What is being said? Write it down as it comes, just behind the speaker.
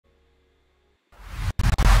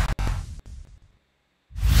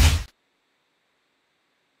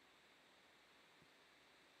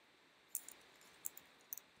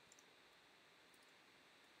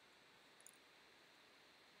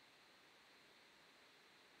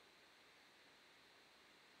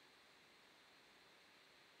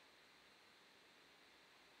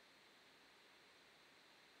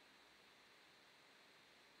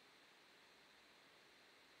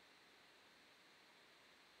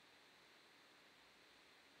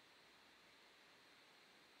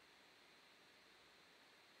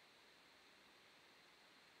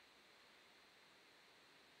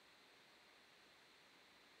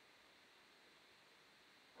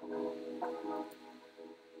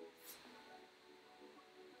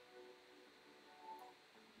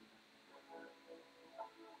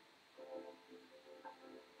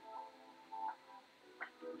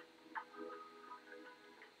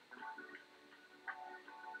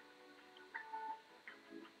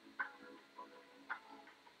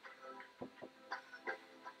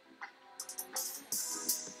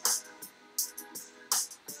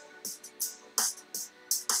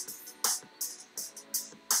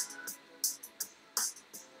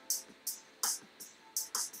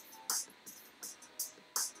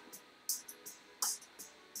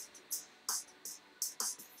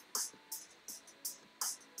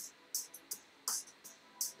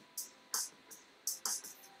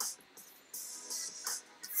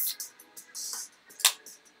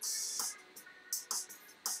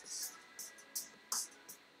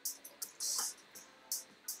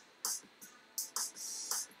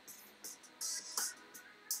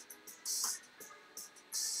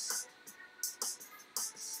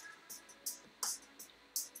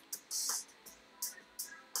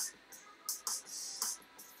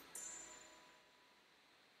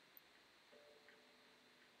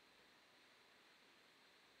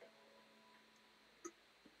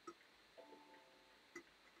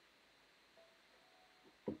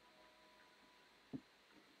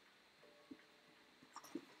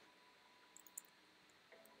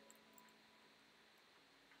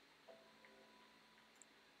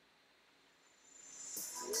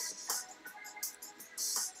Hey,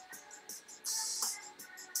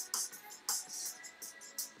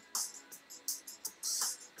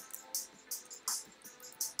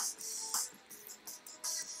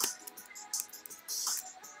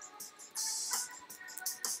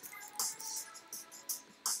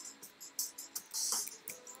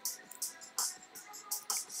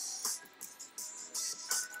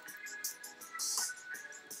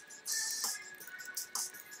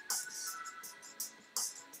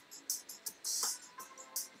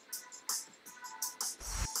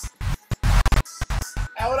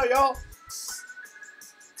 what up, y'all?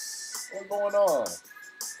 What's going on?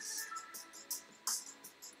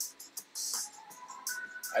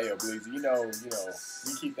 Hey, yo, Bleezy,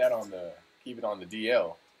 we keep it on the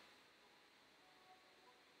DL.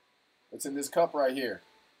 What's in this cup right here?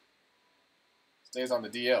 Stays on the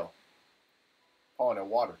DL. Calling it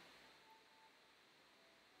water.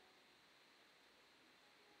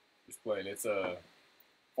 Just playing. It's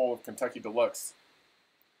full of Kentucky Deluxe.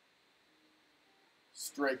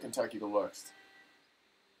 Straight Kentucky Deluxe.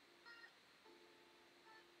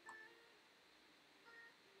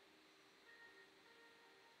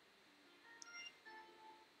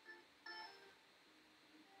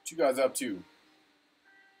 What you guys up to?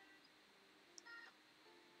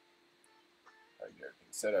 I get everything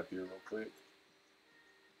set up here real quick.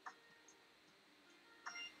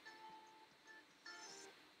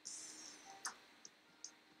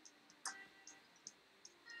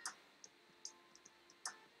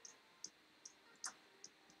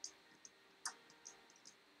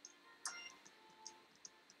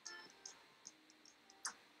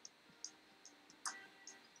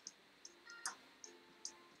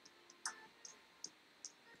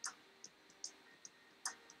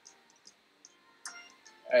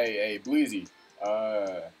 Hey, Bleezy.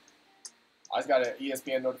 I just got an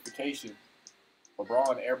ESPN notification.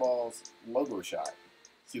 LeBron airballs logo shot.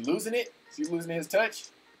 Is he losing it? Is he losing his touch?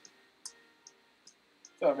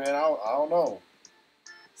 What's up, man? I don't know.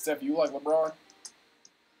 Steph, you like LeBron?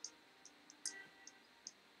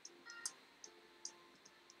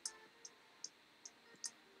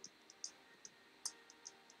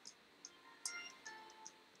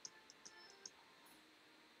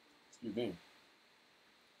 Excuse me.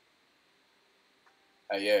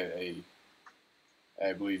 Hey,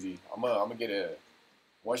 Bleezy. I'm gonna get a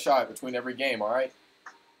one shot between every game, all right?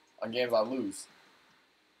 On games I lose.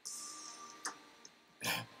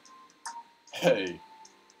 Hey,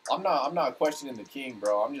 I'm not questioning the king,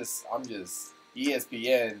 bro. I'm just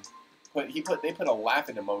ESPN. They put a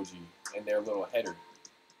laughing emoji in their little header.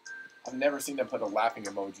 I've never seen them put a laughing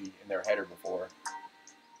emoji in their header before.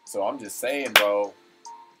 So I'm just saying, bro.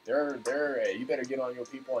 Hey, you better get on your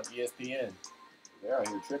people on ESPN. They're out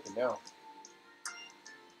here tripping now.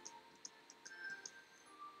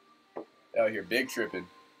 They're out here big tripping.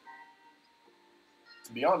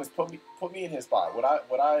 To be honest, put me in his spot. Would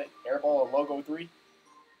I airball a logo 3?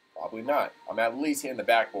 Probably not. I'm at least hitting the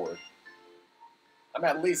backboard.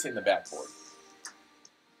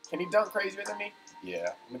 Can he dunk crazier than me?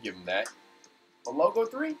 Yeah, I'm gonna give him that. A logo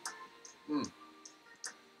 3?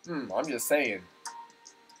 I'm just saying.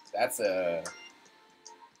 That's a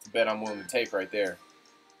bet I'm willing to take right there.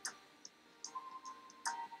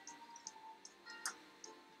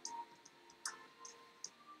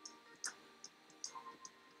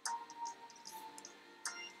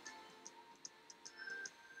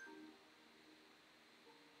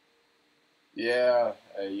 Yeah,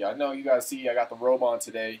 hey, I know you guys see I got the robe on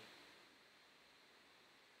today.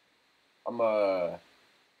 I'm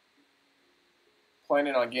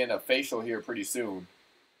planning on getting a facial here pretty soon.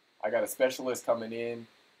 I got a specialist coming in.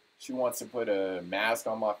 She wants to put a mask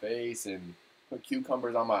on my face and put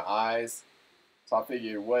cucumbers on my eyes. So I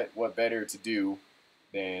figured what better to do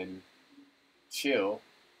than chill,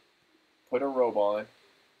 put a robe on,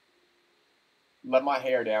 let my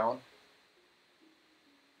hair down,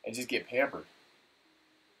 and just get pampered.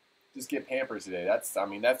 Just get pampered today. That's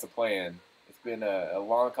the plan. It's been a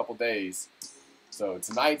long couple days. So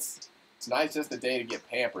tonight's just the day to get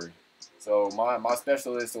pampered. So my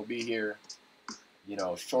specialist will be here,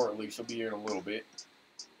 shortly. She'll be here in a little bit.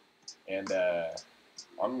 And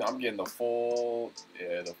I'm getting the full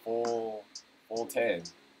 10. The full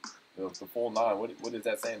 9. What is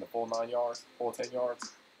that saying? The full 9 yards? Full 10 yards?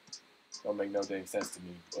 Don't make no dang sense to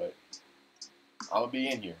me, but I'm gonna be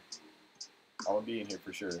in here. I'm gonna be in here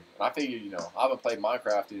for sure. And I figured, I haven't played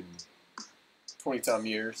Minecraft in 20-some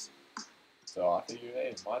years. So I figured,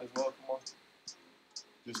 hey, might as well, come on.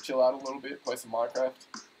 Just chill out a little bit, play some Minecraft.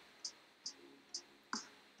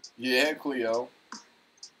 Yeah, Cleo.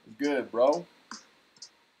 Good, bro.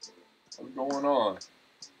 What's going on?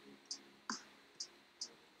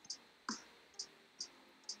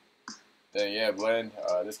 Then yeah, blend.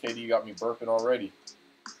 This KD got me burping already.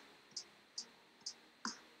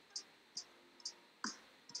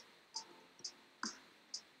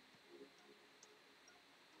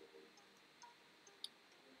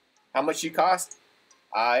 How much she cost?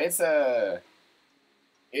 It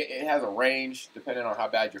has a range depending on how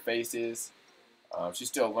bad your face is. She's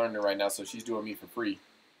still learning right now, so she's doing me for free.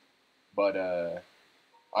 But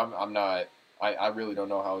I'm not. I really don't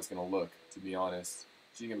know how it's gonna look, to be honest.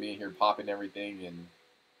 She's gonna be in here popping everything and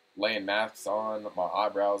laying masks on my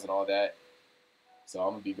eyebrows and all that. So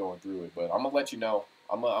I'm gonna be going through it, but I'm gonna let you know.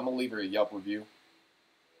 I'm gonna leave her a Yelp review,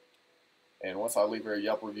 and once I leave her a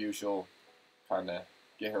Yelp review, she'll kind of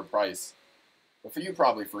get her price. But for you,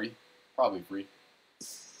 probably free. Probably free.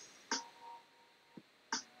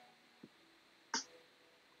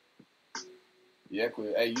 Yeah,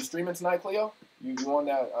 Cleo. Hey, you streaming tonight, Cleo? You on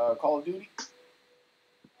that Call of Duty?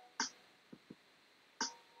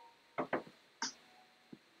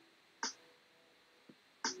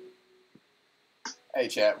 Hey,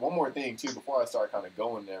 chat. One more thing too before I start kind of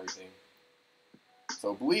going and everything.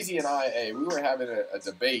 So Bleezy and I, hey, we were having a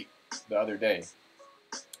debate the other day.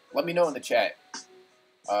 Let me know in the chat.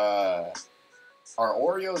 Are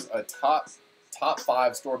Oreos a top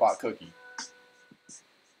 5 store-bought cookie?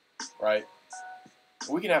 Right?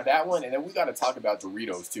 We can have that one, and then we got to talk about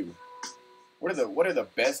Doritos too. What are the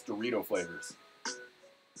best Dorito flavors?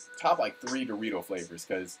 Top like 3 Dorito flavors,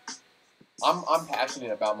 because I'm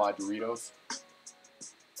passionate about my Doritos,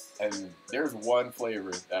 and there's one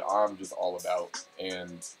flavor that I'm just all about,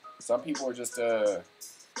 and some people are just they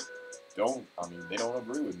don't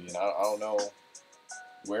agree with me, and I don't know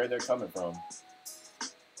where they're coming from.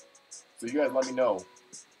 So you guys let me know.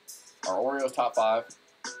 Are Oreos top 5?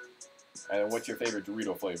 And what's your favorite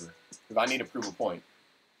Dorito flavor? Because I need to prove a point.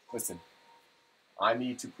 Listen, I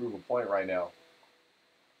need to prove a point right now.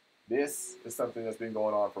 This is something that's been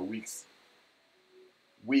going on for weeks.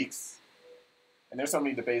 Weeks. And there's so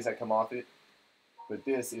many debates that come off it. But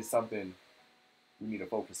this is something we need to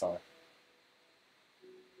focus on.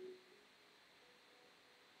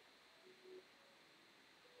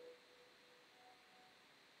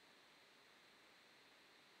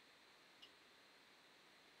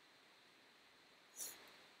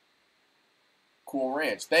 Cool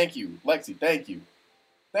Ranch. Thank you. Lexi, thank you.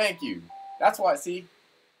 Thank you. That's why, see,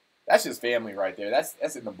 that's just family right there.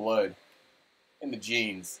 That's in the blood, in the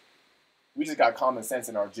genes. We just got common sense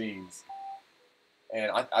in our genes.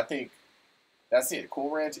 And I think that's it.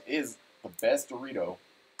 Cool Ranch is the best Dorito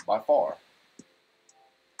by far.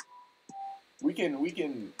 We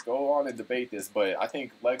can go on and debate this, but I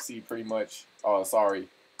think Lexi pretty much,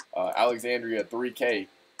 Alexandria 3K,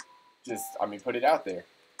 put it out there.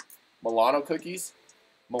 Milano cookies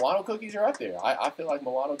are up there. I feel like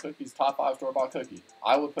Milano cookies, top 5 store-bought cookie.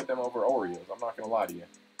 I would put them over Oreos. I'm not going to lie to you.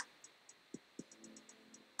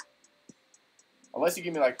 Unless you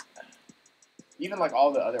give me like, even like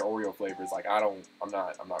all the other Oreo flavors, like I'm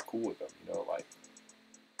not cool with them, you know, like.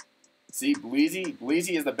 See,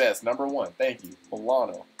 Bleezy is the best, number 1. Thank you.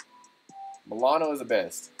 Milano is the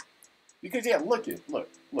best. Because yeah, look,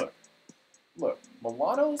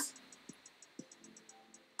 Milanos,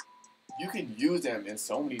 you can use them in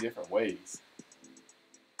so many different ways.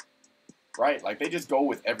 Right? Like, they just go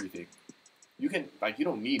with everything. You can, like, you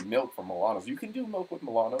don't need milk from Milanos. You can do milk with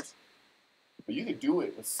Milanos, but you can do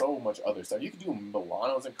it with so much other stuff. You can do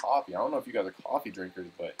Milanos and coffee. I don't know if you guys are coffee drinkers,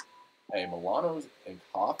 but hey, Milanos and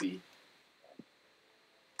coffee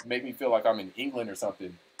make me feel like I'm in England or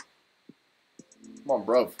something. Come on,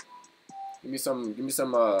 bro. Give me some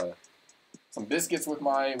biscuits with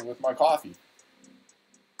my coffee.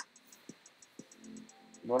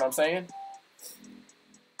 You know what I'm saying?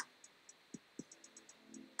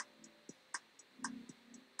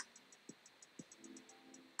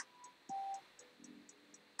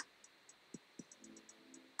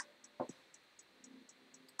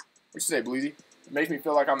 What you say, Bleezy? It makes me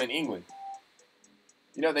feel like I'm in England.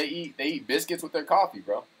 You know, they eat biscuits with their coffee,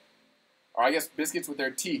 bro. Or I guess biscuits with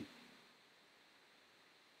their tea.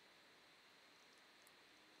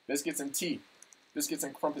 Biscuits and tea. Biscuits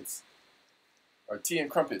and crumpets. Or tea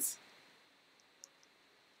and crumpets.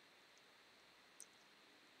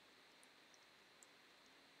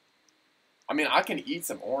 I mean, I can eat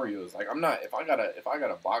some Oreos. Like, I'm not, if I got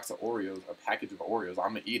a box of Oreos, a package of Oreos,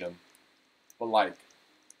 I'm gonna eat them. But like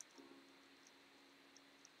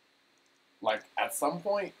at some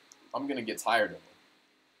point, I'm gonna get tired of them.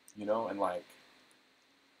 You know, and like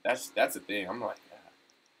that's the thing. I'm like, yeah.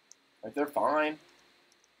 Like, they're fine.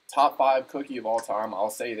 Top 5 cookie of all time. I'll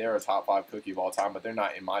say they're a top 5 cookie of all time, but they're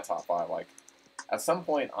not in my top 5. Like, at some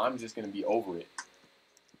point, I'm just gonna be over it.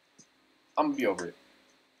 I'm gonna be over it.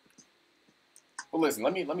 But listen,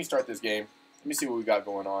 let me start this game. Let me see what we got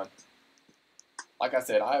going on. Like I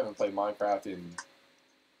said, I haven't played Minecraft in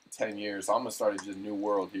 10 years, so I'm gonna start a new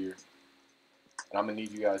world here, and I'm gonna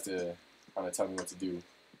need you guys to kind of tell me what to do.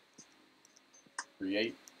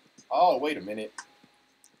 Create. Oh, wait a minute.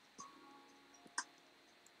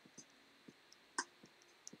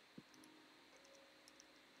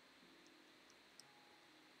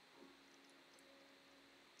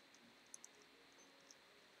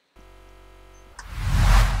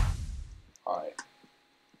 Alright.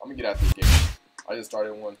 I'm gonna get out this game. I just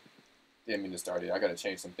started one. Didn't mean to start it. I gotta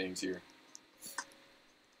change some things here.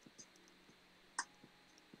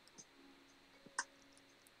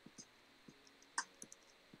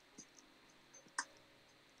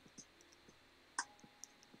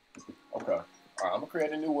 Okay. Alright, I'm gonna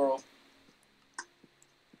create a new world.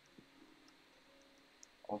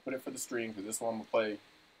 I'm gonna put it for the stream because this one I'm gonna play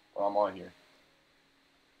when I'm on here.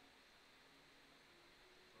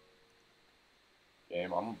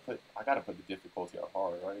 Game. I gotta put the difficulty on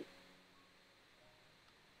hard, right?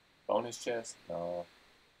 Bonus chest? No.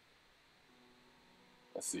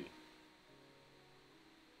 Let's see.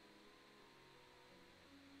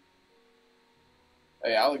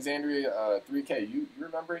 Hey, Alexandria 3K, you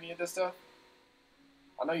remember any of this stuff?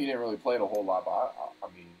 I know you didn't really play it a whole lot, but I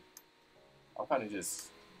mean, I'm kind of just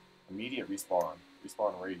immediate respawn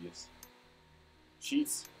radius.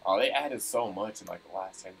 Cheats? Oh, they added so much in like the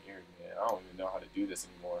last 10 years, man. I don't even know how to do this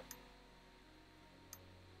anymore.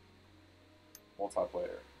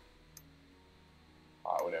 Multiplayer.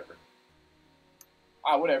 Whatever.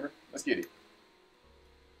 Whatever. Let's get it.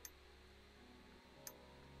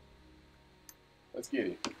 Let's get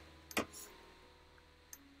it.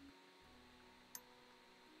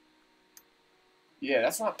 Yeah,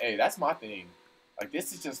 that's my thing. Like,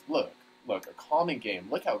 this is just, look, a calming game.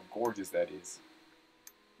 Look how gorgeous that is.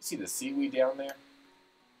 You see the seaweed down there?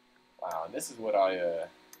 Wow, and this is what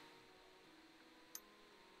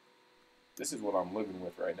I'm living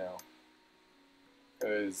with right now.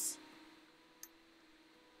 Because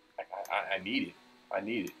I need it. I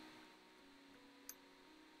need it.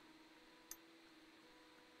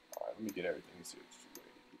 Alright, let me get everything situated here.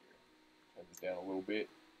 Turn this down a little bit.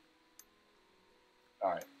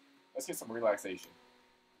 Alright, let's get some relaxation.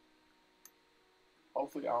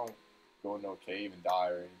 Hopefully I don't go in no cave and die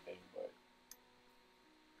or anything, but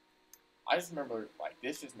I just remember, like,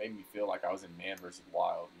 this just made me feel like I was in Man vs.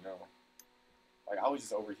 Wild, you know? Like, I was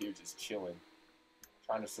just over here just chilling,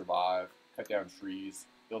 trying to survive, cut down trees,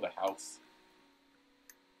 build a house.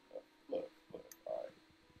 Look, alright.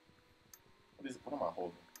 What am I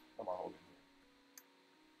holding? What am I holding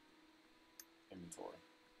here? Inventory.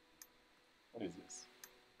 What is this?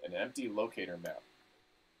 An empty locator map.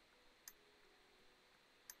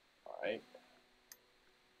 Alright.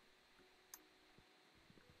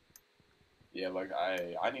 Yeah, like,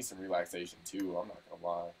 I need some relaxation too, I'm not gonna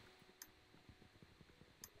lie.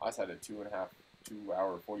 I just had a 2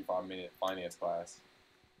 hour, 45-minute finance class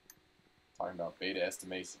talking about beta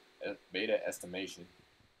estimation.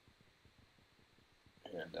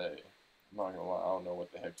 And I'm not gonna lie, I don't know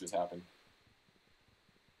what the heck just happened.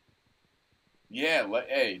 Yeah,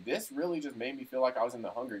 hey, this really just made me feel like I was in the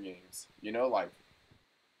Hunger Games. You know, like,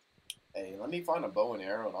 hey, let me find a bow and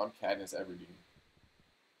arrow and I'm Katniss Everdeen.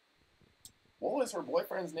 What was her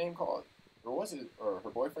boyfriend's name called? Or her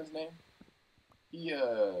boyfriend's name?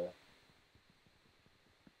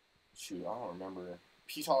 Shoot, I don't remember.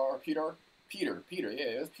 Peter, yeah,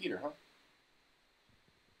 it was Peter, huh?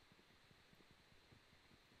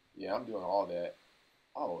 Yeah, I'm doing all that.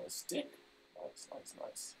 Oh, a stick.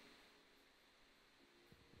 Nice.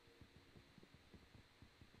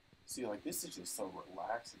 See, like, this is just so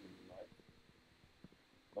relaxing. Like,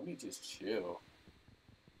 let me just chill.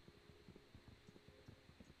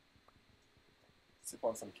 Sip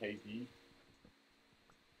on some KD.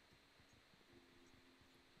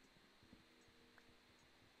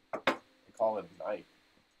 And call it a night.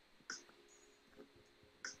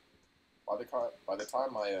 By the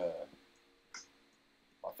time my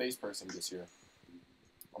face person gets here,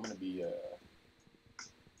 I'm gonna be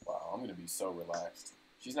wow, I'm gonna be so relaxed.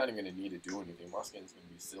 She's not even gonna need to do anything. My skin's gonna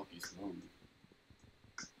be silky smooth.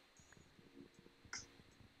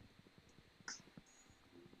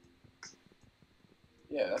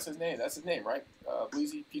 Yeah, that's his name. That's his name, right?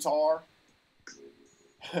 Bleezy Peter.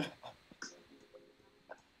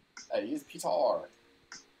 Hey, he's Peter.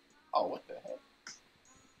 Oh, what the heck?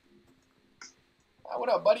 What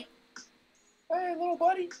up, buddy? Hey, little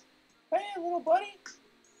buddy.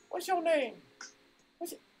 What's your name?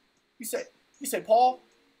 You say Paul?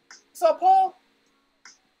 What's up, Paul?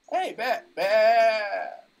 Hey, bad.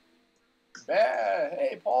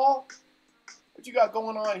 Hey, Paul. What you got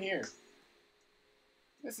going on here?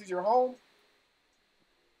 This is your home?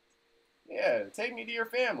 Yeah, take me to your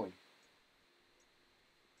family.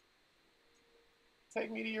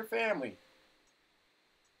 Take me to your family.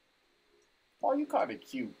 Paul, you kind of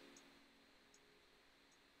cute.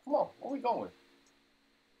 Come on, where we going?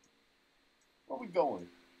 Where we going?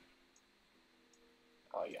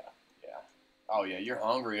 Oh, yeah. Oh, yeah, you're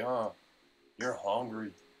hungry, huh? You're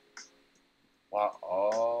hungry. Wow.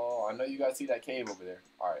 Oh, I know you guys see that cave over there.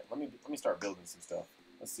 All right, let me start building some stuff.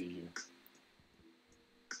 Let's see here.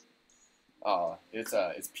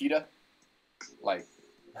 It's PETA, like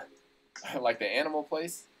like the animal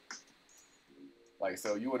place. Like,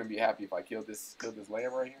 so you wouldn't be happy if I killed this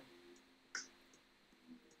lamb right here.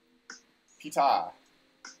 PETA.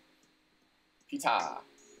 PETA.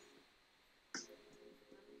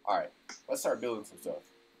 All right, let's start building some stuff.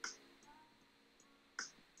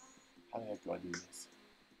 How the heck do I do this?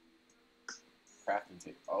 Crafting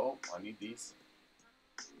tape. Oh, I need these.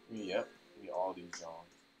 Yep, I need all these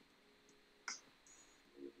Johns.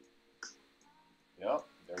 Yep,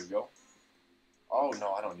 there we go. Oh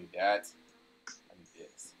no, I don't need that. I need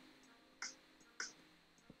this.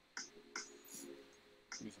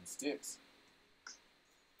 Use some sticks.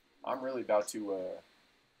 I'm really about to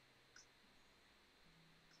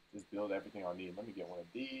just build everything I need. Let me get one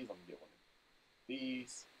of these. Let me get one of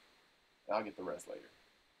these. And I'll get the rest later.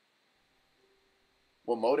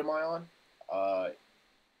 What mode am I on?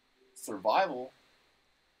 Survival.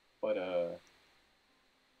 But I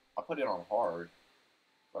put it on hard.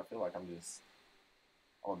 So I feel like I'm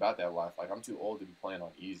about that life. Like, I'm too old to be playing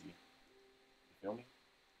on easy. You feel me?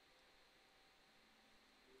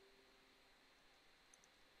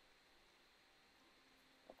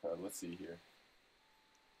 Okay, let's see here.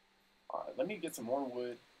 Alright, let me get some more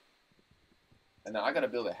wood. And then I gotta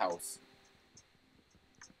build a house.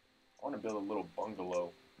 I want to build a little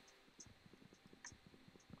bungalow.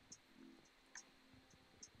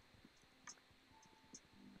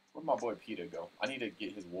 Where'd my boy PETA go? I need to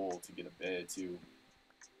get his wool to get a bed too.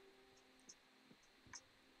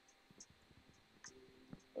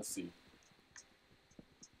 Let's see.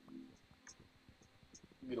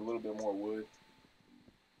 Get a little bit more wood.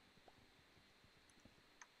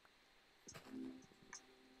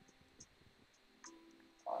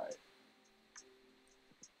 Alright.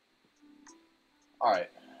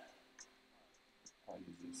 Alright. I'll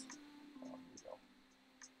use this. Oh, here we go.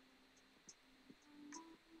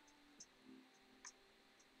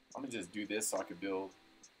 I'm gonna just do this so I can build.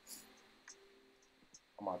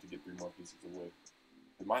 I'm gonna have to get 3 more pieces of wood.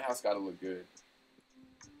 Cause my house gotta look good.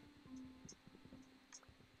 You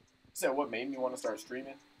said what made me want to start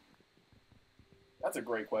streaming? That's a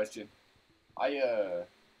great question.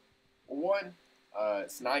 One,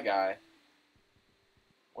 Sny Guy,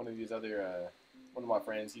 one of these other, one of my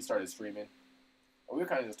friends, he started streaming. And we were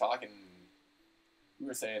kind of just talking. We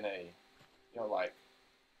were saying, hey, you know, like,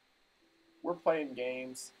 we're playing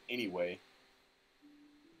games anyway.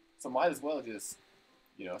 So might as well just,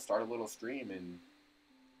 you know, start a little stream and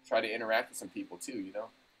try to interact with some people too, you know?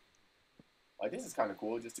 Like, this is kind of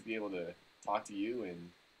cool just to be able to talk to you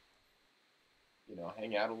and, you know,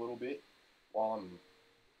 hang out a little bit while I'm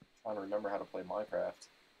trying to remember how to play Minecraft.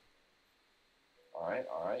 Alright.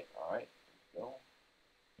 There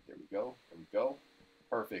we go.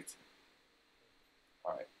 Perfect.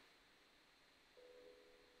 Alright.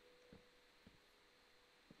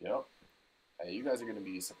 Yep. Hey, you guys are going to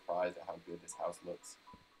be surprised at how good this house looks.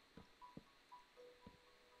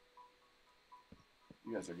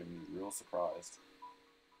 You guys are going to be real surprised.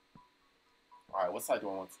 Alright, what side do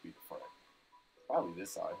I want to be the front? Probably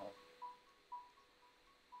this side, huh?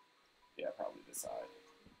 Yeah, probably this side.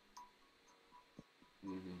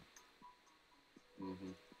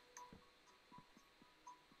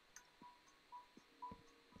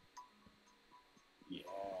 Yeah,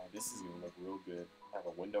 this is going to look real good. Have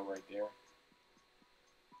a window right there.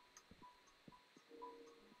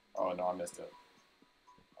 Oh, no, I messed up.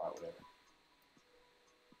 Alright, whatever.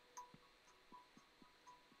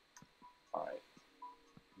 Alright.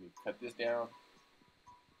 Let me cut this down.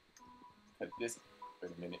 Cut this.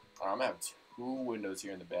 Wait a minute. Alright, I'm going to have 2 windows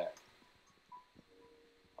here in the back.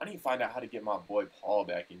 I need to find out how to get my boy Paul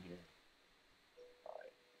back in here.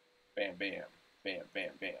 Alright. Bam, bam. Bam,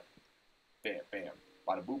 bam, bam. Bam, bam.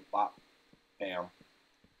 Bada boop, bop. Bam.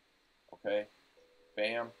 Okay.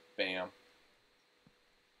 Bam, bam.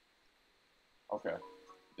 Okay.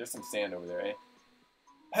 There's some sand over there, eh?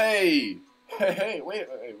 Hey! Hey, wait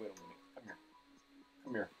a minute.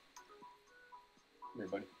 Come here,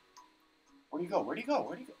 buddy. Where'd he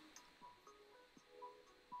go?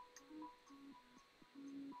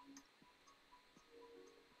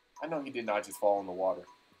 I know he did not just fall in the water.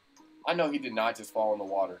 I know he did not just fall in the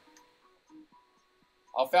water.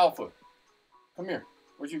 Alfalfa, come here.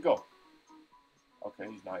 Where'd you go?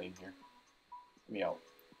 Okay, he's not in here. Let me out.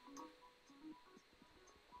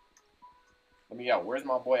 Let me out. Where's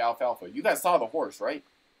my boy Alfalfa? You guys saw the horse, right?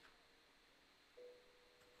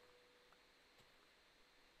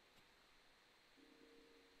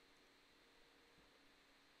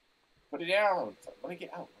 Put it down. Let me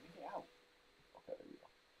get out. Let me get out. Okay, there we go.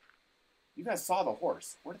 You guys saw the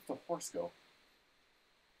horse. Where did the horse go?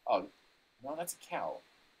 Oh, no, that's a cow.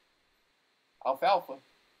 Alfalfa.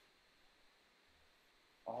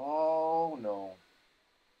 Oh, no.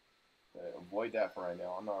 Okay, avoid that for right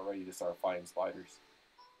now. I'm not ready to start fighting spiders.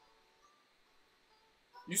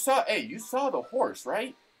 You saw the horse,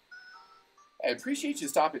 right? Hey, appreciate you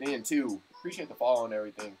stopping in, too. Appreciate the follow and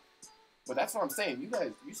everything. But that's what I'm saying.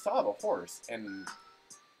 You saw the horse, and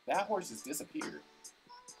that horse just disappeared.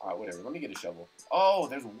 Alright, whatever. Let me get a shovel. Oh,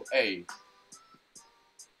 hey.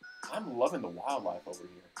 I'm loving the wildlife over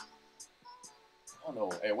here. I don't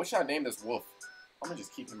know. Hey, what should I name this wolf? I'm gonna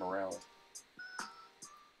just keep him around.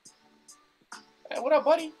 Hey, what up,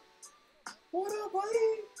 buddy? What up,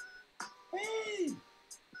 buddy? Hey!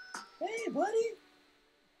 Hey, buddy!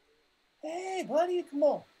 Hey, buddy, come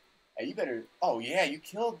on. Hey, you better... Oh, yeah, you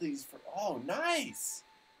killed these... Oh, nice!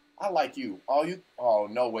 I like you. Oh,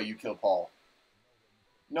 no way you killed Paul.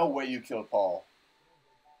 No way you killed Paul.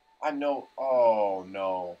 I know... Oh,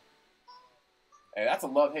 no. Hey, that's a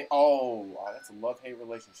love-hate... Oh, that's a love-hate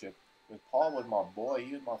relationship. Because Paul was my boy.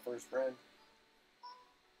 He was my first friend.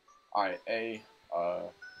 Alright, hey.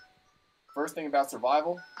 First thing about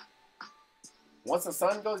survival. Once the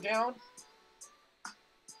sun goes down,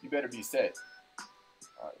 you better be set.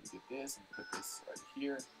 Alright, let me get this and put this right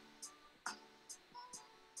here.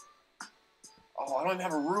 Oh, I don't even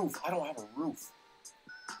have a roof. I don't have a roof.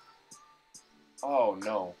 Oh,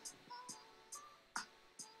 no.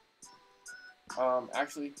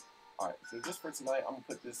 Actually, alright, so just for tonight, I'm gonna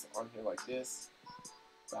put this on here like this.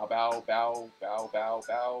 Bow, bow, bow, bow, bow,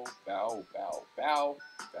 bow, bow, bow, bow,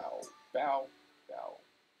 bow, bow, bow,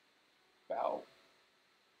 bow,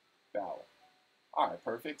 bow. Alright,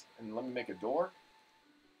 perfect. And let me make a door.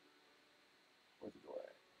 Where's the door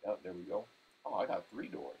at? Oh, there we go. Oh, I got 3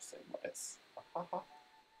 doors. Say less.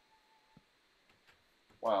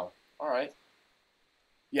 Wow. Alright.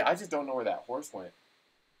 Yeah, I just don't know where that horse went.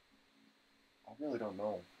 I really don't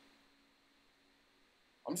know.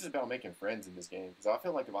 I'm just about making friends in this game. Because I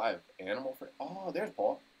feel like if I have animal friends... Oh, there's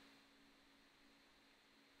Paul.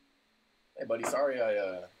 Hey, buddy. Sorry I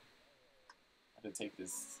had to take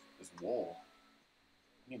this wool.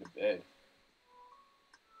 I need a bed.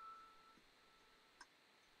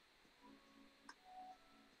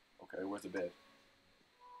 Okay, where's the bed?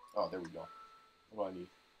 Oh, there we go. What do I need?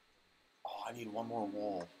 Oh, I need 1 more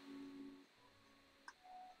wool.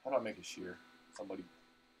 How do I make a shear? Somebody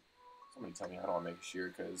tell me how do I make a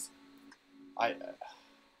shear, because I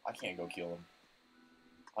can't go kill him.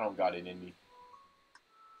 I don't got it in me.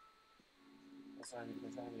 There's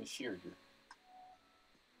not even a shear here.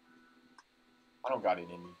 I don't got it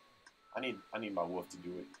in me. I need my wolf to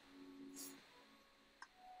do it.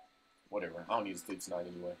 Whatever. I don't need to sleep tonight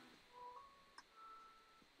anyway.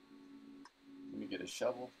 Let me get a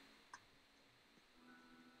shovel.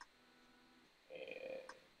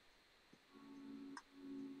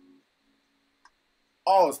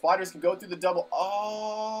 Oh, spiders can go through the double.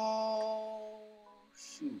 Oh,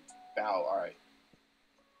 shoot. Bow. All right.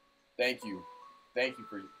 Thank you. Thank you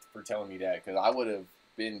for telling me that, because I would have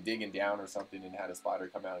been digging down or something and had a spider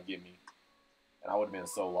come out and get me. And I would have been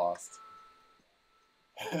so lost.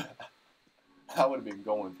 I would have been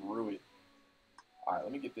going through it. All right,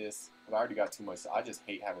 let me get this. I already got too much. I just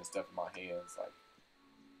hate having stuff in my hands. Like,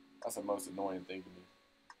 that's the most annoying thing to me.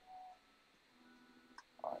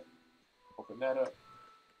 All right. Open that up.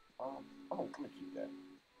 I'm gonna keep that.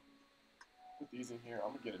 Put these in here.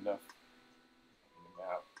 I'm gonna get enough in the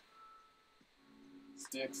map.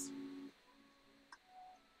 Sticks.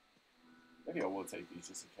 Maybe I will take these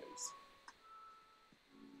just in case.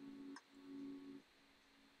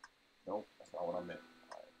 Nope, that's not what I meant.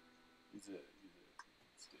 Alright. These are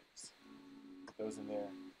sticks. Put those in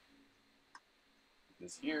there. Put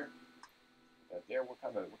this here. Put that there. What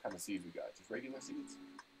kind of seeds we got? Just regular seeds?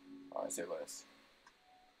 Alright, say less.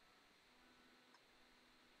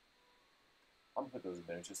 I'm gonna put those in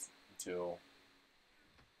there just until...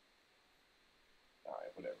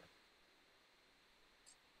 Alright, whatever.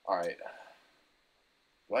 Alright.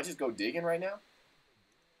 Do I just go digging right now?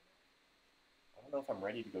 I don't know if I'm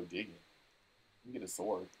ready to go digging. Let me get a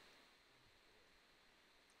sword.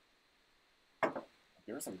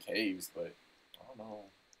 There were some caves, but I don't know.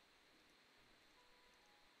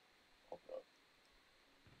 Hold up.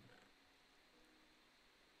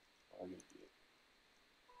 I'll get it.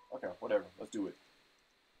 Okay, whatever. Let's do it.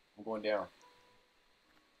 I'm going down.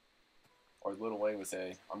 Or as Lil Wayne would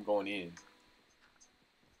say, I'm going in.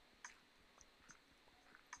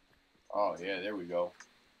 Oh, yeah, there we go.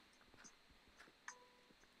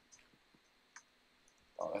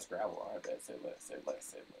 Oh, that's gravel. All right, bet. Say less, say less,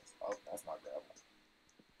 say less. Oh, that's not gravel.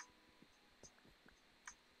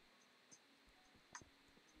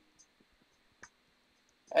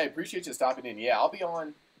 Hey, appreciate you stopping in. Yeah, I'll be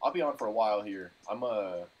on. I'll be on for a while here.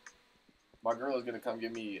 My girl is gonna come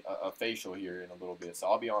give me a facial here in a little bit, so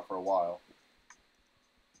I'll be on for a while.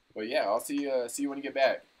 But yeah, I'll see you when you get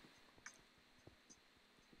back.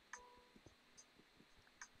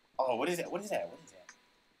 Oh, what is that? What is that? What is that?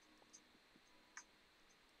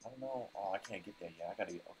 I don't know. Oh, I can't get that yet. I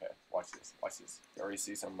gotta get. Okay, watch this. Watch this. You already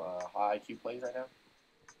see some high IQ plays right now.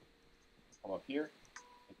 I'm up here.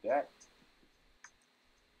 Hit that.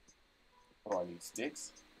 What do I need?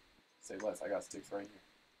 Sticks? Say less. I got sticks right here.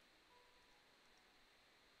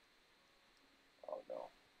 Oh no.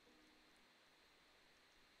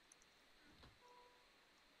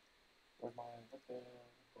 Where's my? What the?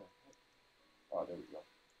 Oh, there we go.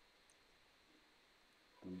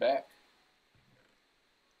 I'm back.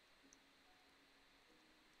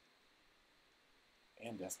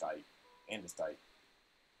 And that's tight. And it's tight.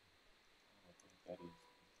 I don't think that is.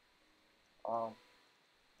 No,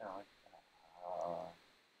 yeah, I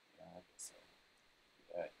guess so.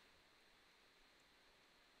 Yeah.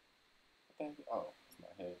 What the heck? Oh, it's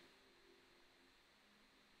my head.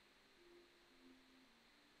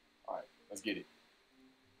 Alright, let's get it.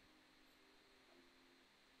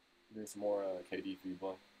 Drink some more KD for you,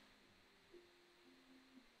 blunt.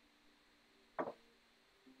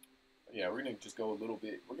 Yeah, we're gonna just go a little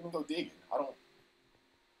bit. We're gonna go digging. I don't.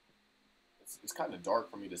 It's kind of dark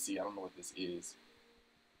for me to see. I don't know what this is.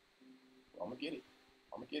 But I'm gonna get it.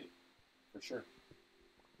 I'm gonna get it for sure.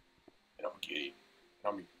 And I'm gonna get it.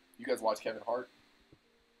 And you guys watch Kevin Hart?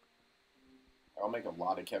 I'll make a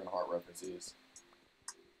lot of Kevin Hart references.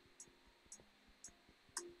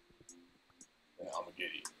 Yeah, I'm gonna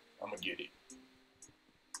get it. I'm gonna get it.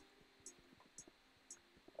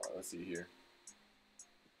 Let's see here.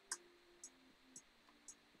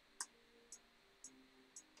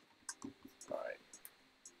 Alright.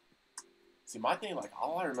 See, my thing, like,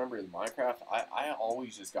 all I remember is Minecraft, I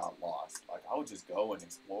always just got lost. Like, I would just go and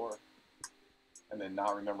explore and then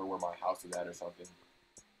not remember where my house was at or something.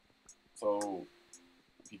 So,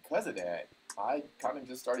 because of that, I kind of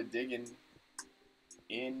just started digging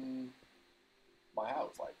in my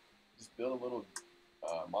house. Like, just build a little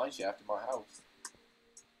mine shaft in my house.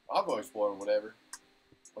 I'll go exploring whatever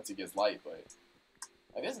once it gets light, but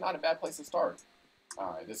like, this is not a bad place to start.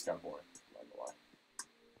 Alright, this is kind of boring. I'm not gonna lie.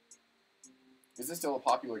 Is this still a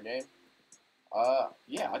popular game?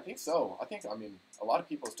 Yeah, I think so. I mean, a lot of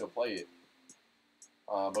people still play it.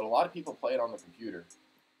 But a lot of people play it on the computer.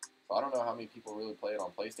 So I don't know how many people really play it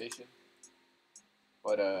on PlayStation.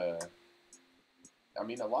 But, I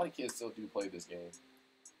mean, a lot of kids still do play this game.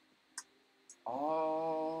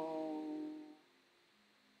 Oh.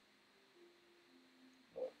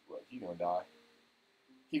 Look, he gonna die.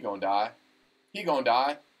 He gonna die. He gonna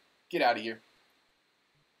die. Get out of here.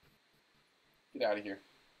 Get out of here.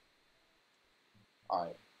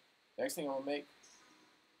 Alright. Next thing I'm gonna make.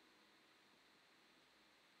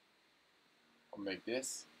 I'm gonna make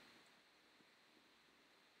this.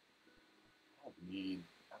 I don't need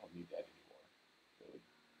that anymore. Really.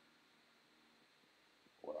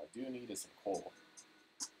 What I do need is some coal.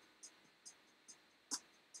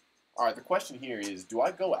 Alright, the question here is, do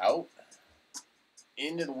I go out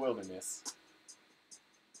into the wilderness?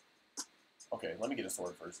 Okay, let me get a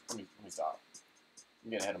sword first. Let me stop. I'm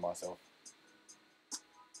getting ahead of myself.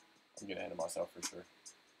 I'm getting ahead of myself for sure.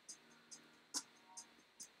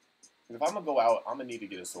 Because if I'm gonna go out, I'm gonna need to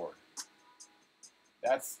get a sword.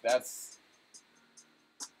 That's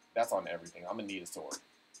on everything. I'm gonna need a sword.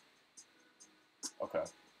 Okay.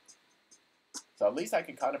 So at least I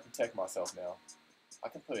can kind of protect myself now. I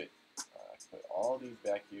can put all these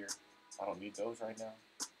back here. I don't need those right now.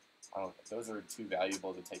 Those are too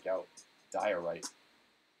valuable to take out. Diorite.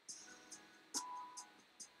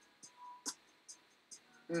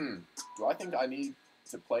 Do I think I need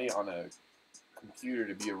to play on a computer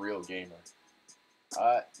to be a real gamer?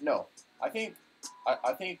 No. I think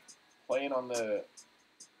playing on the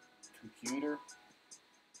computer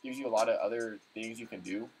gives you a lot of other things you can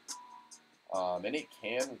do. And it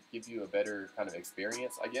can give you a better kind of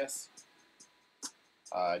experience, I guess.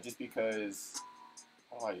 Just because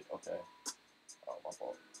How do I? Okay. Oh, my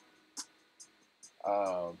fault.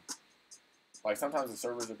 Um, like sometimes the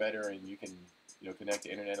servers are better and you can, connect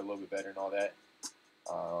the internet a little bit better and all that.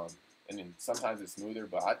 Um, and then sometimes it's smoother,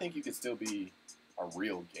 but I think you could still be a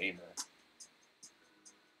real gamer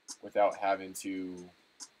without having to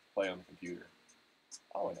play on the computer.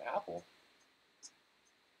 Oh, an apple.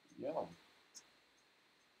 Yum.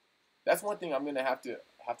 That's one thing I'm gonna have to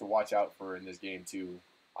watch out for in this game too.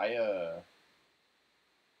 I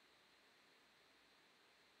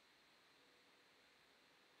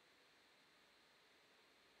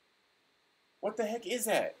what the heck is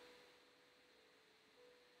that?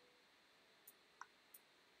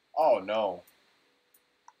 Oh no.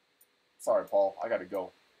 Sorry, Paul. I gotta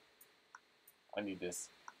go. I need this.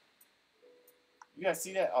 You guys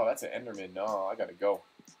see that? Oh, that's an Enderman. No, I gotta go.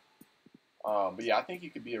 But yeah, I think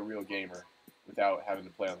you could be a real gamer without having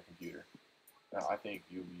to play on the computer. No, I think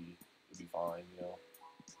you'll be fine. All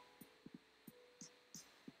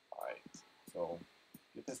right. So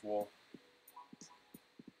get this wool.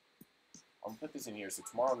 I'm gonna put this in here. So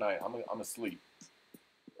tomorrow night, I'm asleep.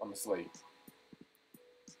 I'm asleep.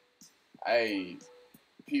 Hey,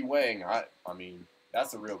 P Wang. I mean,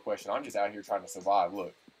 that's the real question. I'm just out here trying to survive.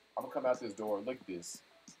 Look, I'm gonna come out this door. Look at this.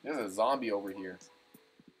 There's a zombie over here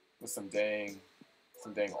with some dang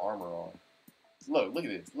armor on. Look at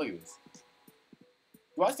this. Look at this.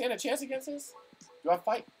 Do I stand a chance against this? Do I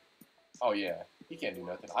fight? Oh yeah, he can't do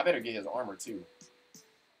nothing. I better get his armor too.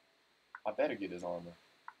 I better get his armor.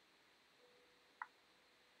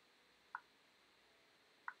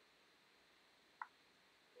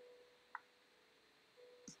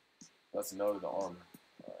 Let's know the armor.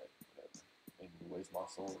 Alright, whatever. Make me waste my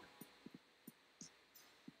sword.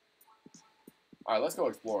 Alright, let's go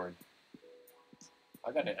exploring.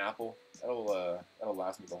 I got an apple. That'll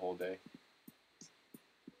last me the whole day.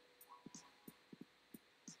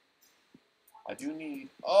 I do need.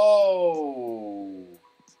 Oh!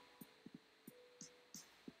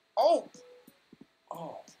 Oh!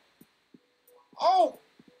 Oh! Oh!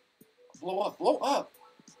 Blow up! Blow up!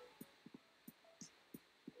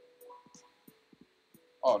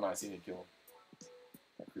 Oh, nice. He didn't kill him.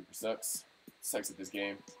 That creeper sucks. Sucks at this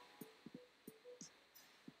game.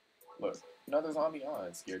 Look, another zombie. Oh,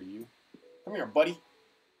 I'm scared of you. Come here, buddy.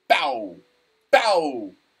 Bow!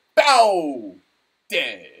 Bow! Bow!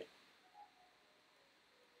 Dead.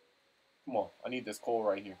 Come on. I need this coal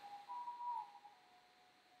right here.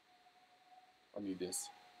 I need this.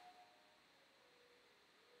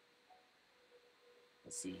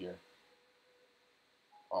 Let's see here.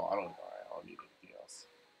 Oh, I don't need anything else.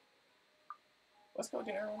 Let's go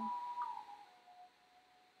down.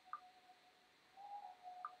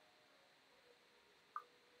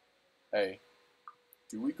 Hey,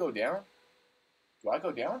 do we go down? Do I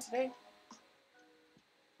go down today?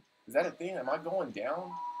 Is that a thing? Am I going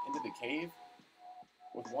down into the cave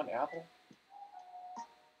with one apple?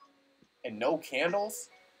 And no candles?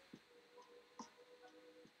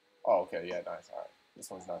 Oh, okay, yeah, nice. Alright. This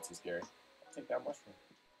one's not too scary. I'll take that mushroom.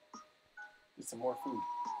 Get some more food.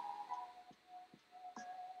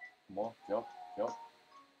 Come on, jump, jump,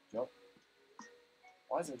 jump.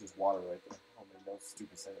 Why is there just water right there? Oh, man, no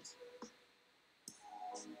stupid sense.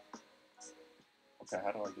 Okay,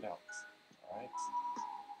 how do I get out? Alright.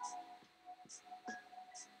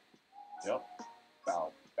 Yep.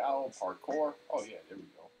 Bow, bow, parkour. Oh, yeah, there we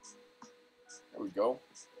go. There we go.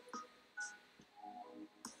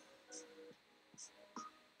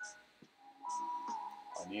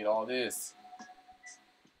 I need all this.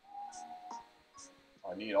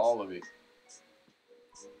 I need all of it.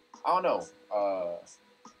 I don't know.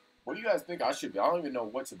 What do you guys think I should be? I don't even know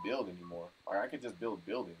what to build anymore. Like, I could just build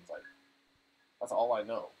buildings. Like, that's all I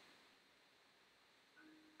know.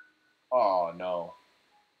 Oh, no.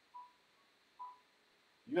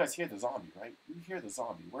 You guys hear the zombie, right? You hear the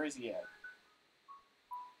zombie. Where is he at?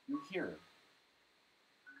 You hear him.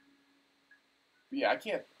 But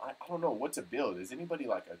yeah, I don't know what to build. Is anybody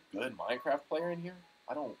like a good Minecraft player in here?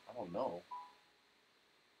 I don't know.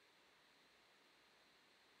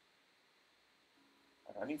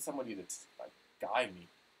 Like, I need somebody to like guide me.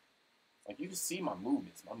 Like, you can see my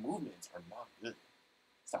movements. My movements are not good.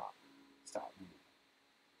 Stop. Stop moving.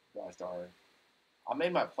 Gosh darn. I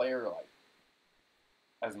made my player like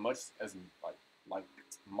as much as like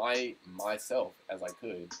myself as I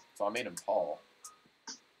could. So I made him tall.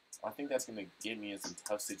 I think that's gonna get me in some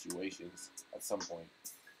tough situations at some point.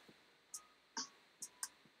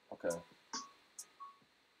 Okay.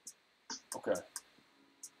 Okay.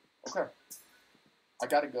 Okay. I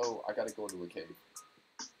gotta go into a cave.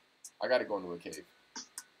 I gotta go into a cave.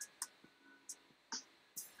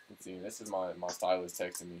 See, this is my stylist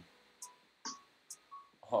texting me.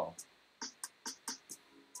 Huh.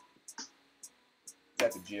 She's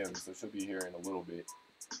at the gym, so she'll be here in a little bit.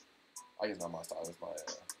 I guess not my stylist, my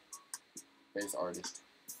face artist.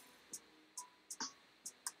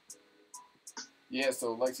 Yeah,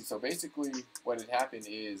 so Lexi, so basically what had happened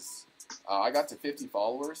is I got to 50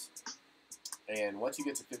 followers, and once you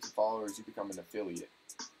get to 50 followers, you become an affiliate.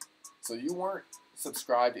 So you weren't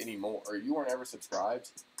subscribed anymore, or you weren't ever subscribed.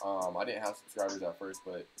 I didn't have subscribers at first,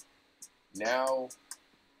 but now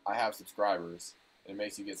I have subscribers, and it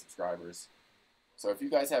makes you get subscribers. So if you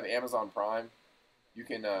guys have Amazon Prime, you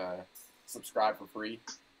can subscribe for free,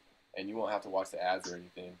 and you won't have to watch the ads or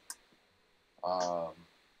anything.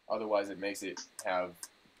 Otherwise, it makes it have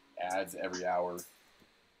ads every hour.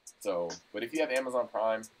 So, but if you have Amazon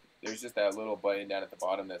Prime, there's just that little button down at the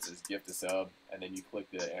bottom that says gift a sub, and then you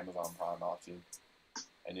click the Amazon Prime option,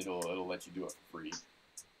 and it'll let you do it for free.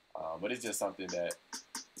 But it's just something that,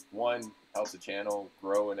 one, helps the channel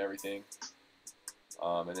grow and everything,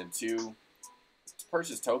 and then two, to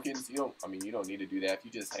purchase tokens, you don't need to do that. If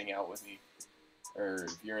you just hang out with me, or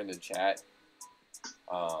if you're in the chat,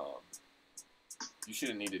 you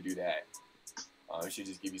shouldn't need to do that. It should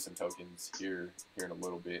just give you some tokens here in a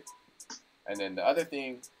little bit. And then the other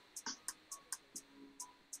thing,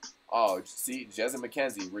 oh, see, Jezza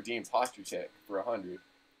McKenzie redeemed posture check for 100.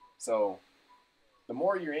 So the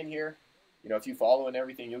more you're in here, if you follow and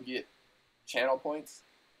everything, you'll get channel points.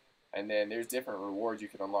 And then there's different rewards you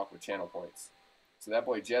can unlock with channel points. So that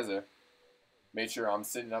boy Jezza made sure I'm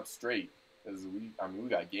sitting up straight, because we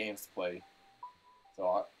got games to play. So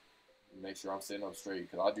I make sure I'm sitting up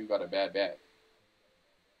straight, because I do got a bad back.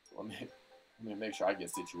 So let me make sure I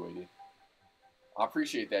get situated. I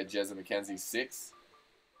appreciate that, Jezza McKenzie 6.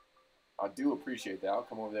 I do appreciate that. I'll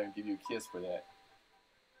come over there and give you a kiss for that.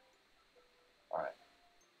 Alright.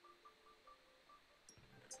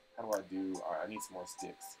 How do I do? Alright, I need some more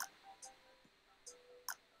sticks.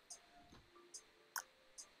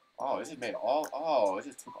 Oh, it just made all. Oh, it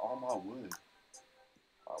just took all my wood.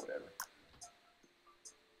 Oh, whatever.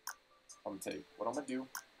 I'm gonna take. What I'm gonna do? I'm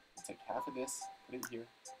gonna take half of this, put it here.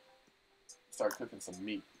 Start cooking some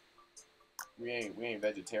meat. We ain't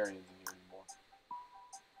vegetarians in here anymore.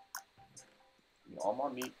 Give me all my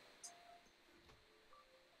meat.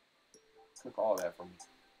 Cook all that for me.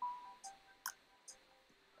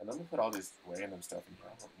 And let me put all this random stuff in here.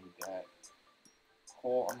 I don't need that.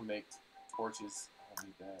 Coal. I'm gonna make torches. I don't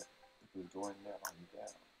need that. Put a door in there. I don't need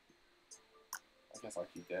that. I guess I'll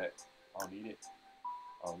keep that. I don't need it.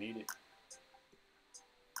 I don't need it.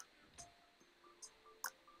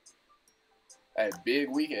 Hey, big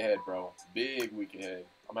week ahead, bro. Big week ahead.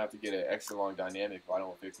 I'm gonna have to get an extra long dynamic if I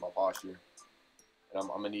don't fix my posture. And I'm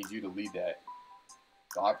gonna need you to lead that.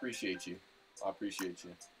 So I appreciate you. I appreciate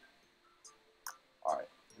you. Alright,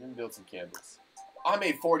 let me build some candles. I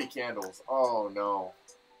made 40 candles. Oh no.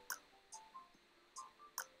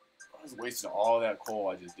 I just wasted all that coal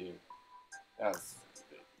I just did. That's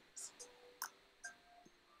ridiculous.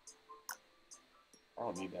 I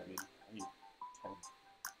don't need that many. I need 10.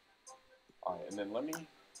 Alright, and then let me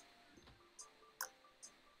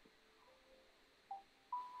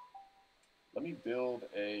build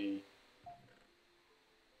a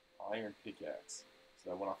iron pickaxe so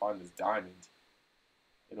that when I find this diamond,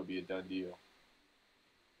 it'll be a done deal.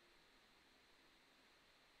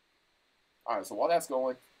 Alright, so while that's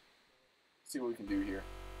going, let's see what we can do here.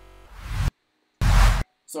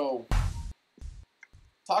 So,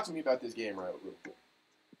 talk to me about this game real quick.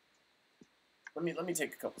 Let me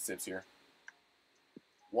take a couple sips here.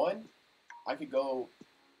 One, I could go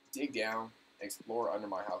dig down, explore under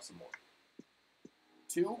my house some more.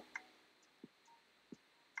 Two,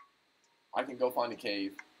 I can go find a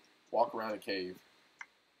cave, walk around a cave,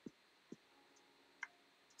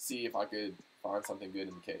 see if I could find something good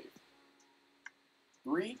in the cave.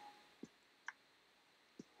 Three,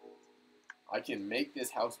 I can make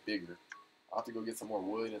this house bigger. I'll have to go get some more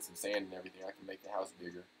wood and some sand and everything. I can make the house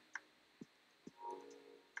bigger.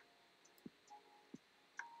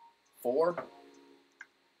 4,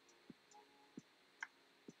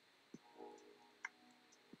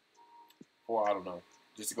 I don't know.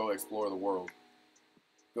 Just to go explore the world.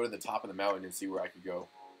 Go to the top of the mountain and see where I could go.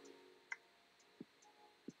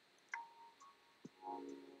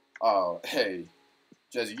 Oh, hey.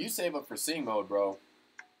 Jesse, you save up for sing mode, bro.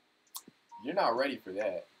 You're not ready for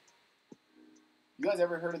that. You guys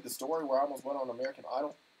ever heard of the story where I almost went on American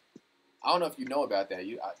Idol? I don't know if you know about that.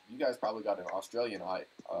 You guys probably got an Australian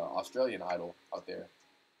Idol out there.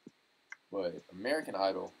 But American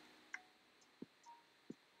Idol,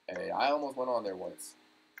 hey, I almost went on there once.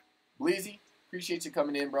 Bleezy, Appreciate you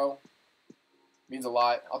coming in, bro. Means a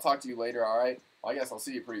lot. I'll talk to you later, alright? Well, I guess I'll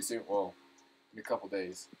see you pretty soon. Well, in a couple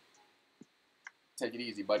days. Take it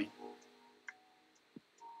easy, buddy.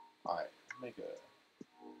 Alright, make a...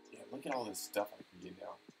 Yeah, look at all this stuff I can get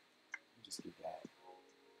now. Let me just get that.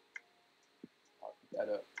 I'll put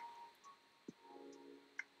that up.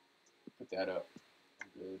 Put that up. I'm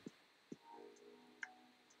good.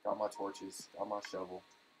 Got my torches. Got my shovel.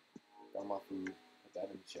 Got my food. Put that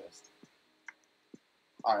in the chest.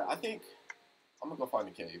 Alright, I think I'm gonna go find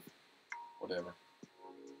a cave. Whatever.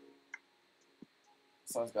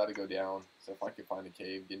 The sun's about to go down, so if I can find a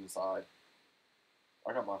cave, get inside.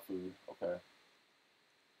 I got my food. Okay.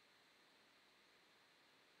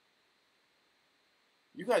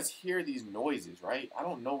 You guys hear these noises, right? I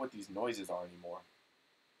don't know what these noises are anymore.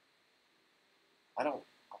 I don't,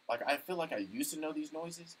 like, I feel like I used to know these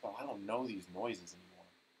noises, but I don't know these noises anymore.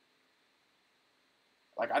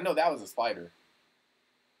 Like, I know that was a spider.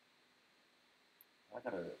 I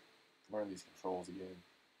gotta learn these controls again.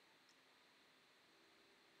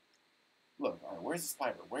 Look, alright, where's the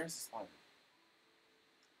spider? Where's the spider?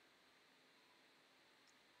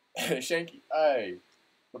 Shanky, hey,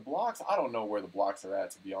 the blocks, I don't know where the blocks are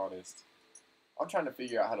at, to be honest. I'm trying to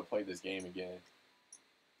figure out how to play this game again.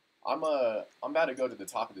 I'm about to go to the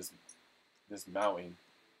top of this mountain,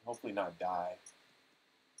 hopefully not die.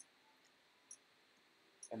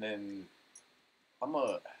 And then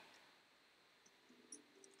like,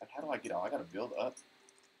 how do I get out? I gotta build up?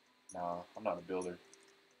 Nah, I'm not a builder.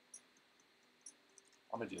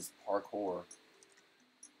 I'm gonna just parkour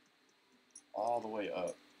all the way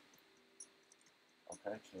up.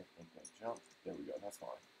 Okay, can't make that jump. There we go, that's fine.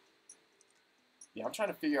 Yeah, I'm trying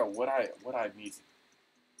to figure out what I need to,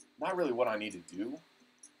 not really what I need to do,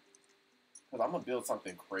 because I'm gonna build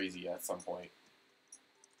something crazy at some point.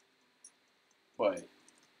 But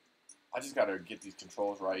I just gotta get these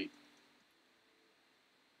controls right.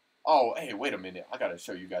 Oh, hey, wait a minute. I gotta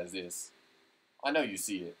show you guys this. I know you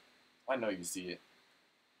see it. I know you see it.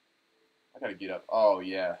 I gotta get up. Oh,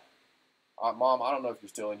 yeah. Mom, I don't know if you're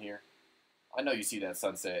still in here. I know you see that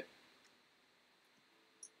sunset.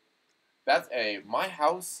 That's my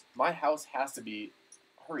house has to be,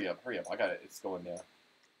 hurry up. I got it. It's going down.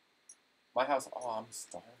 My house, oh, I'm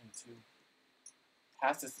starving too.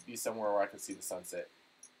 Has to be somewhere where I can see the sunset.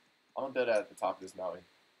 I'm gonna build it at the top of this mountain.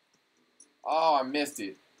 Oh, I missed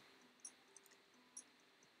it.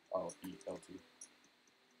 Oh, eat L2.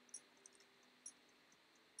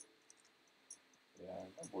 Yeah,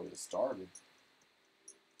 that boy is starving.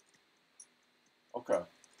 Okay.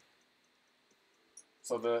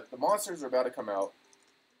 So the monsters are about to come out.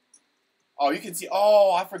 Oh, you can see.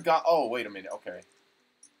 Oh, I forgot. Oh, wait a minute. Okay.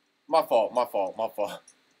 My fault.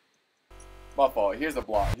 Here's the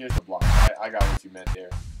block. I got what you meant there.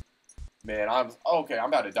 Man, okay. I'm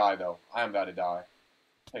about to die, though. I am about to die.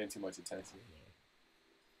 Paying too much attention.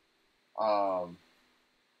 Oh,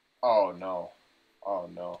 no. Oh,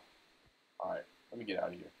 no. Alright. Let me get out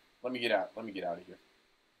of here. Let me get out of here.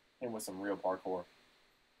 And with some real parkour.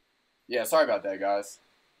 Yeah, sorry about that, guys.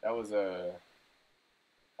 That was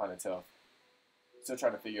kind of tough. Still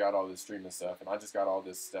trying to figure out all this streaming stuff, and I just got all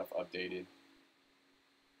this stuff updated.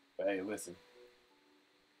 But hey, listen.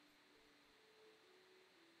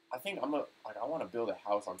 I think I want to build a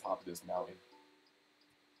house on top of this mountain.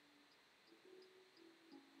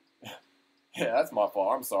 Yeah, that's my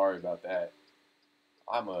fault. I'm sorry about that.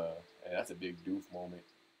 Yeah, that's a big doof moment.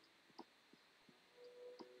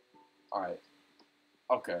 Alright.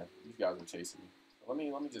 Okay, these guys are chasing me.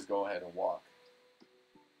 Let me just go ahead and walk.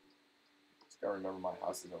 Just gotta remember my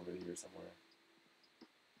house is over here somewhere.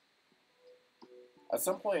 At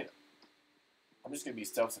some point, I'm just gonna be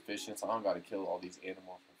self-sufficient, so I don't gotta kill all these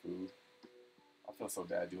animals for food. I feel so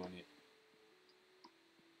bad doing it.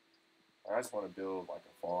 I just want to build like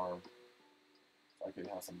a farm, so I could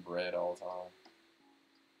have some bread all the time.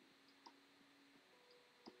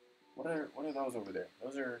 What are those over there?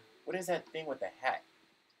 What is that thing with the hat?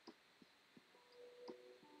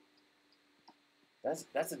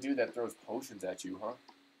 That's a dude that throws potions at you, huh?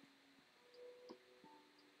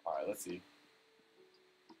 Alright, let's see.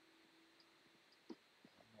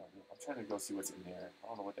 I'm trying to go see what's in there. I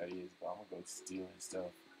don't know what that is, but I'm gonna go steal his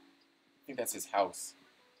stuff. I think that's his house.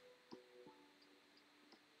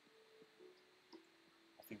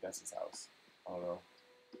 I don't know.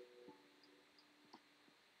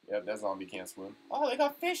 Yep, that zombie can't swim. Oh, they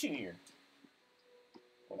got fish in here.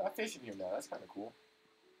 They got fish in here now. That's kind of cool.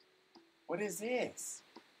 What is this?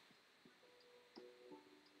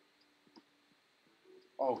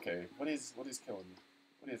 Okay, what is killing me?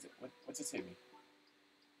 What is it? What just hit me?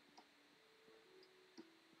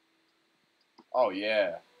 Oh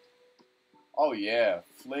yeah. Oh yeah.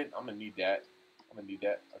 Flint. I'm gonna need that. I'm gonna need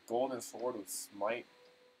that. A golden sword with smite.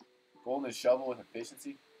 Golden shovel with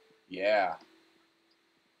efficiency. Yeah.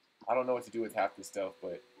 I don't know what to do with half this stuff,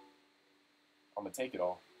 but I'm gonna take it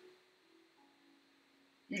all.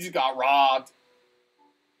 You just got robbed.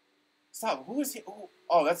 Stop. Who is hit?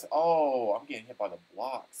 Oh, that's. Oh, I'm getting hit by the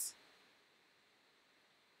blocks.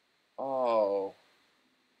 Oh.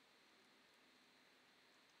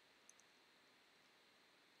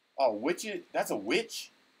 Oh, witch it. That's a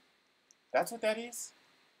witch? That's what that is?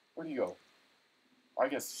 Where do you go? I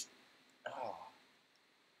guess. Oh.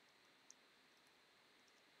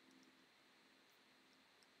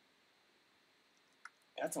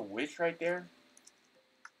 That's a witch right there?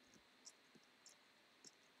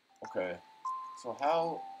 Okay. So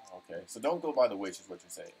how. Okay. So don't go by the witch, is what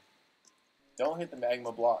you're saying. Don't hit the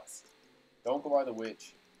magma blocks. Don't go by the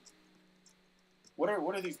witch. What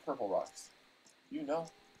are these purple rocks? Do you know?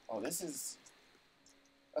 Oh, this is.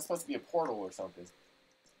 That's supposed to be a portal or something.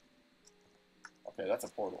 Okay, that's a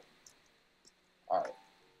portal. Alright.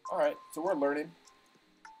 Alright, so we're learning.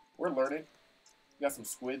 We're learning. We got some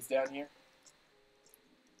squids down here.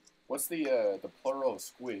 What's the plural of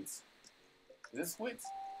squids? Is it squids?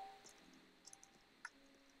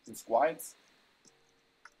 Some squides?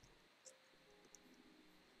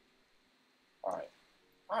 Alright.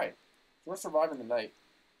 Alright. So we're surviving the night.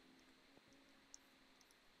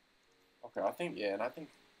 Okay, I think, yeah, and I think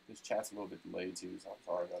this chat's a little bit delayed too, so I'm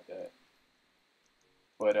sorry about that.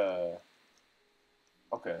 But,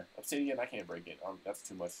 okay. Obsidian, I can't break it. That's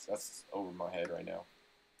too much. That's over my head right now.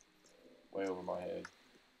 Way over my head.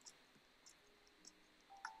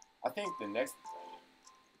 I think the next...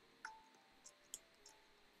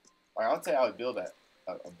 Like, I'd say I would build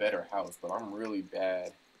a better house, but I'm really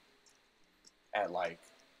bad at, like,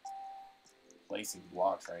 placing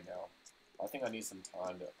blocks right now. I think I need some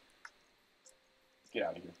time to... Get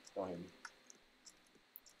out of here. Don't hit me.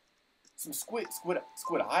 Some squid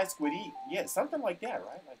eye, squid eat. Yeah, something like that,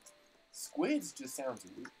 right? Like, squids just sounds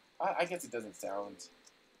weird. I guess it doesn't sound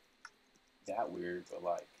that weird, but,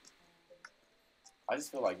 like, I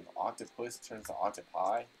just feel like an octopus turns to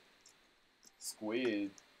octopi.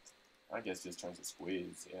 Squid, I guess, just turns to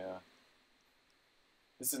squids, yeah.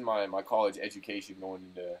 This is my college education going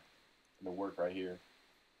into work right here.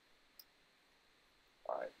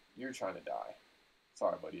 Alright, you're trying to die.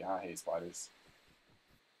 Sorry, buddy, I hate spiders.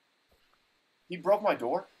 He broke my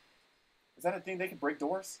door? Is that a thing they can break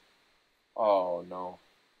doors? Oh, no.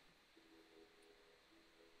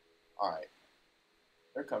 Alright.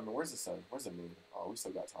 They're coming. Where's the sun? Where's the moon? Oh, we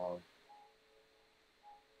still got time.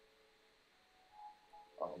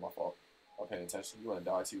 Oh, my fault. I'm paying attention. You want to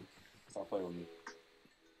die too? Stop playing with me.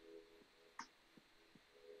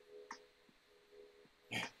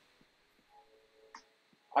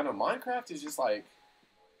 I know Minecraft is just like,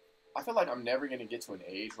 I feel like I'm never gonna get to an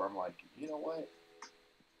age where I'm like, you know what?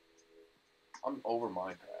 I'm over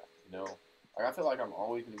Minecraft. You know, like I feel like I'm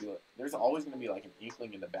always gonna be like, there's always gonna be like an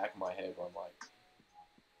inkling in the back of my head where I'm like,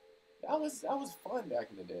 that was fun back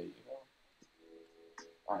in the day. You know.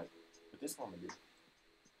 All right, but this one I'm gonna do.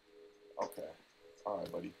 Okay. All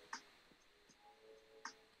right, buddy.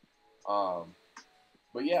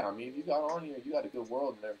 But yeah, I mean, if you got on here, you got a good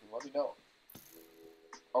world and everything. Let me know.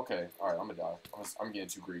 Okay, all right, I'm gonna die. I'm getting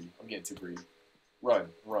too greedy. I'm getting too greedy. Run,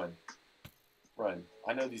 run, run.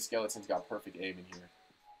 I know these skeletons got perfect aim in here.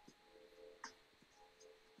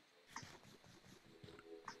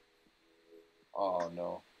 Oh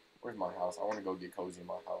no, where's my house? I want to go get cozy in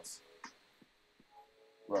my house.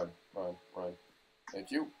 Run, run, run.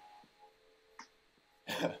 Thank you.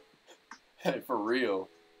 Hey, for real.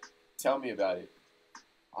 Tell me about it.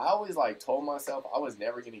 I always like told myself I was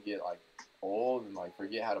never gonna get like old and like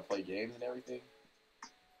forget how to play games and everything.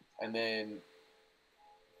 And then,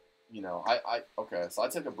 you know, okay, so I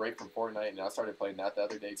took a break from Fortnite and I started playing that the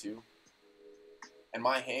other day too. And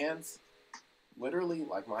my hands, literally,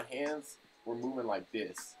 like my hands were moving like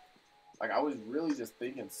this. Like I was really just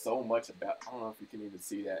thinking so much about. I don't know if you can even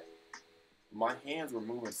see that. My hands were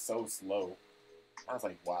moving so slow. I was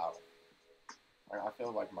like, wow. Like, I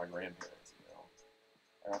feel like my grandparents, you know.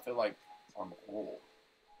 And I feel like I'm old,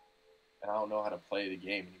 and I don't know how to play the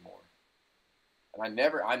game anymore. And I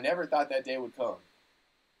never thought that day would come.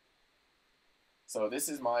 So this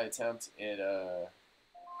is my attempt at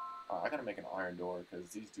I gotta make an iron door because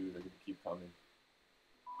these dudes are gonna keep coming.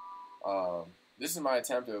 This is my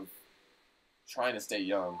attempt of trying to stay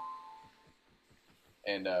young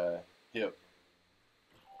and hip.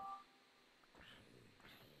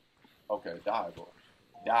 Okay, die, boy.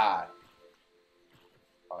 Die.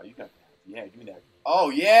 Oh, you got that. Yeah, give me that. Oh,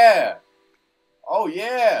 yeah! Oh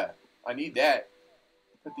yeah, I need that.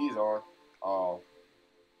 Put these on. Oh,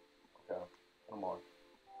 okay. Come on.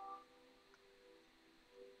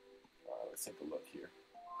 All right, let's take a look here.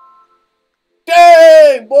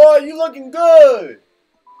 Dang, boy, you looking good.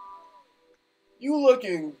 You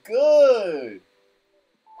looking good.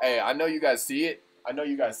 Hey, I know you guys see it. I know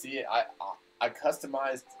you guys see it. I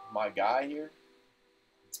customized my guy here,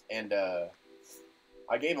 and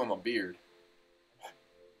I gave him a beard.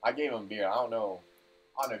 I gave him a beard. I don't know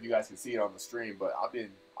if you guys can see it on the stream, but I've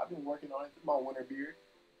been working on it. This is my winter beard.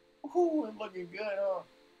 Ooh, it's looking good, huh?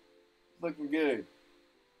 It's looking good.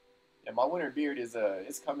 Yeah, my winter beard is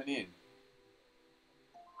it's coming in.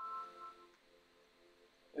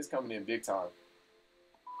 It's coming in big time.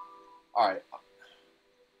 All right,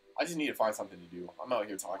 I just need to find something to do. I'm out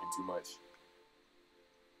here talking too much.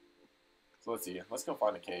 So let's see. Let's go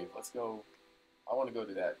find a cave. Let's go. I want to go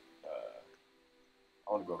to that.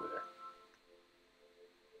 I want to go over there.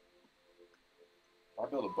 Can I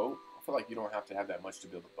build a boat? I feel like you don't have to have that much to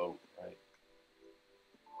build a boat, right?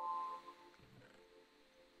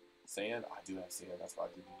 Sand? I do have sand. That's what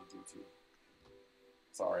I do need to do too.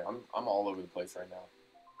 Sorry, I'm all over the place right now.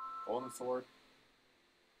 Golden sword.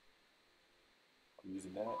 I'm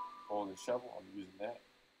using that. Golden shovel. I'm using that.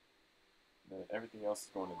 And then everything else is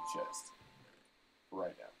going in the chest for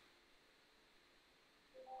right now.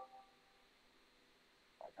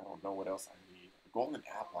 Like I don't know what else I need. A golden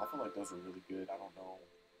apple. I feel like those are really good. I don't know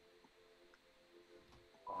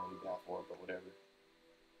what I need that for, but whatever.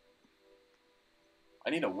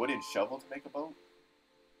 I need a wooden shovel to make a boat.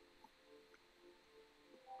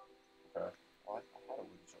 Okay. Well, I had a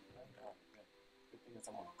wooden shovel. Oh, good thing that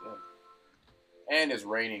someone's dead. And it's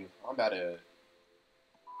raining. I'm about to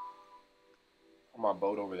put my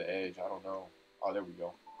boat over the edge. I don't know. Oh, there we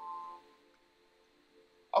go.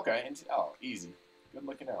 Okay. And, oh, easy. Good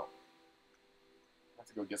looking out. I have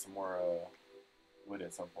to go get some more wood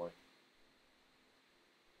at some point.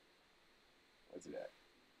 Where's it at?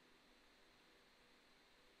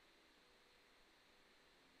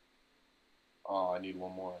 Oh, I need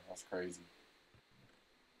one more. That's crazy.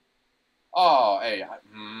 Oh, hey.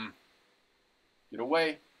 Get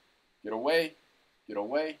away. Get away. Get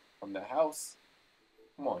away from the house.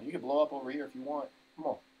 Come on. You can blow up over here if you want. Come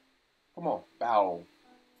on. Come on. Bow.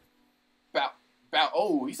 Bow. Bow.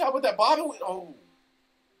 Oh, you saw what that bobbin went? Oh.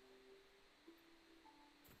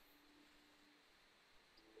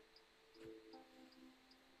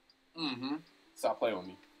 Mm-hmm. Stop playing with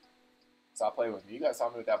me. Stop playing with me. You guys saw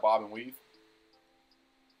me with that bob and weave.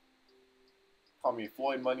 Call me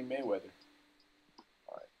Floyd Money Mayweather.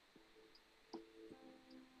 Alright.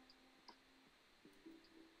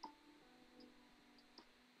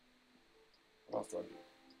 What else do I do?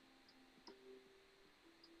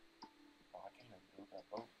 Oh, I can't even build that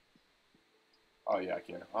boat. Oh yeah, I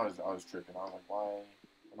can. I was tripping. I was like, why?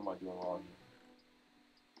 What am I doing wrong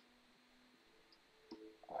here?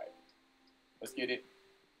 Alright. Let's get it.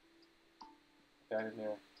 Put that in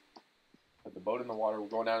there. Put the boat in the water. We're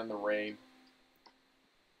going out in the rain.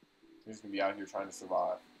 We're just gonna be out here trying to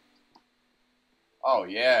survive. Oh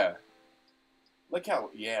yeah. Look how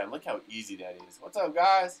easy that is. What's up,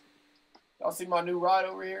 guys? Y'all see my new ride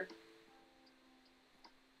over here?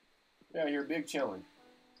 Yeah, you're big chilling.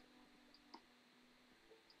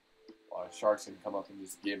 A lot of sharks can come up and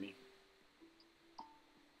just get me.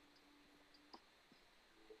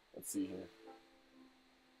 Let's see here.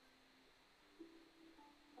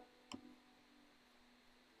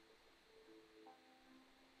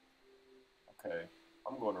 Okay,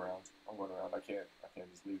 I'm going around. I'm going around. I can't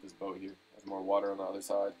just leave this boat here. There's more water on the other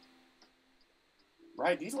side.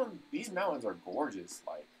 Right, these mountains are gorgeous.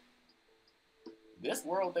 Like this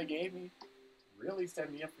world they gave me really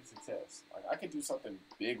set me up for success. Like I could do something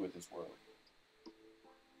big with this world.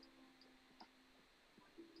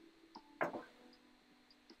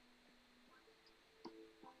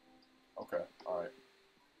 Okay, all right.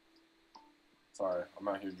 Sorry, I'm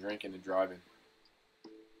out here drinking and driving.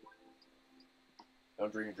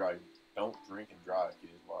 Don't drink and drive. Don't drink and drive,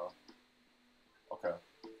 kids. Wow. Okay.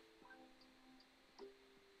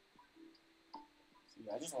 See,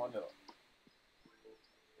 I just wanted to.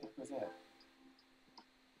 What was that?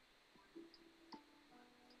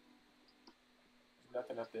 There's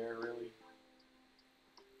nothing up there really.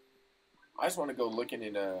 I just want to go looking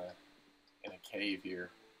in a cave here.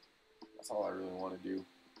 That's all I really want to do.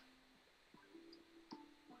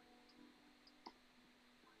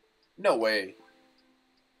 No way.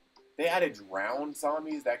 They added drowned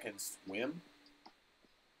zombies that can swim?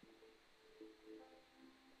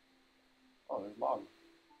 Oh, there's lava.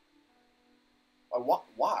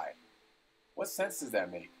 Why? What sense does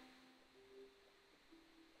that make?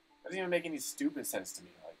 Doesn't even make any stupid sense to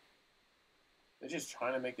me. Like, they're just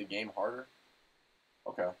trying to make the game harder.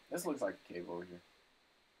 Okay, this looks like a cave over here.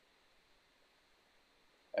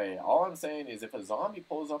 Hey, all I'm saying is if a zombie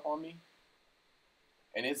pulls up on me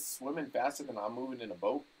and it's swimming faster than I'm moving in a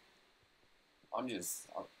boat, I'm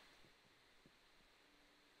what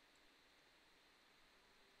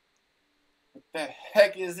the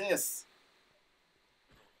heck is this?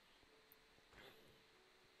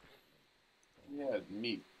 Yeah,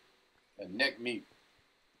 meat. A neck meat.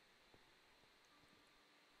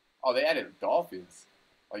 Oh, they added dolphins.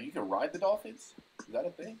 Oh, you can ride the dolphins? Is that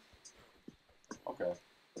a thing? Okay.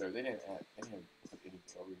 Whatever, they didn't put anything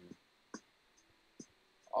over here.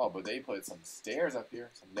 Oh, but they put some stairs up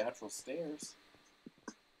here. Some natural stairs.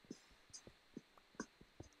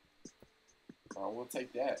 We'll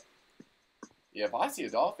take that. Yeah, if I see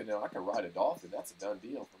a dolphin and I can ride a dolphin, that's a done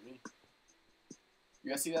deal for me.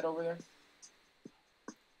 You guys see that over there?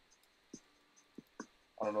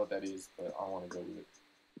 I don't know what that is, but I want to go with it.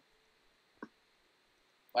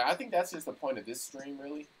 Like, I think that's just the point of this stream,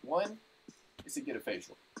 really. One is to get a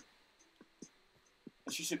facial.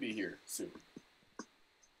 And she should be here soon.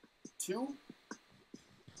 Two,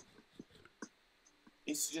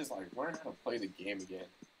 it's just like learn how to play the game again.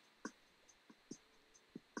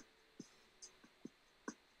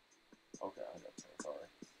 Okay, I got 10, sorry.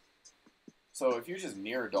 So if you're just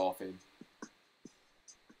near a dolphin,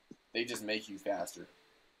 they just make you faster.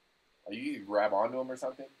 Like you can grab onto them or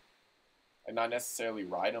something. Like not necessarily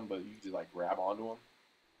ride them, but you can just like grab onto them.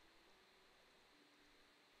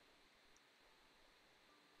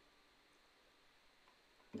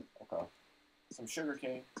 Okay. Some sugar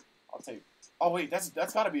cane. I'll take. Oh wait, that's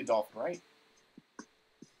got to be a dolphin, right?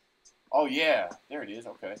 Oh yeah, there it is.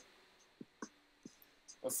 Okay.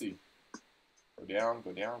 Let's see. Go down,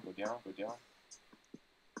 go down, go down, go down.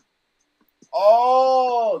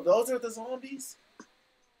 Oh, those are the zombies?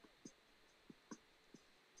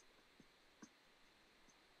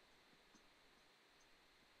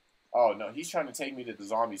 Oh no, he's trying to take me to the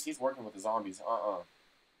zombies. He's working with the zombies.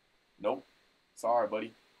 Nope. Sorry,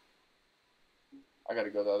 buddy. I gotta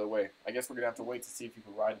go the other way. I guess we're gonna have to wait to see if you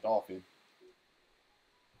can ride a dolphin.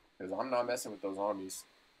 Because I'm not messing with those zombies.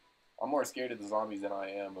 I'm more scared of the zombies than I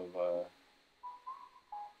am of,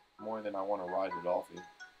 more than I want to ride the dolphin.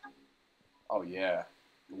 Oh, yeah.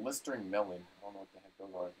 Blistering melon. I don't know what the heck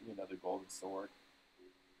those are. Give me another golden sword.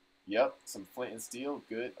 Yep, some flint and steel.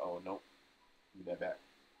 Good. Oh, nope. Give me that back.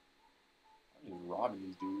 I'm just robbing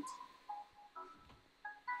these dudes.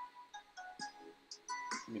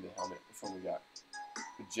 Give me the helmet. Which one we got?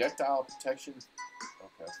 Projectile protection.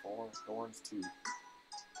 Okay, 4. Thorns, 2.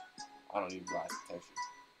 I don't need glass protection.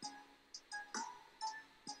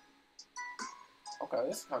 Okay,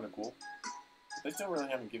 this is kind of cool. But they still really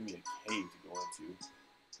haven't given me a cave to go into.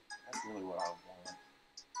 That's really what I want.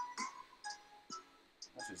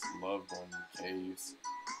 I just love going to caves.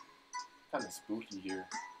 Kind of spooky here.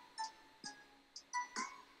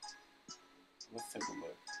 Let's take a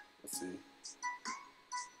look. Let's see.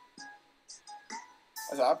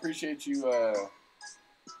 I appreciate you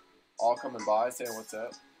all coming by, saying what's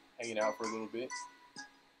up, hanging out for a little bit.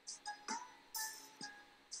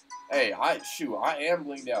 Hey, I am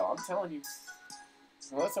blinged out. I'm telling you.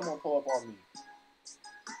 Unless someone pull up on me.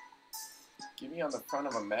 Get me on the front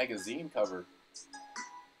of a magazine cover.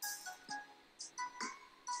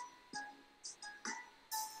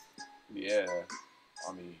 Yeah.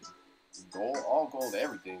 I mean, gold, all gold,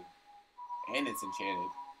 everything. And it's enchanted.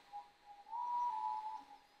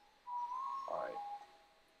 Alright.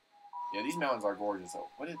 Yeah, these mountains are gorgeous, though.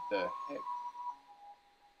 What the heck?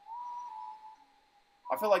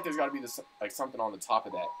 I feel like there's got to be like something on the top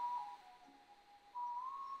of that.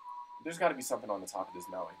 There's got to be something on the top of this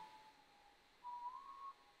mountain.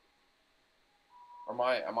 Or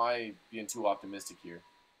am I being too optimistic here?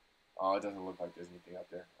 Oh, it doesn't look like there's anything out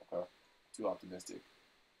there. Okay, too optimistic.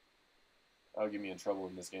 That'll get me in trouble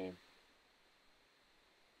in this game.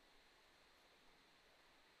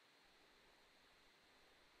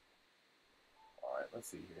 All right, let's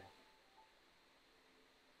see here.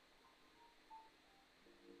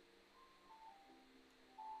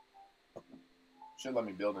 Should let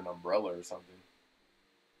me build an umbrella or something.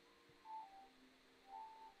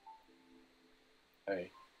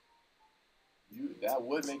 Hey, that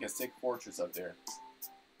would make a sick fortress up there.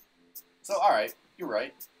 So, all right, you're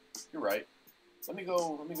right. You're right. Let me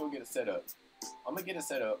go get it set up. I'm gonna get it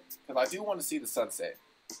set up because I do want to see the sunset.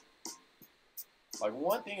 Like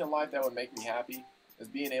one thing in life that would make me happy is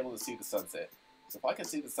being able to see the sunset. So if I could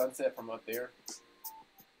see the sunset from up there,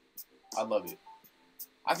 I'd love it.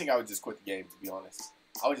 I think I would just quit the game, to be honest.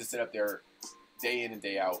 I would just sit up there day in and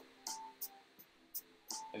day out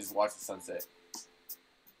and just watch the sunset.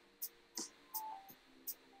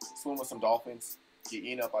 Swim with some dolphins. Get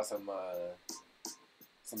eaten up by some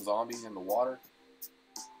zombies in the water.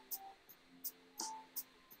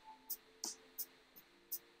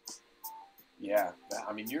 Yeah,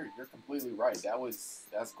 I mean you're completely right.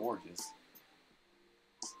 That's gorgeous.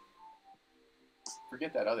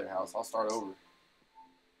 Forget that other house. I'll start over.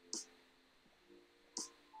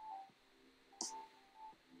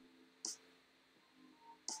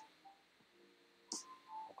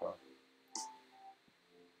 Okay.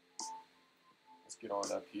 Let's get on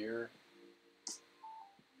up here.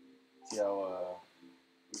 See how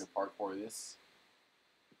we can parkour this.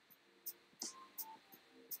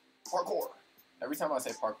 Parkour! Every time I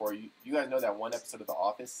say parkour, you guys know that one episode of The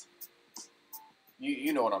Office?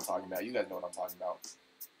 You know what I'm talking about. You guys know what I'm talking about.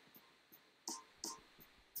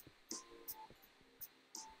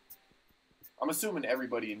 I'm assuming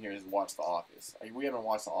everybody in here has watched The Office. If we haven't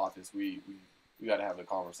watched The Office, we got to have a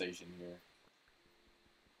conversation here.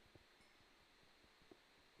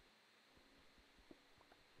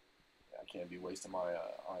 Yeah, I can't be wasting my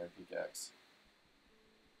iron pickaxe.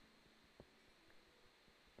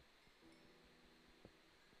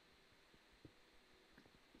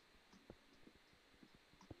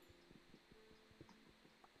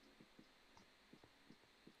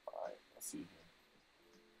 Alright, let's see here.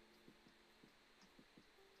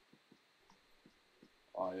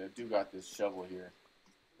 I do got this shovel here.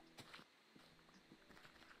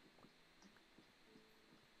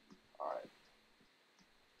 Alright.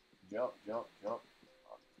 Jump, jump, jump.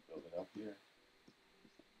 I'll just build it up here.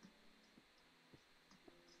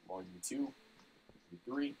 More than 2.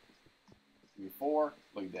 3. 4.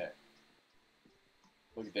 Look at that.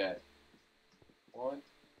 Look at that. 1.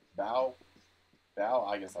 Bow. Bow.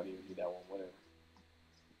 I guess I didn't even need that one. Whatever.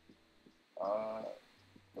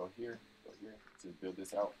 Go here. Go here. To build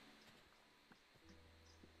this out.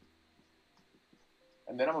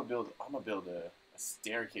 And then I'm gonna build a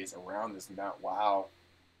staircase around this mountain. Wow.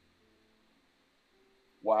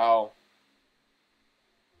 Wow.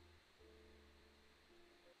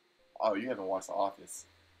 Oh, you haven't watched The Office.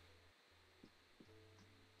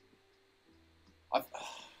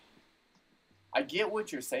 I get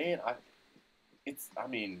what you're saying. I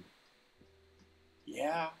mean,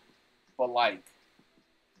 yeah, but like,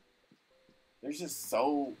 there's just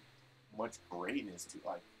so much greatness to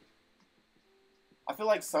like. I feel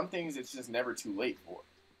like some things it's just never too late for.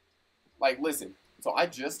 Like, listen. So I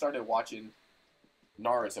just started watching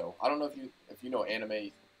Naruto. I don't know if you know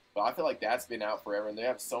anime, but I feel like that's been out forever, and they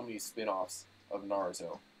have so many spin-offs of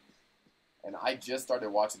Naruto. And I just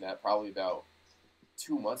started watching that probably about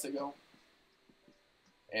 2 months ago.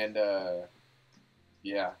 And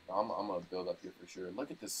yeah, I'm gonna build up here for sure.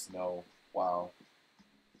 Look at the snow. Wow.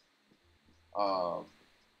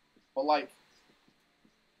 But like,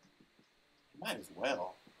 you might as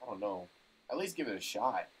well. I don't know. At least give it a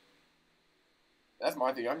shot. That's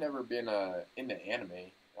my thing. I've never been into anime,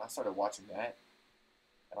 and I started watching that,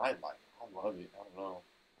 and I love it. I don't know.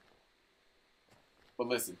 But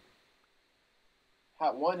listen,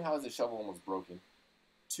 how is the shovel almost broken?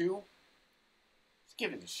 2, just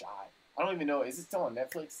give it a shot. I don't even know. Is it still on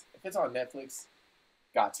Netflix? If it's on Netflix,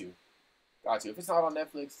 got to. Got to. If it's not on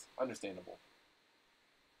Netflix, understandable.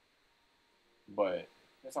 But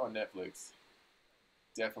if it's on Netflix,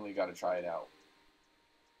 definitely got to try it out.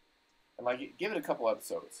 And like, give it a couple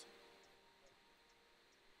episodes.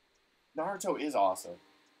 Naruto is awesome.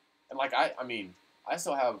 And like, I mean, I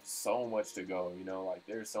still have so much to go, you know, like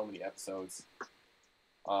there's so many episodes.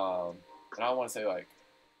 And I don't want to say like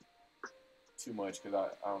too much because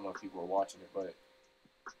I don't know if people are watching it, but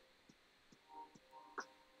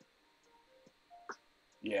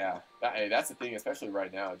yeah, hey, that's the thing, especially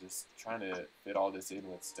right now, just trying to fit all this in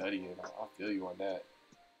with studying. I'll feel you on that.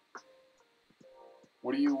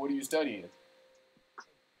 What are you studying?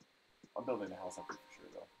 I'm building a house up here for sure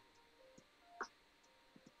though.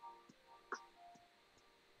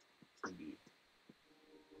 It's gonna be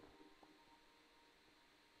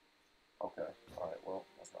okay. All right. Well,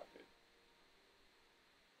 that's not good.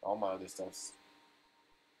 All my other stuff's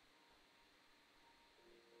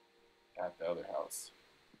at the other house.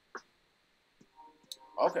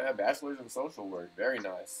 Okay, a bachelor's in social work. Very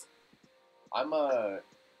nice. I'm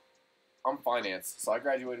I'm finance, so I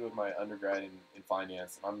graduated with my undergrad in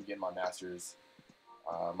finance, and I'm getting my master's,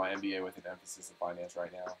 my MBA with an emphasis in finance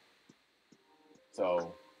right now.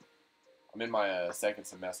 So I'm in my second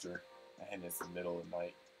semester, and it's the middle of the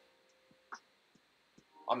night.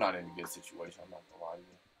 I'm not in a good situation. I'm not gonna lie to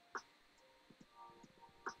you.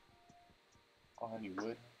 Oh, I need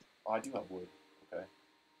wood. Oh, I do have wood. Okay.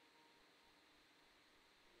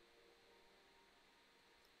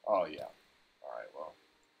 Oh yeah. All right. Well,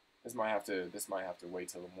 this might have to wait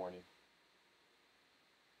till the morning.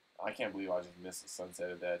 I can't believe I just missed the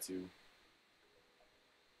sunset of that too.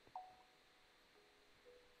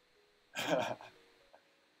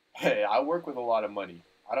 Hey, I work with a lot of money.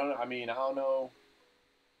 I don't. I mean, I don't know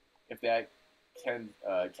if that can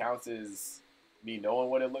counts as me knowing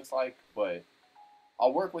what it looks like, but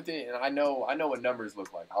I'll work with it, and I know what numbers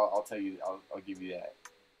look like. I'll tell you. I'll give you that.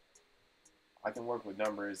 I can work with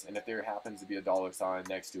numbers, and if there happens to be a dollar sign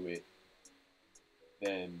next to it,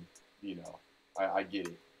 then you know I get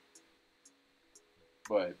it.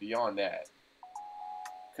 But beyond that,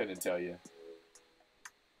 couldn't tell you.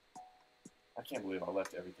 I can't believe I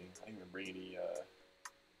left everything. I didn't even bring any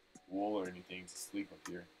wool or anything to sleep up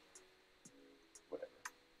here. Whatever.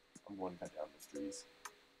 I'm going to cut down these trees.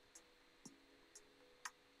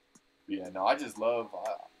 But yeah, no, I just love.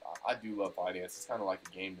 I do love finance. It's kind of like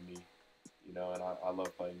a game to me, and I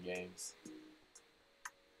love playing games.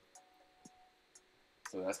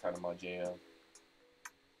 So that's kind of my jam.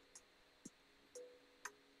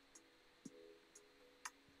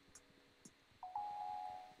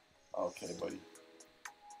 Okay, buddy.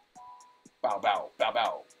 Bow, bow, bow,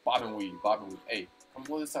 bow. Bob and weave, bob and weave. Hey, come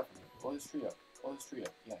blow this up for me. Blow this tree up. Blow this tree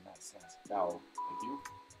up. Yeah, nice, nice. Bow. Thank you.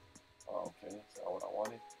 Oh, okay, that's not what I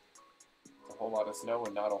wanted. It's a whole lot of snow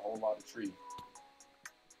and not a whole lot of tree.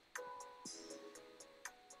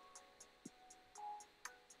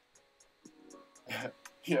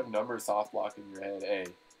 You have numbers soft block in your head. Hey,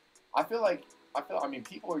 I feel like I mean,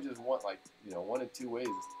 people are just want like one of two ways.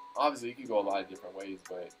 Obviously, you can go a lot of different ways,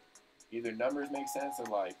 but either numbers make sense or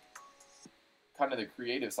like kind of the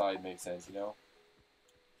creative side makes sense.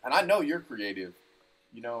 And I know you're creative.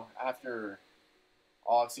 After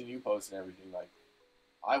all I've seen you post and everything, like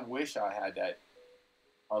I wish I had that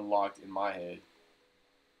unlocked in my head.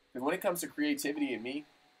 Because when it comes to creativity in me,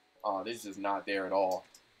 this is just not there at all.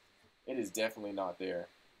 It is definitely not there.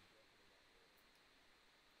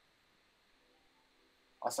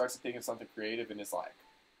 I start to think of something creative and it's like,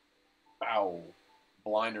 bow,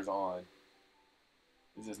 blinders on.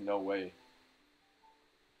 There's just no way.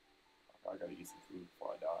 I gotta eat some food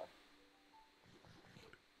before I die.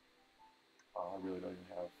 I really don't even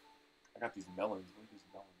have. I got these melons. What are these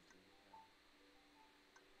melons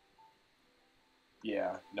doing?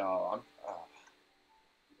 Yeah, no, I'm.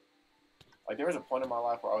 Like there was a point in my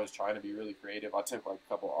life where I was trying to be really creative. I took like a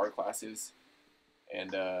couple art classes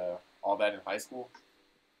and all that in high school,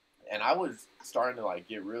 and I was starting to like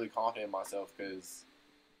get really confident in myself because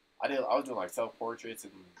I was doing like self portraits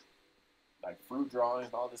and like fruit drawings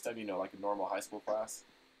and all this stuff. Like a normal high school class,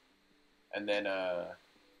 and then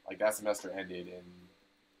like that semester ended and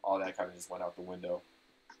all that kind of just went out the window.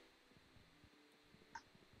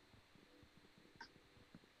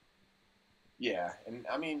 Yeah, and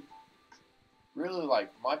I mean, really,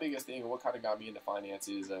 like my biggest thing, what kind of got me into finance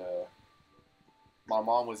is my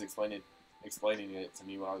mom was explaining it to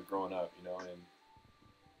me when I was growing up, and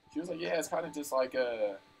she was like, yeah, it's kind of just like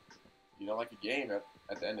like a game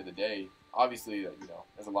at the end of the day. Obviously,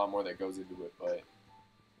 there's a lot more that goes into it, but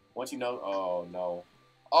once oh no,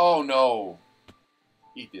 oh no,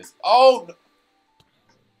 eat this, oh,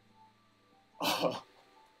 no.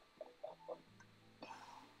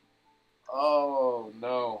 Oh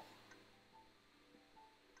no.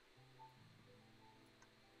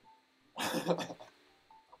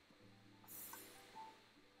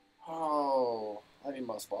 Oh, I need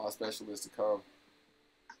my spa specialist to come.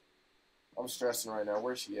 I'm stressing right now.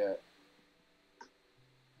 Where's she at?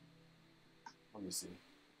 Let me see.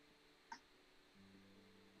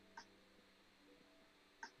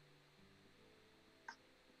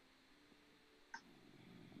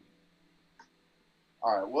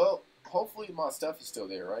 All right. Well, hopefully my stuff is still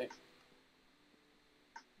there, right?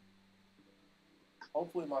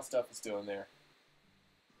 Hopefully my stuff is still in there.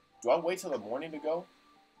 Do I wait till the morning to go?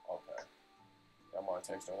 Okay. I'm on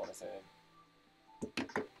text. I want to say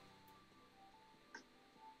it.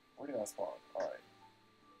 Where did I spawn? All right.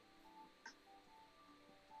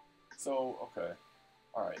 So okay.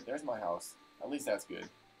 All right. There's my house. At least that's good.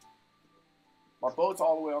 My boat's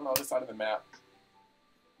all the way on the other side of the map.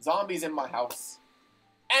 Zombies in my house.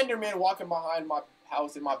 Enderman walking behind my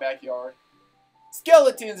house in my backyard.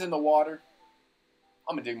 Skeletons in the water.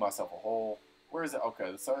 I'm gonna dig myself a hole. Where is it?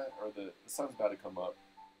 Okay, the sun's about to come up.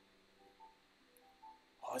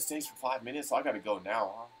 Oh, it stays for 5 minutes, so I gotta go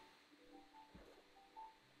now, huh?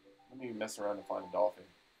 Let me mess around and find a dolphin.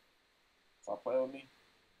 Stop playing with me.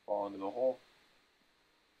 Fall into the hole.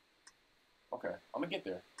 Okay, I'm gonna get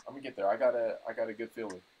there. I'm gonna get there. I got a good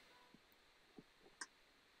feeling.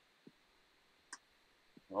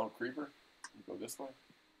 Oh, creeper. You go this way.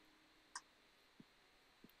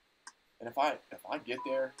 And if I get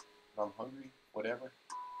there and I'm hungry, whatever,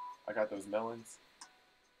 I got those melons.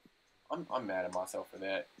 I'm mad at myself for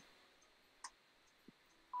that.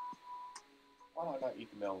 Why do I not eat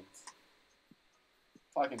the melons?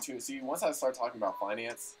 Talking to see once I start talking about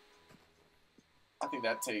finance, I think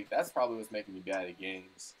that's probably what's making me bad at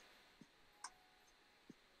games.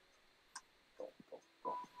 Go go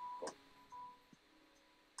go go.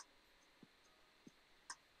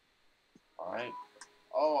 All right.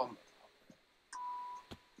 Oh,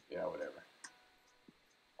 yeah, whatever.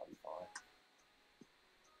 I'll be fine.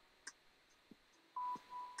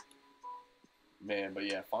 Man, but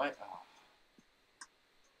yeah, fine.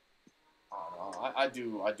 I don't know.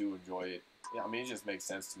 I do enjoy it. Yeah, I mean, it just makes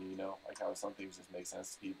sense to me, you know, like how some things just make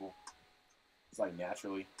sense to people. It's like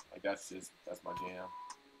naturally, like that's my jam.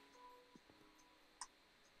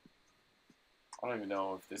 I don't even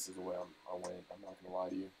know if this is the way I went. I'm not gonna lie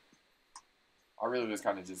to you. I really was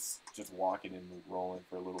kind of just walking and rolling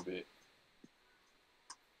for a little bit.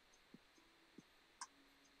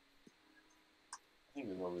 I think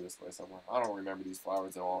it was over this way somewhere. I don't remember these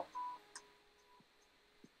flowers at all.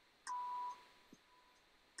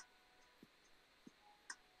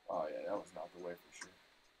 Oh yeah, that was not the way for sure.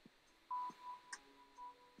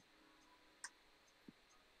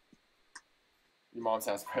 Your mom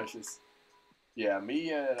sounds precious. Yeah,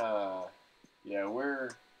 me and yeah, we're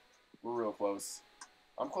real close.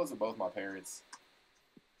 I'm close to both my parents.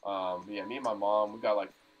 Yeah, me and my mom, we got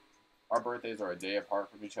like our birthdays are a day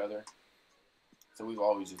apart from each other, so we've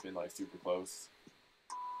always just been like super close.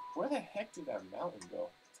 Where the heck did that mountain go?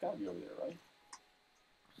 It's gotta be over there, right?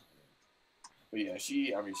 But yeah,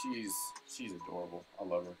 I mean, she's adorable. I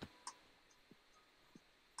love her.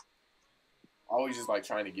 Always just like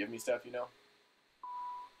trying to give me stuff, you know.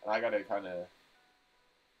 And I gotta kind of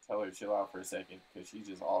tell her to chill out for a second because she's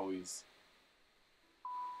just always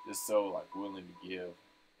just so like willing to give.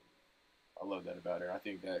 I love that about her. I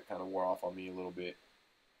think that kind of wore off on me a little bit,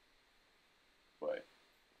 but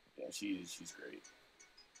yeah, she's great.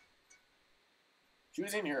 She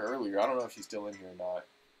was in here earlier. I don't know if she's still in here or not.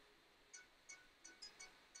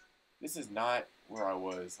 This is not where I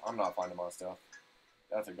was. I'm not finding my stuff.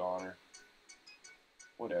 That's a goner.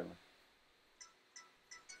 Whatever.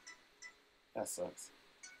 That sucks.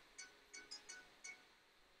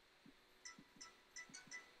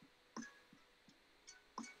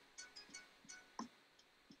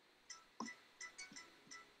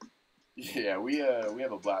 Yeah, we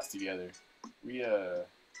have a blast together. We I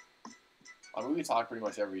mean we talk pretty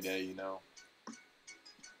much every day, you know,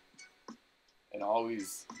 and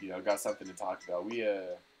always got something to talk about. We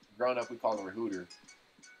growing up we called her Hooter,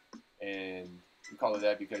 and we call her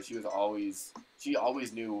that because she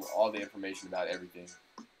always knew all the information about everything,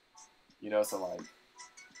 you know. So like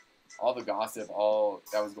all the gossip, all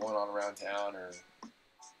that was going on around town, or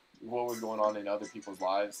what was going on in other people's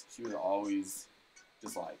lives, she was always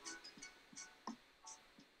just like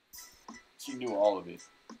she knew all of it.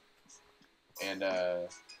 And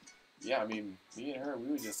yeah, I mean, me and her, we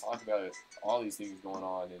would just talk about all these things going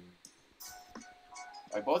on, and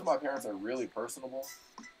like both my parents are really personable,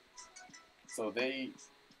 so they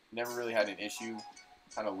never really had an issue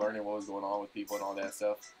kind of learning what was going on with people and all that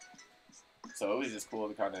stuff. So it was just cool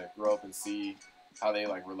to kind of grow up and see how they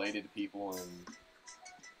like related to people and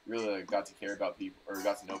really like, got to care about people or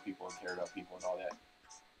got to know people and care about people and all that.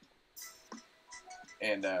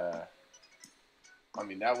 And I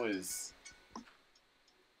mean, that was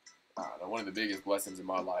I don't know, one of the biggest blessings in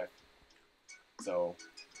my life. So,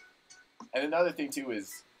 and another thing too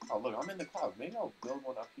is, oh look, I'm in the clouds. Maybe I'll build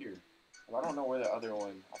one up here. I don't know where the other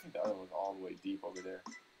one. I think the other one's all the way deep over there.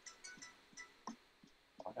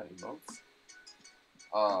 I got emotes.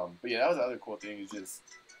 But yeah, that was the other cool thing is just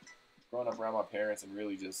growing up around my parents and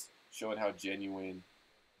really just showing how genuine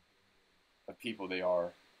of people they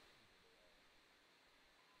are.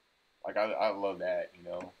 Like I love that, you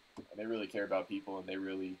know. And they really care about people, and they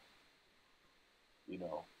really,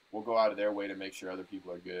 will go out of their way to make sure other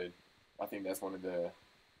people are good. I think that's one of the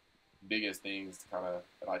biggest things kind of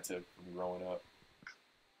that I took from growing up.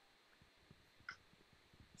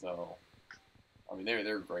 So, I mean,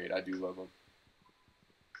 they're great. I do love them.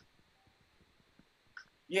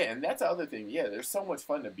 Yeah, and that's the other thing. Yeah, they're so much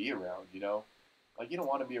fun to be around. You know, like you don't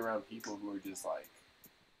want to be around people who are just like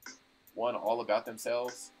one all about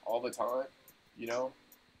themselves all the time. You know,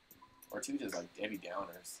 or two just like Debbie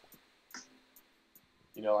Downers.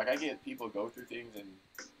 You know, like I get people go through things, and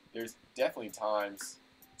there's definitely times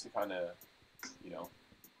to kind of, you know,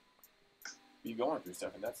 be going through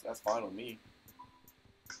stuff, and that's fine with me.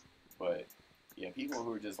 But yeah, people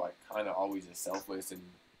who are just like kind of always just selfless and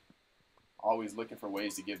always looking for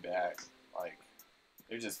ways to give back. Like,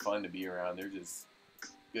 they're just fun to be around. They're just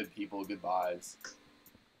good people, good vibes.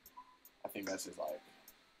 I think that's just like,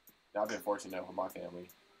 I've been fortunate enough with my family.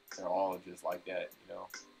 They're all just like that, you know.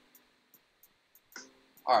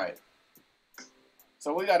 All right,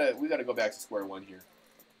 so we gotta go back to square one here.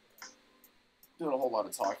 Doing a whole lot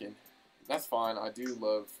of talking. That's fine. I do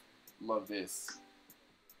love this.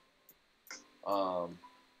 Um,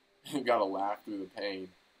 you gotta laugh through the pain.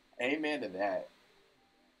 Amen to that.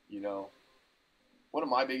 You know, one of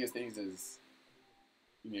my biggest things is,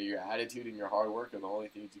 you know, your attitude and your hard work are the only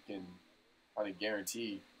things you can kind of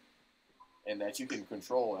guarantee and that you can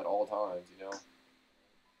control at all times, you know.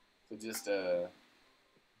 So just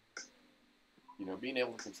you know, being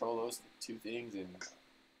able to control those two things and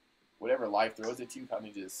whatever life throws at you, kind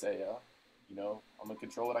of just say, you know, I'm gonna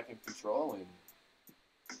control what I can control and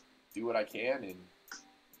do what I can and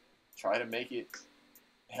try to make it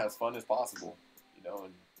as fun as possible, you know,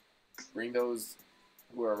 and bring those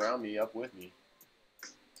who are around me up with me. I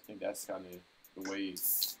think that's kind of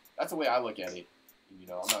that's the way I look at it. You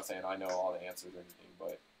know, I'm not saying I know all the answers or anything,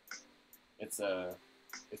 but it's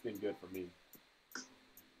been good for me.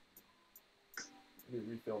 Let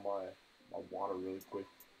me refill my water really quick.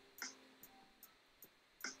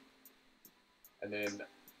 And then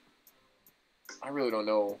I really don't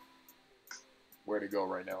know where to go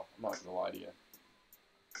right now. I'm not gonna lie to you.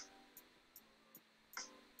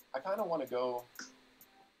 I kind of want to go.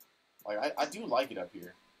 Like I do like it up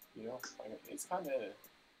here. You know, like, it's kind of.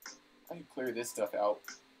 I can clear this stuff out.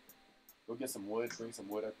 Go get some wood. Bring some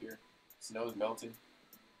wood up here. Snow's melting.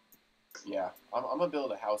 Yeah, I'm gonna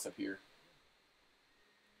build a house up here,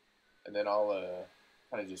 and then I'll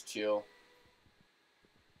kind of just chill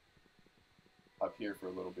up here for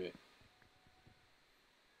a little bit.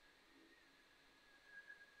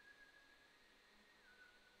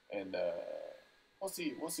 And we'll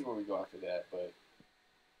see where we go after that. But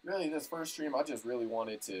really, this first stream, I just really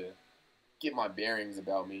wanted to get my bearings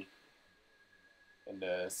about me and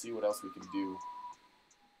see what else we can do.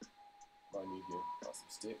 What I need here, got some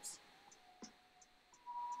sticks.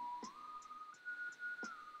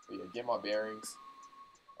 But yeah, get my bearings.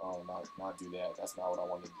 Oh, not do that. That's not what I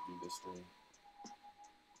wanted to do this stream.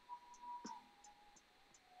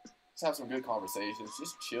 Just have some good conversations.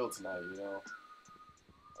 Just chill tonight, you know.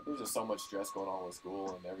 There's just so much stress going on with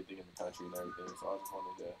school and everything in the country and everything. So I just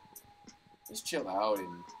wanted to just chill out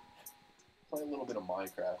and play a little bit of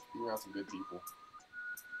Minecraft. Be around some good people.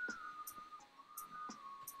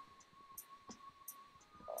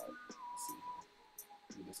 Alright, let's see.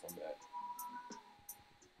 Give me this one back.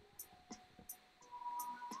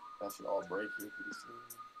 That should all break here pretty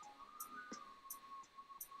soon.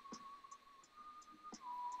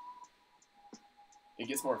 It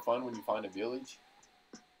gets more fun when you find a village.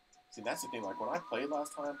 See, that's the thing. Like, when I played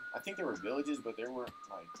last time, I think there were villages, but there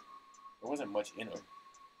wasn't much in them.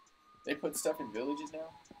 They put stuff in villages now?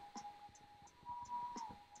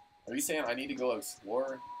 Are you saying I need to go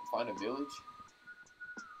explore and find a village?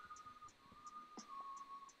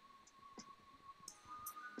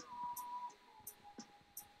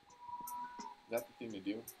 Is that the thing to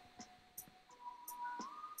do?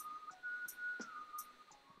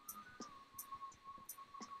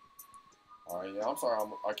 Alright, yeah, I'm sorry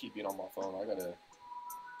I keep being on my phone. I gotta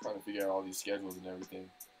try to figure out all these schedules and everything.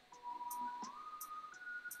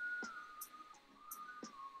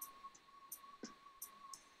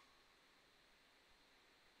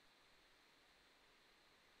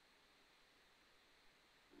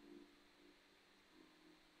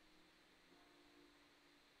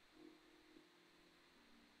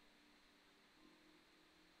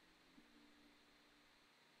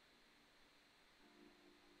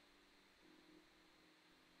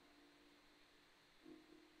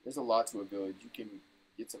 There's a lot to a village. You can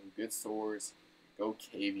get some good swords, go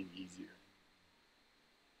caving easier.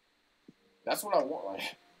 That's what I want.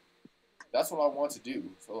 Like, that's what I want to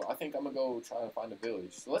do. So I think I'm gonna go try and find a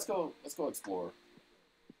village. So let's go explore.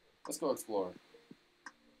 Let's go explore.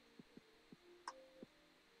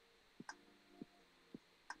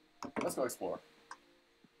 Let's go explore.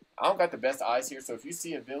 I don't got the best eyes here, so if you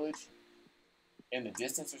see a village in the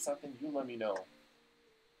distance or something, you let me know.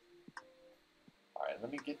 Alright,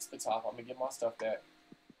 let me get to the top. I'm gonna get my stuff back.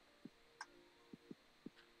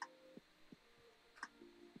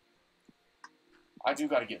 I do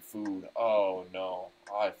gotta get food. Oh no,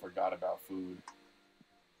 I forgot about food.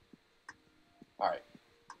 Alright.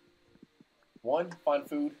 1, find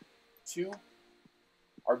food. 2,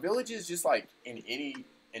 are villages just like in any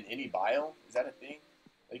biome? Is that a thing?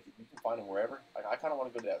 Like, you can find them wherever? Like, I kinda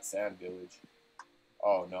wanna go to that sand village.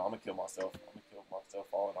 Oh no, I'm gonna kill myself. I'm gonna kill myself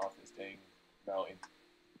falling off this thing. mountain.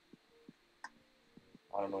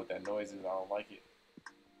 I don't know what that noise is. I don't like it.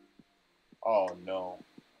 Oh, no.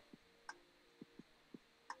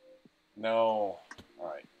 No.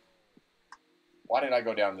 Alright. Why did I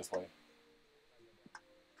go down this way?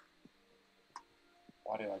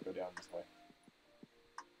 Why did I go down this way?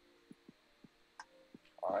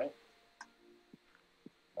 Alright.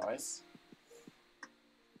 Nice.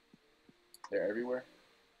 They're everywhere.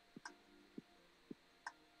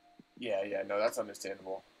 Yeah, yeah, no, that's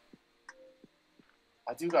understandable.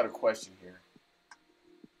 I do got a question here.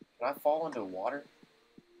 Can I fall into the water?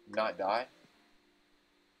 Not die?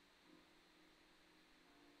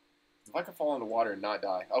 If I can fall into the water and not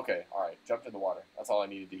die. Okay, alright. Jump in the water. That's all I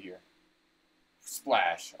needed to hear.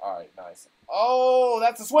 Splash. Alright, nice. Oh,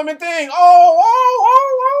 that's a swimming thing! Oh, oh,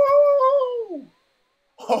 oh, oh,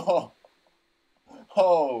 oh! Oh,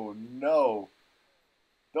 oh no.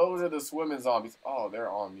 Those are the swimming zombies. Oh, they're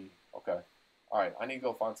on me. Okay. Alright, I need to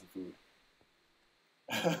go find some food.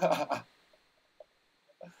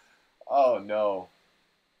 Oh no.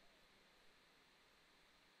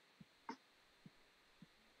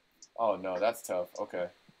 Oh no, that's tough. Okay.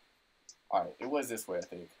 Alright, it was this way, I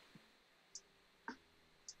think.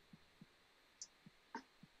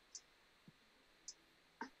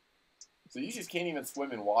 So you just can't even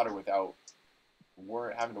swim in water without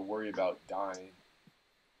having to worry about dying.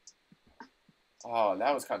 Oh,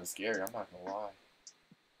 that was kind of scary, I'm not gonna lie.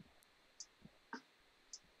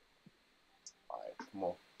 Alright, come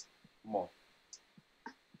on. Come on.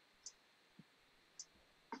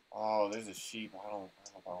 Oh, there's a sheep. I hope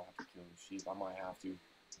I don't have to kill the sheep. I might have to.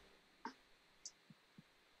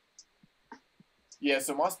 Yeah,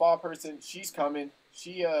 so my spa person, she's coming.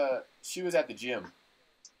 She was at the gym.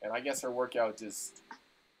 And I guess her workout just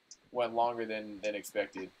went longer than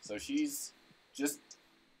expected. So she's just,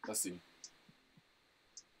 let's see,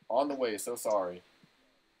 on the way. So sorry.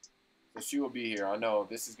 So she will be here. I know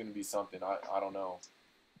this is going to be something. I don't know.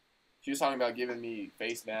 She was talking about giving me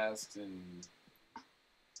face masks and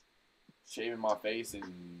shaving my face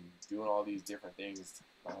and doing all these different things.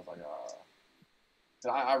 I was like,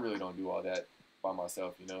 I really don't do all that by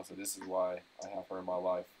myself, you know. So this is why I have her in my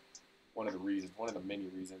life. One of the reasons, one of the many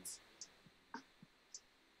reasons.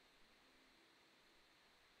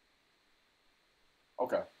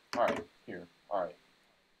 Okay, all right, here, all right.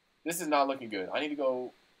 This is not looking good. I need to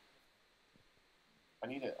go. I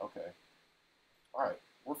need to. Okay, all right.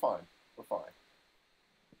 We're fine. We're fine.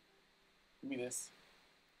 Give me this.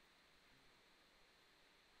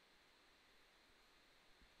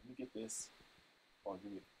 Let me get this. Oh,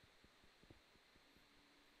 give me.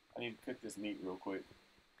 I need to cook this meat real quick.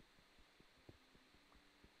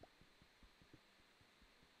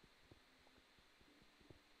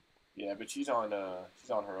 Yeah, but she's on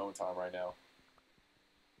her own time right now.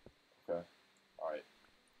 Okay. All right.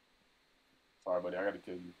 Sorry, buddy. I gotta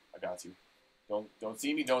kill you. I got you. Don't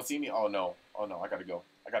see me. Don't see me. Oh no. Oh no. I gotta go.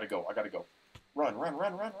 I gotta go. I gotta go. Run, run,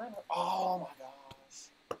 run, run, run. Oh my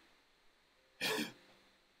gosh.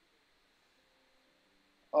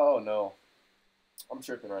 Oh no. I'm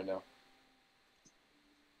tripping right now.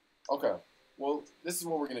 Okay. Well, this is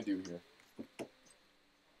what we're gonna do here.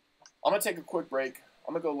 I'm gonna take a quick break.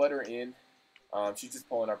 I'm gonna go let her in. She's just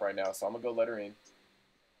pulling up right now, so I'm gonna go let her in.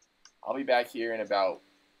 I'll be back here in about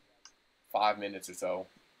 5 minutes or so.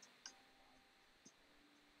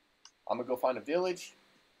 I'm gonna go find a village.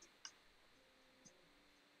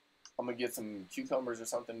 I'm gonna get some cucumbers or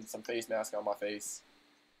something, some face mask on my face,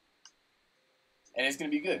 and it's gonna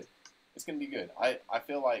be good. It's gonna be good. I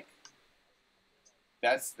feel like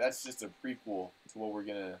that's just a prequel to what we're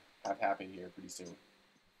gonna have happen here pretty soon.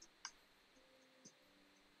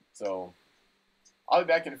 So I'll be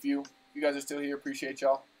back in a few. If you guys are still here, appreciate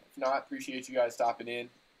y'all. If not, appreciate you guys stopping in.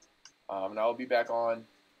 And I'll be back on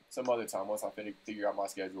some other time once I figure out my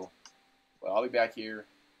schedule. But I'll be back here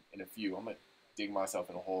in a few. I'm gonna dig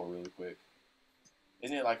myself in a hole really quick.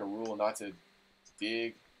 Isn't it like a rule not to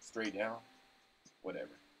dig straight down?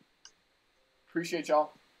 Whatever. Appreciate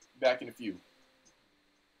y'all. Back in a few.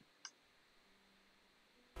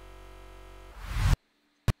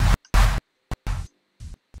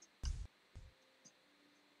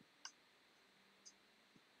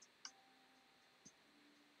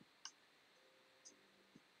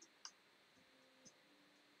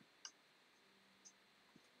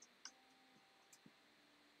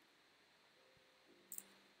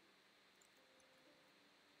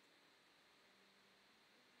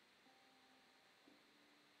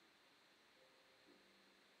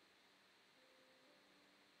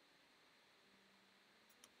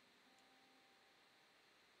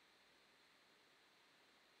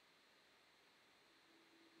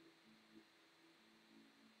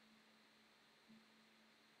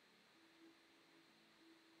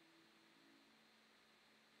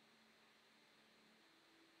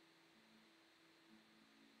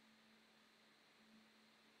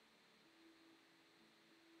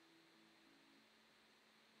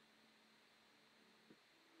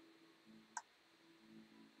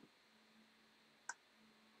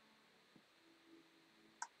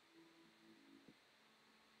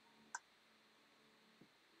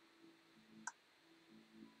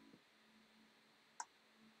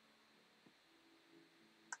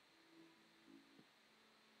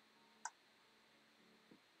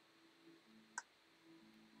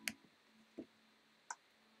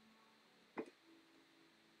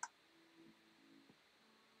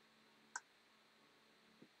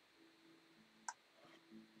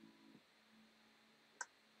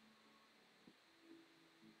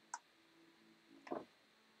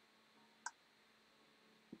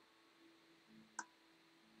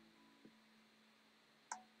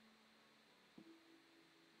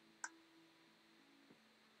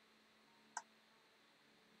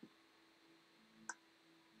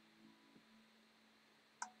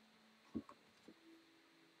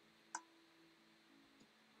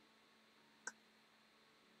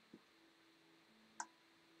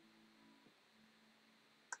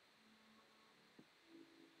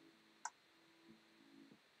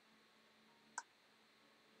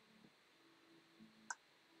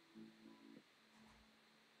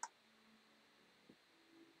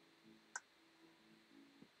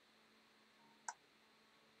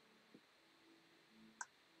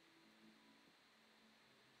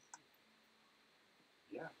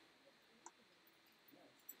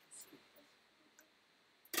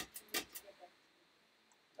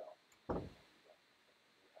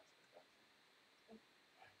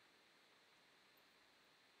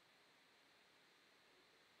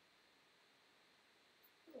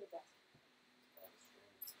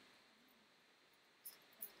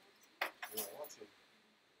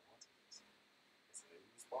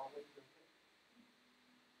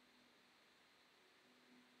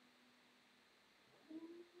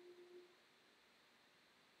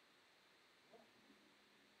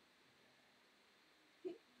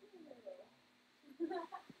 Wow.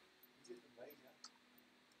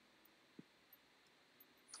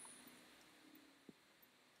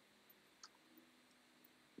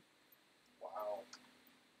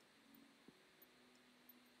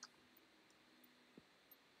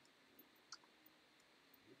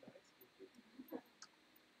 You're nice with it. You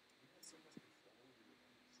have so much control over your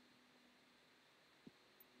legs.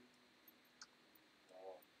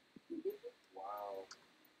 Wow. Wow.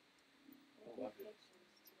 I love it.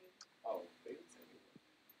 Oh, Bailey's everywhere.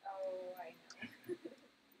 Oh, I know.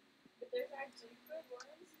 But there's actually good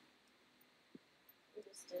ones. We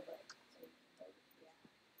just did like so we can yeah.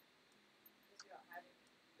 Because we don't have any.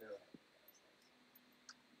 Yeah.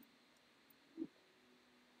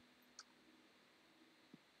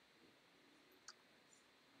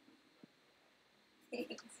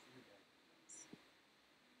 Thanks.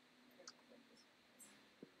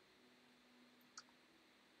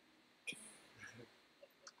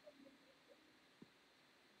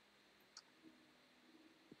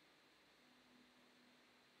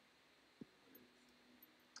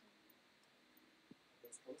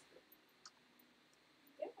 That's close to it.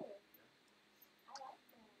 Good. I like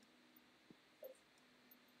them.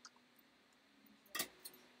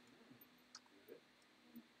 Good.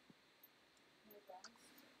 No bugs.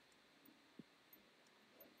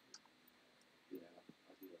 Yeah,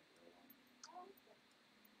 I do like that a lot. Oh, okay.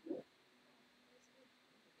 Good.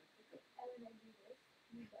 And then I do this.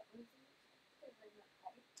 My butt was in it. Because I'm not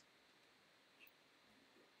tight.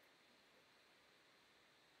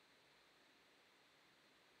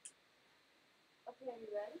 Okay, are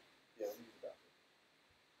you ready? Yeah, let me use the bathroom.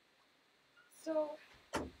 So,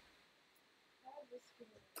 how is this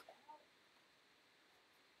going to work out?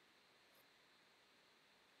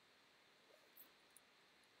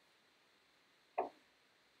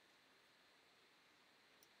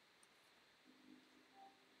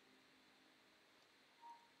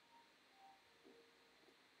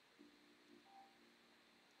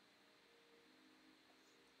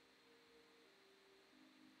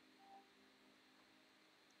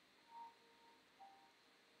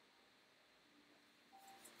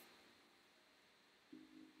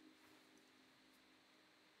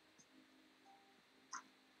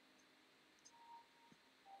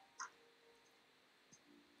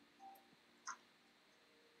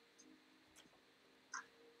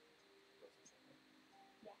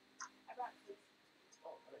 Yeah. I brought this.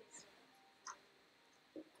 Oh, nice.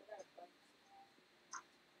 I got a bunch.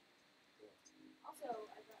 Also,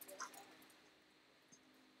 I brought this.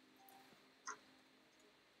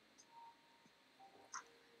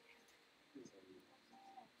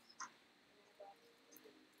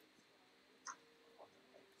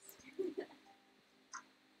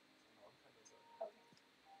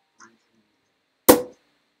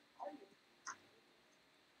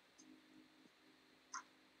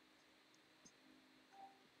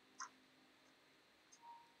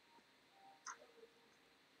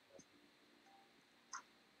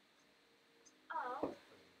 Oh.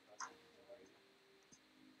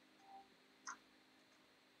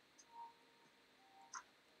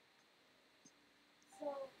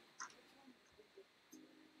 So, which one did you do?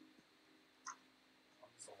 I'm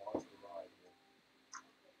just along for the ride here.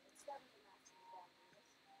 Okay, let's start with the master down this.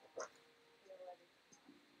 Okay. Peel everything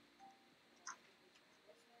off.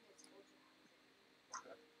 This one is ultra hydrated.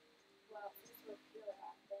 Okay. Well, first we'll peel it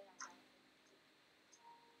off, then I'll wrap it.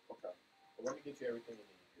 Okay. Well, let me get you everything you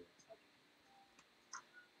need here. Okay.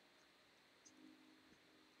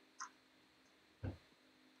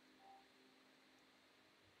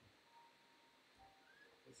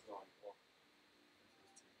 This is on. Well,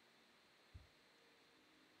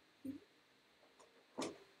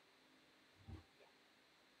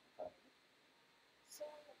 okay. So,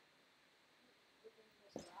 we're going to go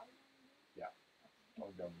around. Yeah.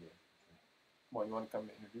 I'll go here. Come on, you want to come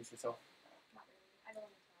introduce yourself? Not really. I don't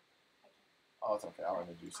want to talk. I can't. Oh, it's okay. I'll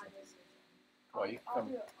introduce you. Well, you can I'll come.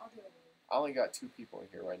 do it. I'll do it later. I only got 2 people in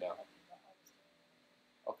here right now. Okay, but I'll just do it.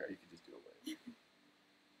 Okay, you can just do it later.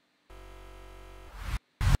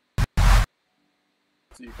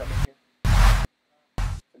 So you come in here?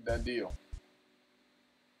 Done deal.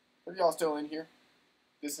 Are y'all still in here?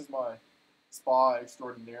 This is my spa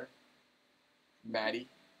extraordinaire, Maddie.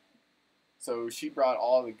 So she brought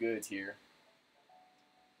all the goods here.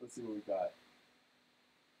 Let's see what we got.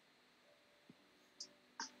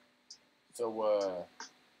 So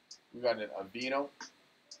we got an Aveeno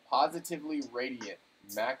Positively Radiant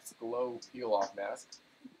Max Glow Peel Off Mask.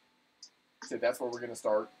 So that's where we're gonna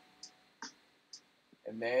start.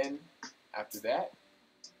 And then after that,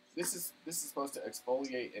 this is supposed to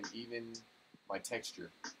exfoliate and even my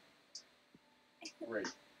texture.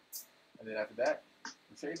 Great. And then after that,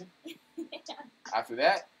 for shaving. After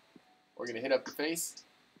that, we're gonna hit up the face,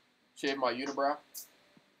 shave my unibrow,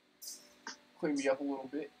 clean me up a little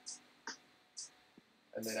bit,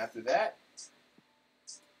 and then after that,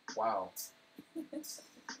 wow.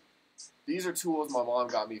 These are tools my mom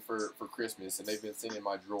got me for Christmas, and they've been sitting in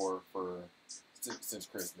my drawer since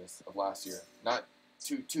Christmas of last year. Not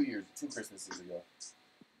two Christmases ago.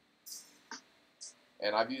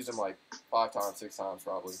 And I've used them like 5 times, 6 times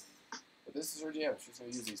probably. But this is her jam. She's going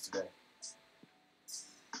to use these today.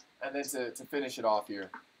 And then to finish it off here,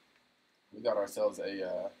 we got ourselves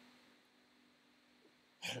a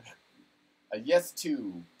a Yes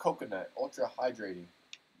 2 Coconut Ultra Hydrating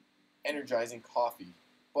Energizing Coffee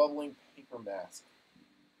Bubbling Paper Mask.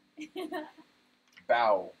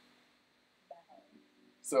 Bow.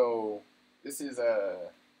 So this is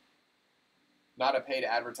not a paid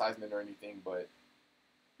advertisement or anything, but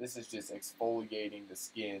this is just exfoliating the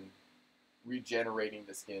skin, regenerating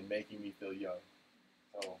the skin, making me feel young.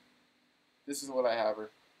 So this is what I have her.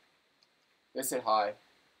 They said hi.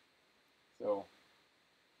 So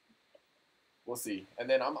we'll see. And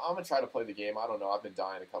then I'm gonna try to play the game. I don't know. I've been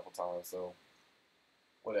dying a couple times, so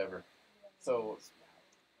whatever. So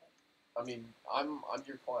I mean, I'm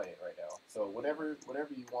your client right now. So whatever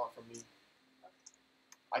you want from me,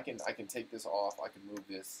 I can take this off. I can move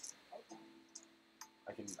this.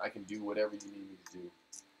 I can do whatever you need me to do.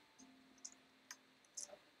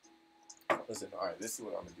 Listen, all right. This is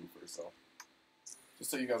what I'm gonna do first. So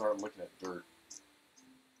just so you guys aren't looking at dirt,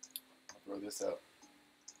 I'll throw this up.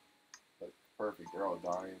 Look, perfect. They're all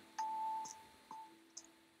dying.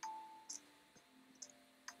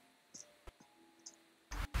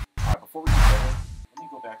 Alright, before we get going, let me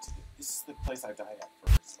go back to this is the place I died at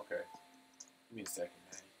first. Okay. Give me a second,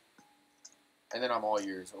 man. And then I'm all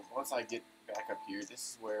yours. So once I get back up here, this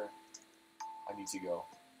is where I need to go.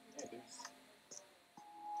 Yeah, there's...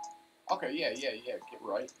 Okay, yeah. Get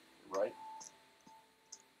right. Get right.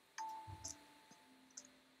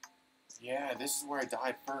 Yeah, this is where I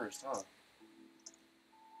died first, huh?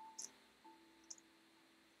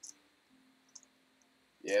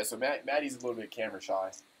 Yeah, so Maddie's a little bit camera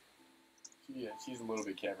shy. She's a little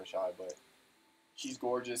bit camera shy, but she's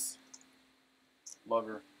gorgeous. Love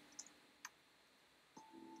her.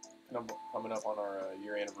 Coming up on our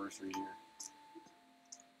year anniversary here.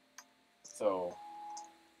 So,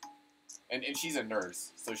 and she's a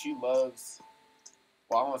nurse, so she loves.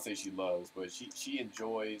 Well, I won't say she loves, but she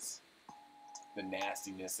enjoys the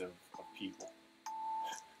nastiness of people.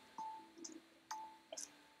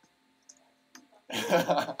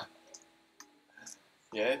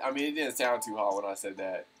 Yeah, I mean, it didn't sound too hot when I said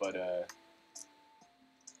that, but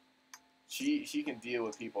she can deal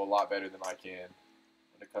with people a lot better than I can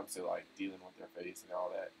when it comes to like dealing with their face and all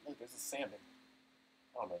that. Look, there's a salmon.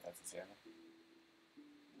 I don't know if that's a salmon.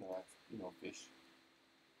 No, that's fish.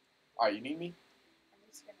 All right, you need me?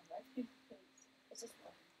 I'm just gonna let you please. It's just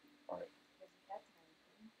one. All right. Because you have to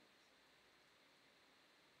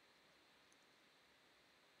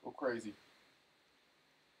Go crazy.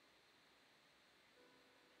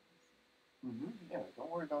 Yeah, don't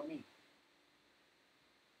worry about me.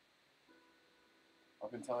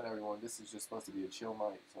 I've been telling everyone this is just supposed to be a chill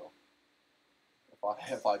night, so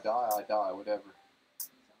if I die, I die, whatever.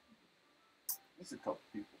 There's a couple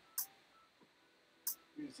people.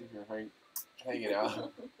 We just sit here hanging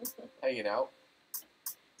out. Hanging out.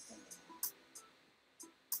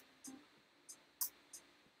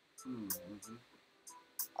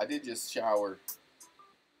 I did just shower.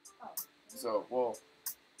 Oh. So, well,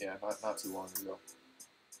 yeah, not too long ago.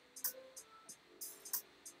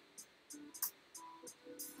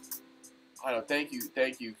 I know, thank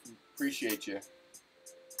you, appreciate you.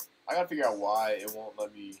 I gotta figure out why it won't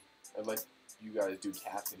let you guys do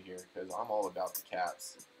caps in here, because I'm all about the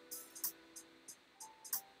caps.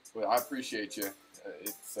 But I appreciate you.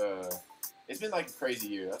 It's been like a crazy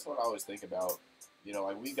year. That's what I always think about.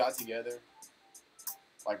 Like we got together,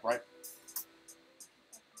 like right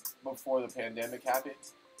before the pandemic happened.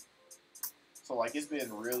 So like it's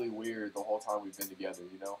been really weird the whole time we've been together,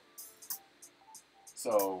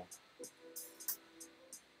 So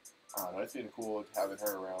I don't know, it's been cool having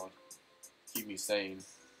her around, keep me sane.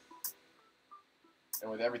 And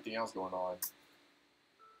with everything else going on,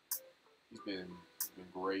 she's been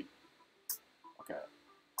great. Okay,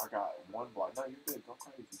 I got one block. No, you're good. Go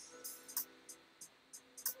crazy.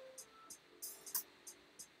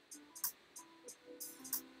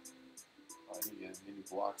 I need to get as many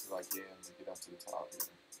blocks as I can to get up to the top here.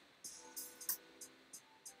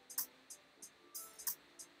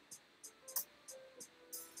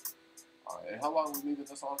 Alright, and how long are we leaving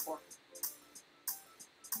this on for?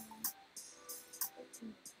 13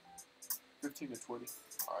 15 to 20.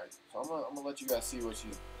 All right, so I'm gonna let you guys see what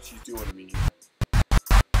she's doing to me here.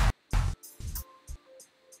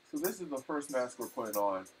 So this is the first mask we're putting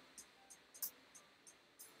on.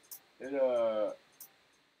 It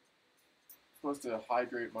supposed to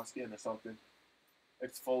hydrate my skin or something.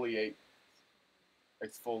 Exfoliate.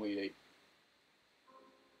 Exfoliate.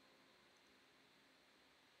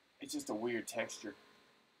 It's just a weird texture.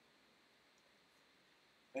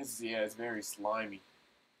 It's very slimy.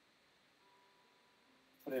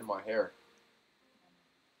 Put it in my hair.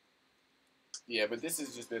 Yeah, but this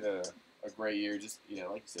has just been a great year. Just, like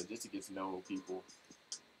you said, just to get to know people.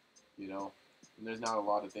 And there's not a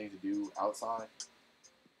lot of things to do outside.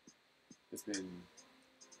 It's been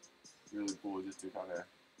really cool just to kind of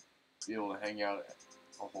be able to hang out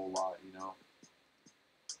a whole lot,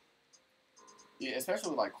 Yeah,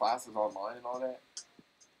 especially with like classes online and all that.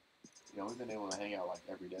 We've been able to hang out like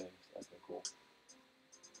every day. So that's been cool.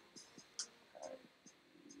 Alright.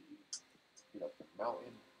 Get up the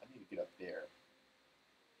mountain. I need to get up there.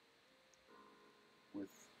 With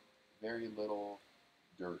very little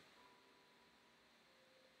dirt.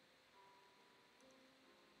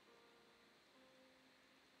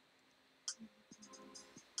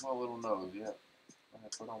 My little nose, yeah. I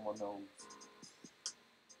put on my nose.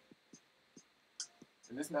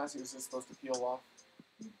 And this mask is just supposed to peel off.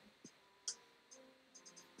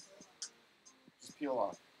 Just peel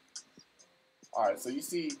off. Alright, so you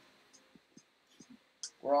see,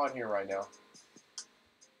 we're on here right now.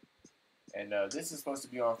 And this is supposed to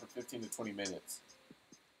be on for 15 to 20 minutes.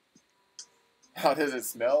 How does it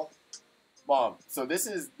smell? Mom, so this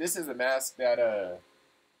is a mask that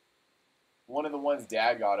one of the ones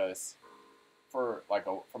Dad got us for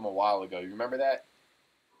from a while ago. You remember that?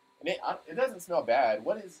 And it doesn't smell bad.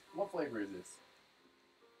 What flavor is this?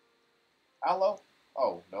 Aloe?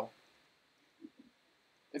 Oh no.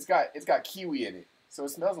 It's got kiwi in it, so it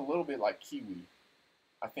smells a little bit like kiwi.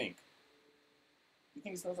 I think. You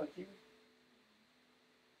think it smells like kiwi?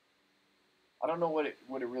 I don't know what it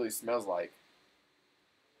really smells like.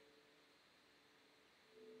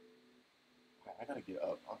 I gotta get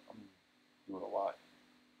up. I'm doing a lot.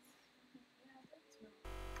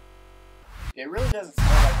 It really doesn't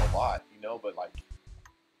smell like a lot, but like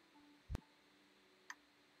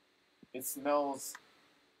it smells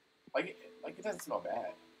like it doesn't smell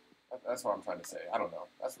bad. That's what I'm trying to say. I don't know.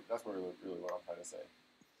 That's really what I'm trying to say.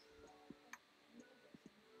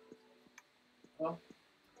 Huh?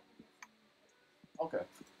 Okay.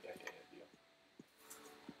 Yeah, deal.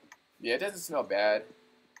 Yeah, it doesn't smell bad.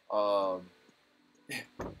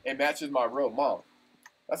 It matches my robe, Mom.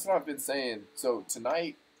 That's what I've been saying. So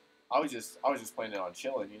tonight, I was just planning on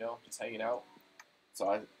chilling, just hanging out. So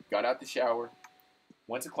I got out the shower,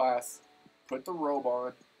 went to class, put the robe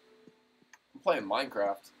on. I'm playing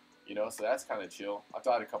Minecraft, so that's kind of chill. I've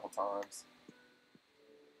died a couple times.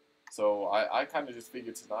 So I kind of just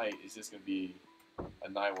figured tonight is just going to be a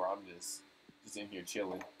night where I'm just in here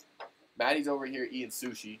chilling. Maddie's over here eating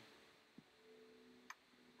sushi.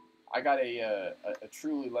 I got a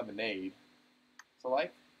Truly lemonade. So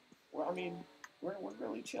we're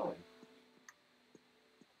really chilling.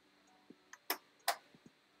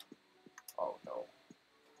 Oh no,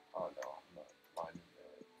 I'm not minding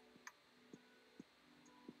that.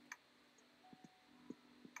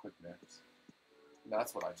 Quick naps.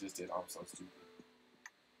 That's what I just did. I'm so stupid.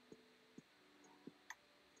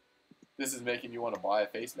 This is making you want to buy a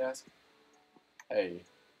face mask? Hey,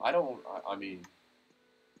 I mean,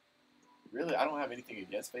 really, I don't have anything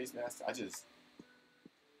against face masks.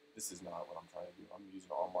 This is not what I'm trying to do. I'm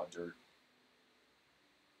using all my dirt.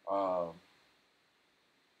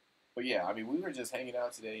 But yeah, I mean, we were just hanging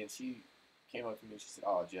out today, and she came up to me and she said,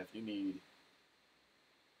 "Oh, Jeff, you need."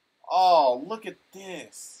 Oh, look at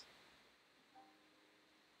this.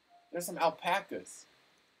 There's some alpacas.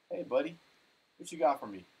 Hey, buddy, what you got for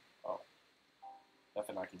me? Oh,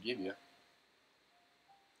 nothing I can give you.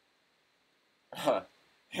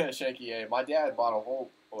 Yeah, Shanky, yeah. My dad bought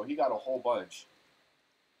he got a whole bunch.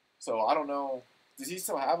 So I don't know. Does he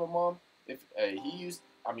still have them, Mom? If he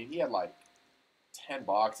had like 10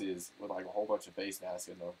 boxes with like a whole bunch of face masks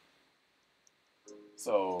in them.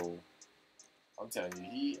 So I'm telling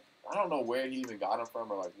you, I don't know where he even got them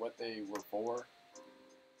from or like what they were for,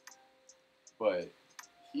 but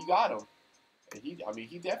he got them, and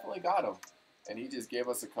he definitely got them, and he just gave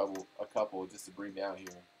us a couple just to bring down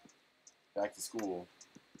here back to school.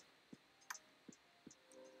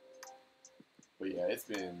 But yeah, it's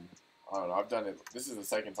been, I don't know, I've done it. This is the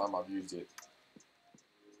second time I've used it.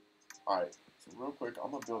 Alright, so real quick, I'm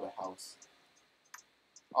going to build a house.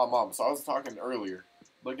 Oh, Mom, so I was talking earlier.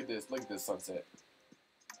 Look at this sunset.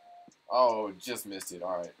 Oh, just missed it.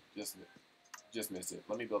 All right, just missed it.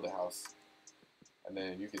 Let me build a house, and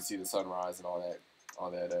then you can see the sunrise and all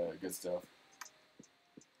that good stuff.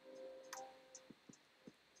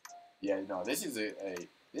 Yeah, no, this is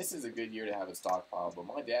a good year to have a stockpile. But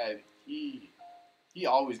my dad, he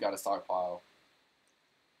always got a stockpile.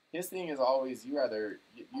 His thing is always you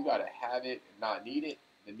gotta have it and not need it,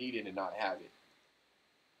 than need it and not have it.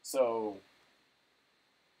 So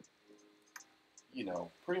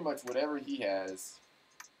pretty much whatever he has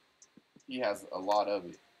a lot of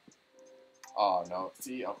it. Oh no,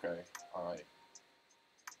 see, okay, all right,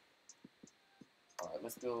 all right.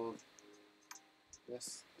 Let's build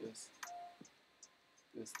this, this,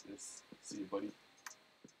 this. See, buddy.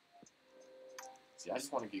 See, I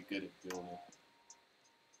just want to get good at building.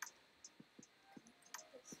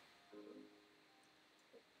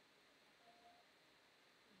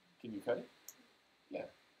 Can you cut it? Yeah.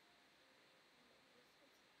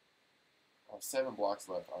 Oh, 7 blocks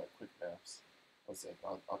left. All right, quick maps. One sec.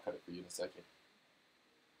 I'll cut it for you in a second.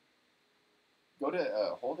 Go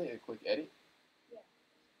to hold it and click edit. Yeah.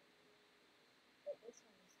 But this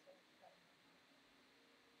one is still cutting.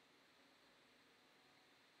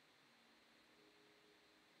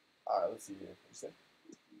 All right, let's see here. What you say?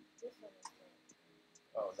 This one is still.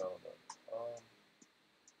 Oh no no.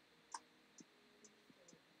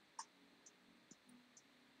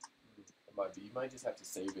 It might be. You might just have to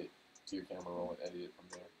save it to your camera roll and edit it from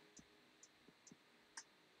there.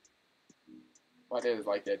 My dad is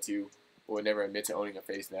like that too, but would never admit to owning a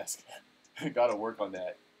face mask. Gotta work on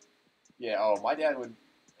that. Yeah. Oh, my dad would.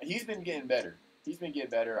 He's been getting better. He's been getting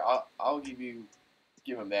better. I'll give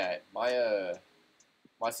him that.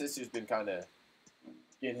 My sister's been kind of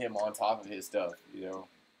getting him on top of his stuff.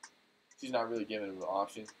 She's not really giving him an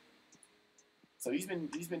option. So he's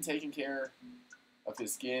been taking care of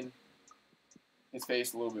his skin, his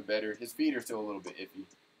face a little bit better. His feet are still a little bit iffy.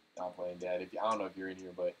 Not playing, Dad. I don't know if you're in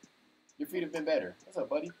here, but your feet have been better. What's up,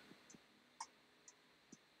 buddy?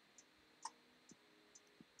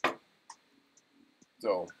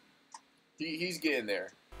 So he's getting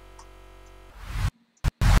there.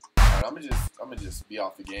 All right, I'm gonna just be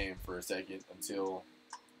off the game for a second until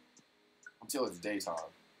it's daytime.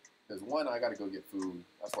 Because one, I gotta go get food.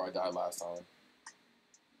 That's where I died last time.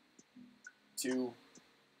 Two,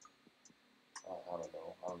 I don't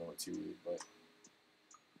know. I don't know what two is, but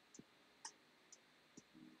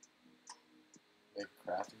make a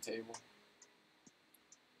crafting table.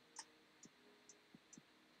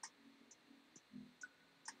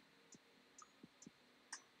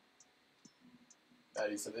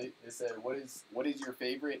 Maddie, so they said, what is your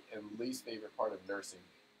favorite and least favorite part of nursing?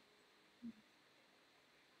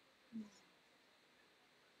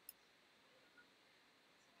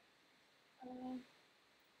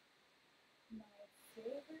 My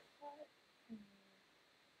favorite part is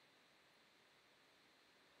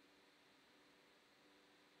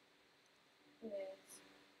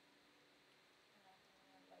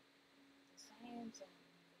like the science and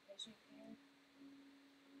the patient care. And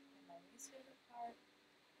my least favorite part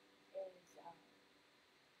is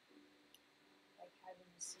like having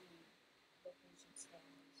to see the patient's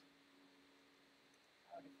families.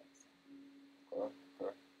 How to fix them.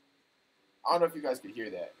 Okay. I don't know if you guys could hear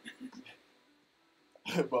that.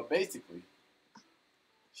 But basically,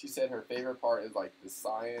 she said her favorite part is like the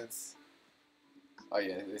science. Oh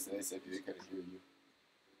yeah, they said they couldn't hear you.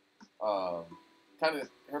 Kind of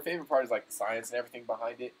her favorite part is like the science and everything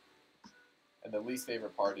behind it, and the least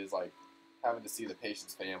favorite part is like having to see the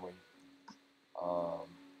patient's family,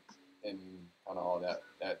 and kind of all that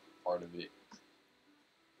part of it.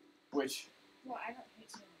 Which Well, I don't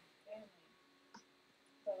hate seeing my family,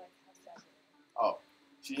 but like how sad they are. oh,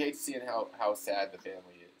 she hates seeing how sad the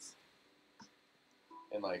family is,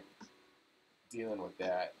 and like dealing with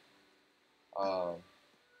that. And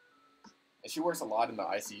she works a lot in the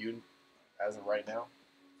ICU as of right now,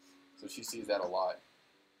 so she sees that a lot.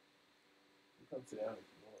 You come sit down if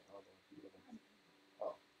you want. I don't know if you want.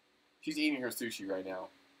 Oh, she's eating her sushi right now.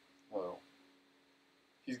 Oh,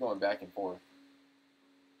 she's going back and forth.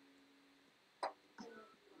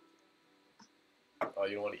 Oh,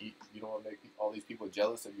 you don't want to eat. You don't want to make all these people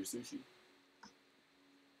jealous of your sushi.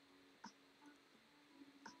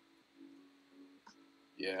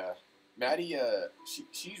 Yeah, Maddie.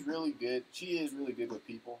 She's really good. She is really good with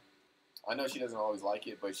people. I know she doesn't always like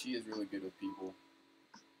it, but she is really good with people.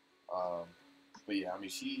 Um, but yeah, I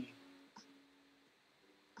mean,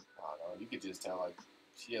 I don't know. You could just tell like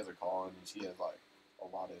she has a calling and she has like a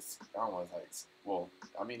lot of. I don't want to like. Well,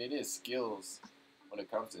 I mean, it is skills when it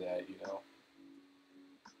comes to that.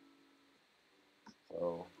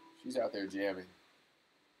 So she's out there jamming.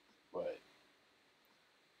 But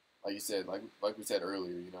like you said, like we said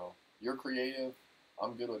earlier, you know, you're creative.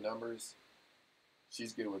 I'm good with numbers.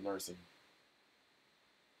 She's good with nursing,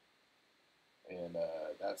 and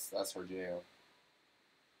that's her jam.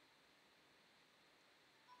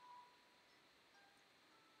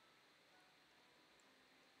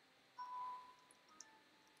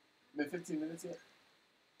 Been 15 minutes yet?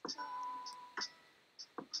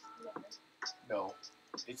 No,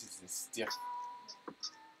 it's just a stiff.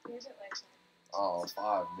 Give it like Oh,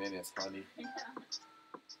 5 minutes, honey. yeah.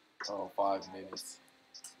 Oh, 5 minutes.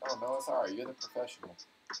 Oh no, it's alright. You're the professional.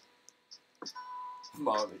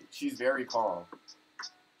 Mommy, she's very calm.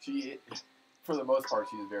 She, for the most part,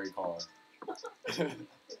 she is very calm.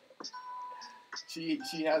 she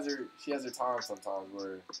has her time sometimes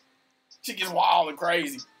where she gets wild and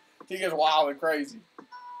crazy. She gets wild and crazy.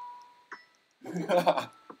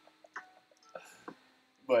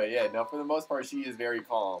 But yeah, no, for the most part, she is very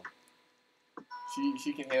calm.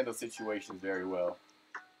 She can handle situations very well.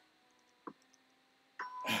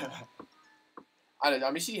 I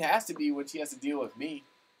mean, she has to be when she has to deal with me.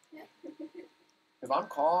 Because I'm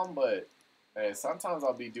calm, but sometimes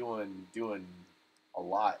I'll be doing a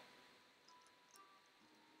lot.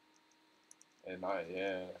 And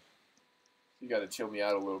she got to chill me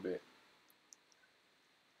out a little bit.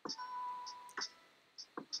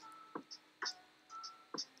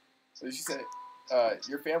 So she said,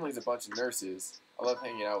 your family's a bunch of nurses. I love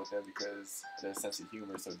hanging out with them because their sense of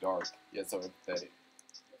humor is so dark, yet so empathetic.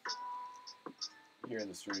 Here in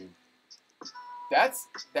the stream. That's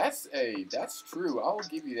true. I will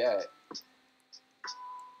give you that.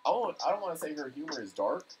 I don't want to say her humor is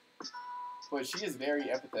dark, but she is very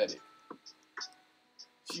empathetic.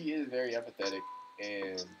 She is very empathetic,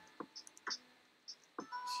 and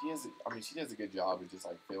she does a good job of just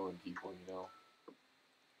like feeling people, you know.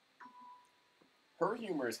 Her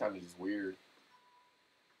humor is kind of just weird.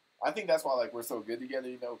 I think that's why like we're so good together,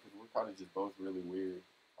 you know, because we're kind of just both really weird.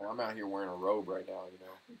 Like I'm out here wearing a robe right now, you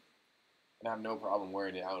know, and I have no problem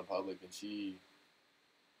wearing it out in public. And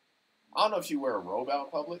I don't know if she wear a robe out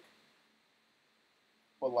in public,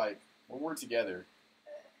 but like when we're together,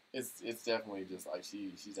 it's definitely just like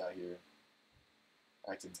she's out here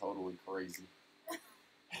acting totally crazy.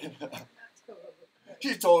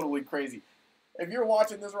 She's totally crazy. If you're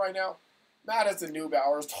watching this right now, Madison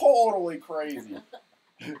Neubauer is totally crazy.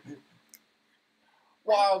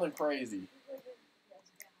 Wild and crazy.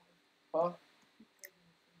 Huh?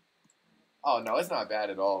 Oh, no, it's not bad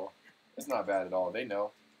at all. It's not bad at all. They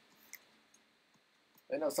know.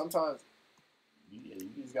 They know sometimes you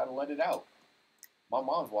just gotta let it out. My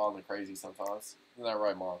mom's wild and crazy sometimes. Isn't that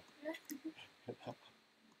right, Mom?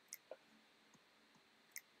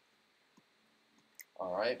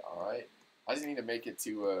 All right. I just need to make it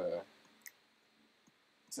to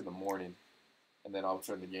the morning, and then I'll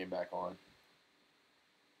turn the game back on.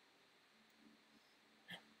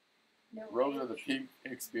 No Robes way. are the peak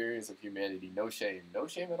experience of humanity. No shame. No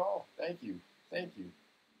shame at all. Thank you.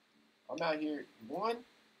 I'm not here.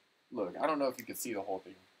 Look, I don't know if you can see the whole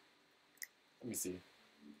thing. Let me see.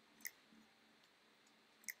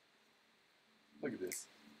 Look at this.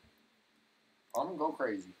 I'm going to go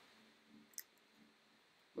crazy.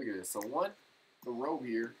 Look at this. So the robe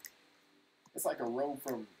here, it's like a robe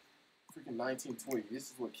from freaking 1920.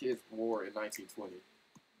 This is what kids wore in 1920.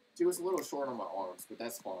 See, it's a little short on my arms, but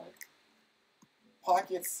that's fine.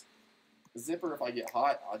 Pockets, zipper, if I get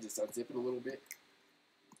hot, I'll just unzip it a little bit.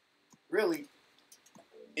 Really,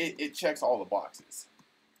 it checks all the boxes.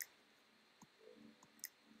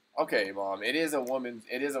 Okay, Mom, it is a woman's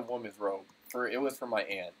robe. It was for my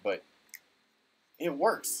aunt, but it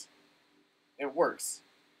works. It works.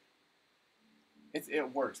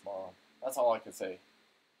 It works, Mom. That's all I can say.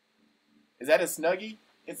 Is that a Snuggie?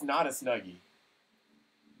 It's not a Snuggie.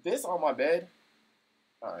 This on my bed?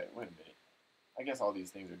 Alright, wait a minute. I guess all these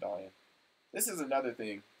things are dying. This is another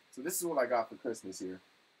thing. So this is what I got for Christmas here.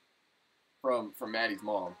 From Maddie's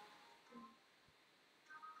mom.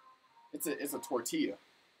 It's a tortilla.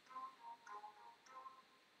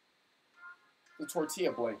 It's a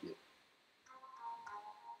tortilla blanket.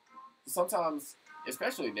 Sometimes,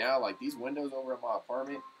 especially now, like these windows over at my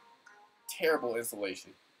apartment, terrible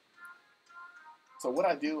insulation. So what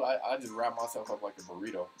I do, I just wrap myself up like a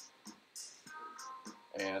burrito.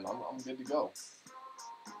 And I'm good to go.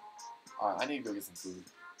 Alright, I need to go get some food.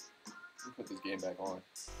 Let me put this game back on.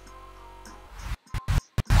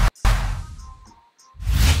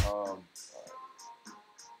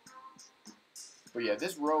 But yeah,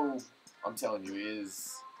 this robe, I'm telling you,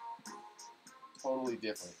 is totally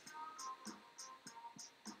different.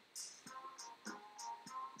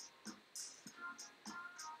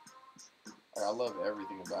 Like, I love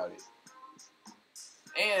everything about it.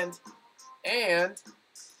 And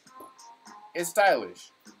it's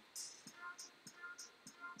stylish.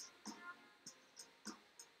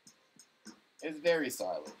 It's very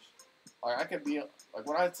stylish. Like, I could be like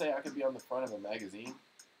when I say I could be on the front of a magazine.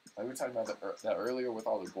 Like we were talking about that earlier with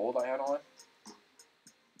all the gold I had on.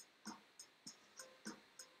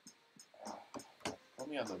 Put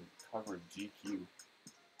me on the cover of GQ.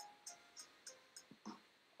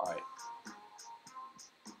 All right.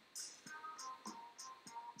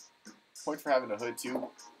 Points for having a hood too.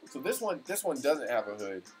 So this one doesn't have a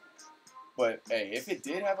hood. But hey, if it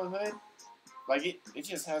did have a hood, like it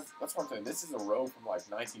just has. That's one thing. This is a robe from like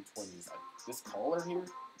 1920s. Like this collar here.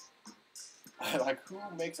 Like who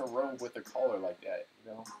makes a robe with a collar like that?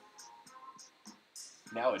 You know.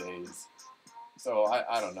 Nowadays. So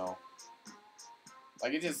I don't know.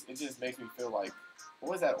 Like it just makes me feel like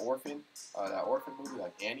what was that orphan movie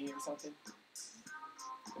like Annie or something?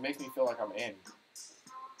 It makes me feel like I'm Annie.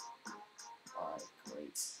 All right,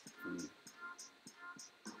 great food.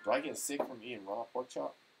 Do I get sick from eating raw pork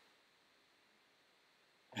chop?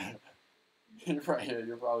 You're right. Yeah,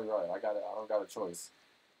 you're probably right. I don't got a choice.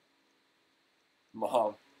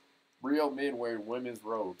 Mom, real men wear women's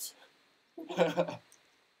robes. Hey,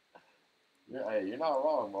 you're not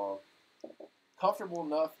wrong, Mom. Comfortable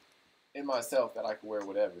enough in myself that I can wear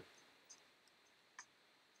whatever.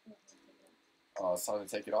 It's time to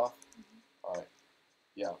take it off? All right.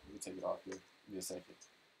 Yeah, let me take it off here. Give me a second.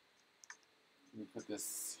 Let me put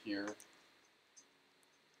this here.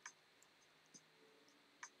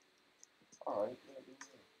 All right.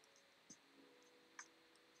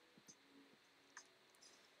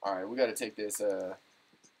 All right, we got to take this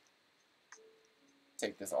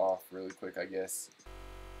off really quick, I guess.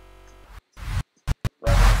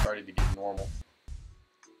 Right when it started to get normal.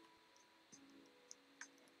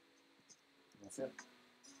 That's it.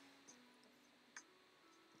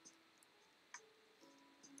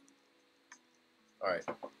 All right.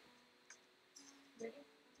 Ready?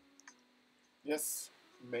 Yes,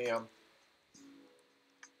 ma'am.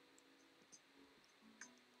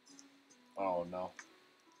 Oh no,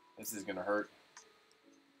 this is gonna hurt.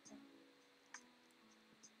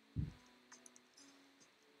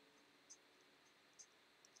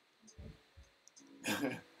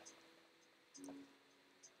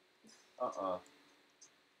 uh-uh.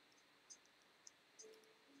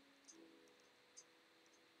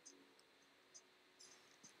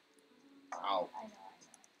 Ow. I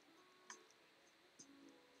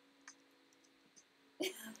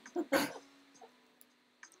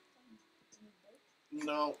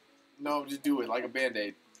know. No, just do it like a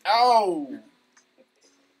band-aid. Ow!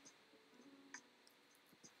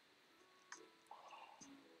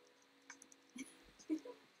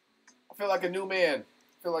 I feel like a new man.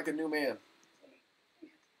 I feel like a new man.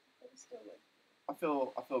 I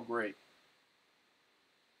feel great.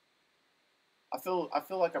 I feel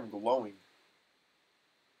like I'm glowing.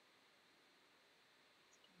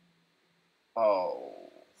 Oh,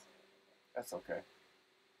 that's okay.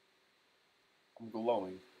 I'm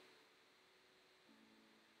glowing.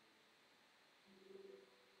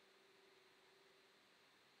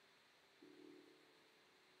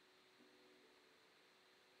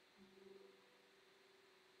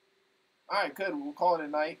 All right, good. We'll call it a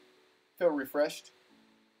night. Feel refreshed.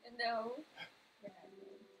 No.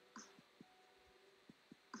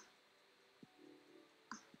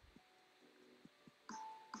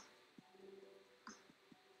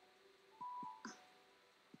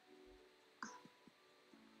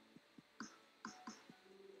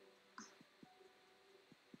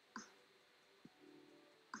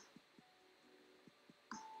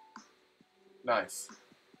 Nice.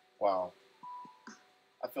 Wow.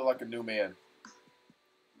 I feel like a new man.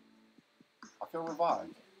 I feel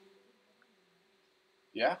revived.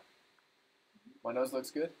 Yeah? My nose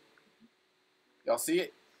looks good? Y'all see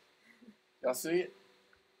it? Y'all see it?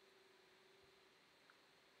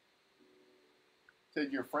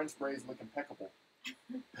 Said your French braids look impeccable.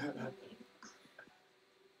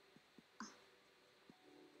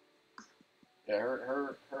 Yeah,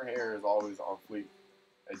 her hair is always on fleek,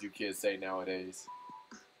 as you kids say nowadays.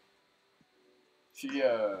 She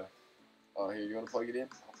oh here, you wanna plug it in?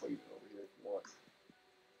 I'll plug it in over here if you want.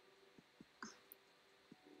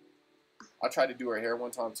 I tried to do her hair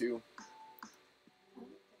one time too.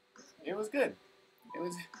 It was good.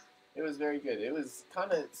 It was very good. It was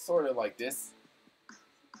kinda sorta like this.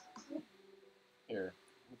 Here,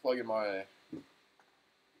 let me plug in my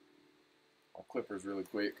clippers really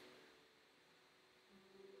quick.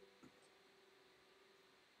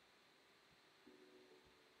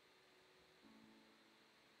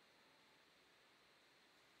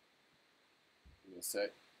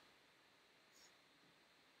 sec.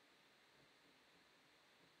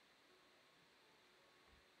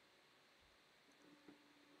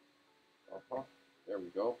 There we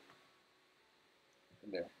go.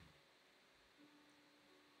 In there.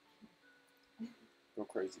 Go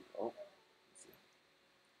crazy. Oh.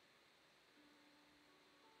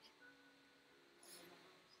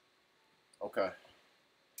 Okay.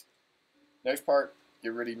 Next part,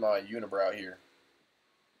 get rid of my unibrow here.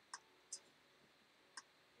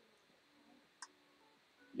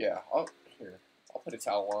 Yeah, I'll put a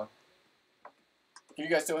towel on. Can you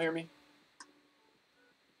guys still hear me?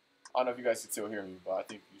 I don't know if you guys can still hear me, but I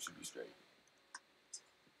think you should be straight.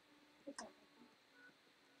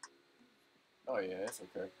 Oh yeah, it's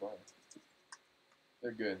okay. Go ahead.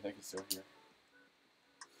 They're good. They can still hear.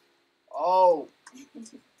 Oh!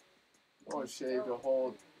 Oh, shave the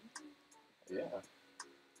whole. Yeah.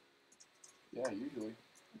 Yeah, usually.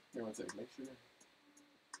 Here, one second. Make sure.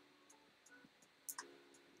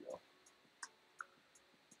 Go.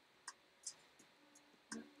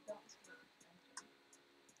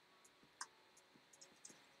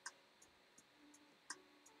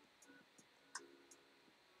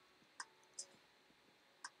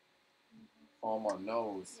 On my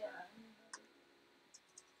nose. Yeah.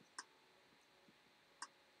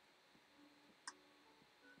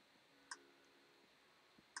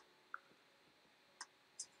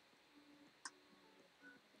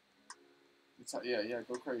 Yeah,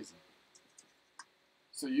 go crazy.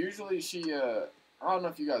 So usually she, I don't know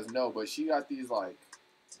if you guys know, but she got these like,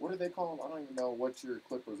 what are they called? I don't even know what your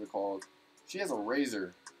clippers are called. She has a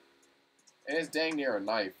razor, and it's dang near a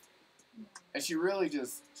knife, and she really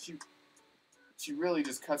just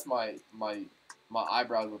cuts my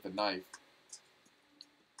eyebrows with a knife,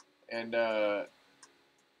 and that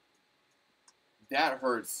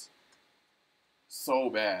hurts so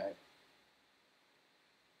bad.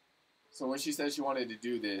 So when she said she wanted to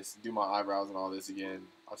do my eyebrows and all this again,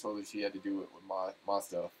 I told her she had to do it with my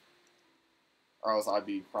stuff, or else I'd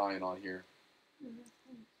be crying on here.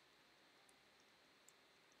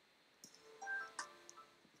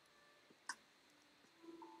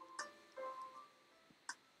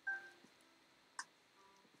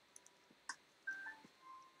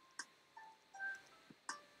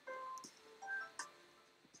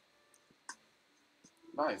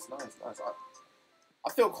 Nice. I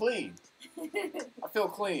feel clean. I feel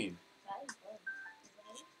clean.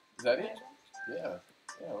 Is that it? Yeah.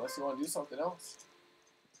 Unless you want to do something else.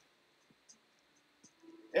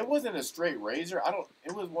 It wasn't a straight razor.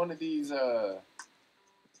 It was one of these, to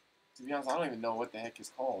be honest, I don't even know what the heck it's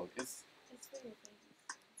called. It's for your face.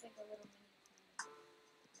 It's like a little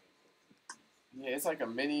mini Yeah, it's like a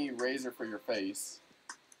mini razor for your face.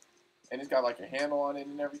 And it's got like a handle on it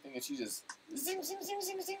and everything, and she just zing.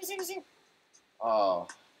 Oh.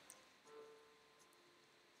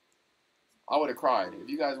 I would have cried. If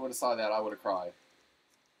you guys would have saw that, I would have cried.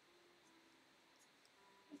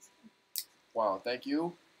 Wow, thank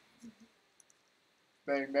you.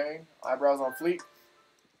 Bang, bang. Eyebrows on fleek.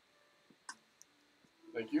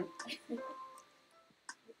 Thank you.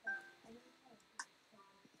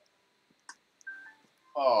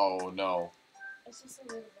 Oh, no. It's just a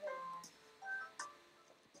little bit.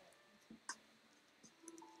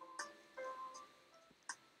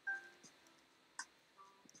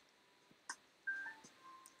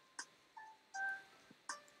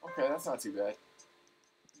 Okay, that's not too bad.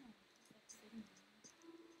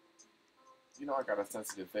 You know I got a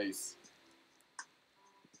sensitive face.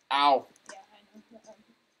 Ow. Yeah, I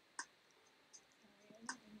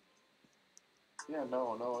know. Yeah,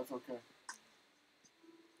 no, it's okay.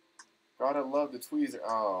 Gotta love the tweezer.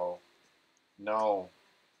 Oh, no.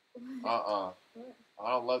 I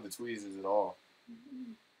don't love the tweezers at all.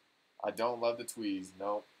 I don't love the tweeze.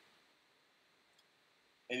 No.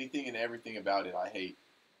 Anything and everything about it I hate.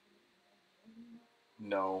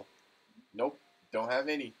 No. Nope. Don't have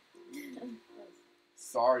any.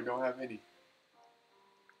 Sorry, don't have any.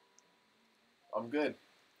 I'm good.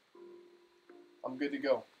 I'm good to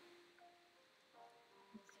go.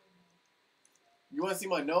 You want to see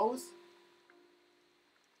my nose?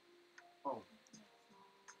 Oh.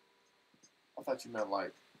 I thought you meant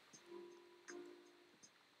like.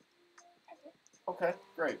 Okay,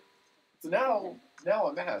 great. So now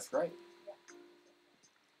a mask, right?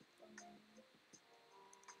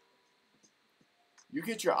 You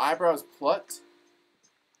get your eyebrows plucked?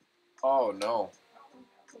 Oh no.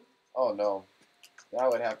 Oh no. That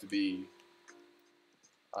would have to be.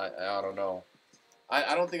 I don't know.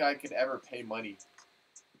 I don't think I could ever pay money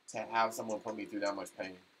to have someone put me through that much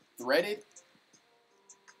pain. Threaded?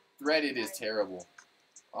 Threaded is terrible.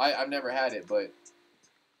 I've never had it, but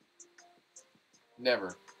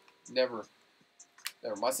Never. Never.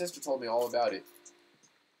 Never. My sister told me all about it.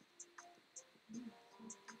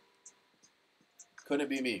 Couldn't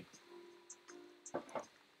be me.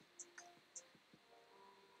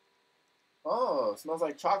 Oh, it smells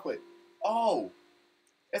like chocolate. Oh,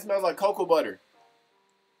 it smells like cocoa butter.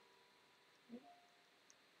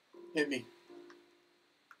 Hit me.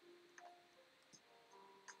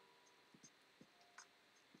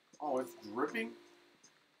 Oh, it's dripping?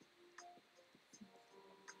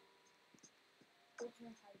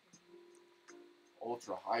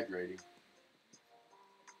 Ultra hydrating.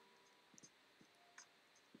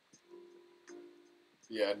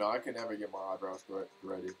 Yeah, no, I can never get my eyebrows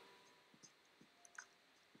threaded.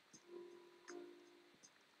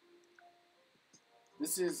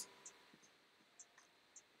 This is...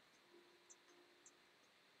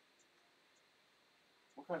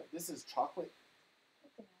 What kind of... This is chocolate?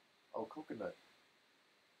 Coconut. Oh, coconut.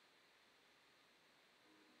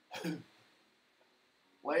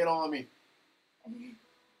 Lay it on me.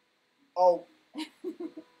 Oh.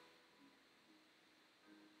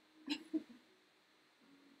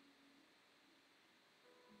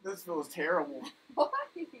 This feels terrible. Why?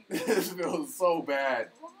 This feels so bad.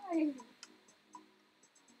 Why?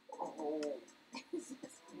 Oh.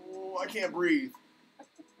 Oh, I can't breathe.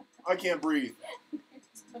 I can't breathe.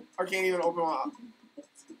 I can't even open my...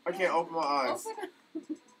 I can't open my eyes.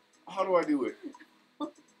 How do I do it?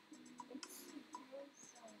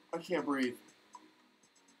 I can't breathe.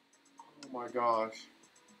 Oh my gosh.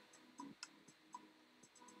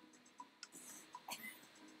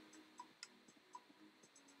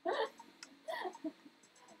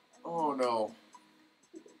 Oh no.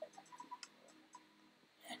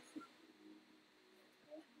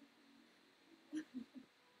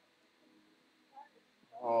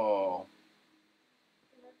 Oh.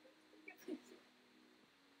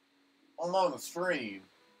 I'm on the stream.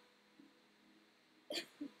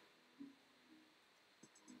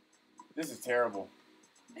 This is terrible.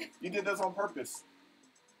 You did this on purpose.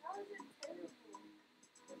 How is it terrible?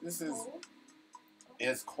 This is...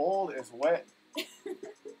 It's cold, it's wet.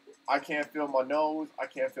 I can't feel my nose. I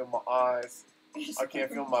can't feel my eyes. I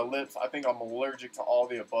can't feel my lips. I think I'm allergic to all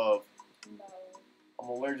the above. No. I'm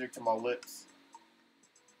allergic to my lips.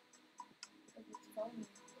 It's foamy.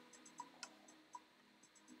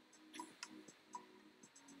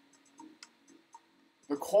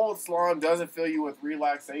 The cold slime doesn't fill you with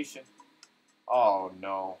relaxation. Oh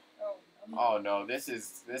no. Oh no. Oh no. This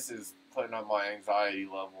is putting up my anxiety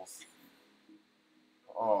levels.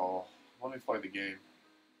 Oh, let me play the game.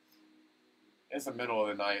 It's the middle of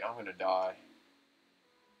the night. I'm gonna die.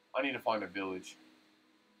 I need to find a village.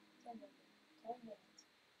 10 minutes. 10 minutes.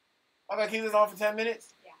 I gotta keep this on for 10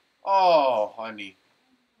 minutes? Yeah. Oh, honey.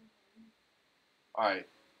 Alright.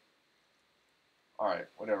 Alright,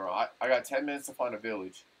 whatever. I got 10 minutes to find a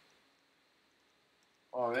village.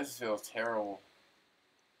 Oh, this feels terrible.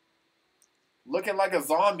 Looking like a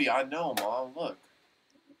zombie. I know, Mom. Look.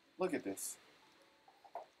 Look at this.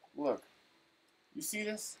 Look. You see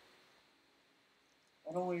this?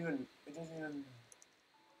 I don't even... It doesn't even...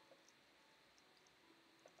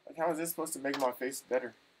 Like, how is this supposed to make my face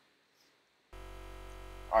better?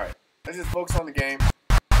 Alright. Let's just focus on the game.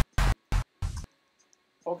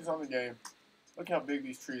 Focus on the game. Look how big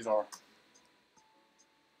these trees are.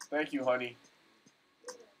 Thank you, honey.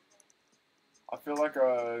 I feel like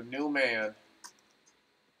a new man.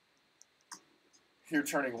 You're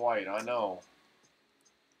turning white, I know.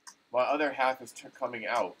 My other half is coming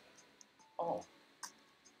out. Oh.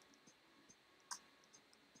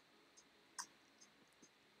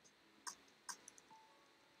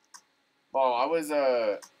 Oh, I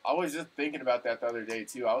was just thinking about that the other day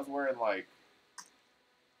too. I was wearing like,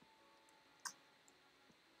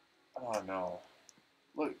 oh no.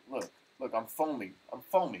 Look, I'm foaming. I'm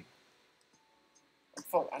foaming.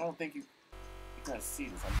 I don't think you guys see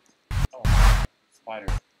this. Oh, spider.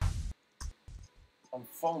 I'm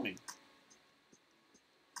foaming.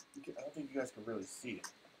 I don't think you guys can really see it.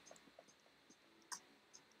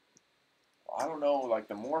 I don't know, like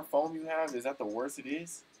the more foam you have, is that the worse it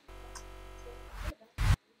is?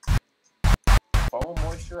 Foam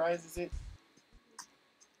moisturizes it?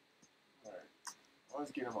 Alright.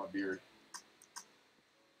 Let's get in my beard.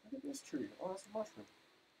 Look at this tree. Oh, that's a mushroom.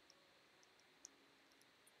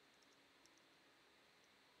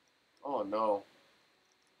 Oh no.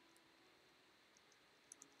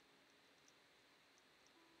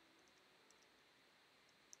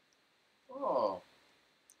 Oh.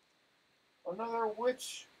 Another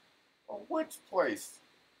witch. A witch place.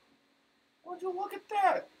 Would you look at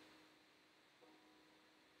that?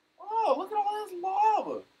 Oh, look at all this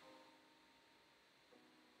lava.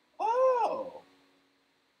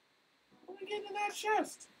 getting in that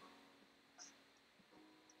chest.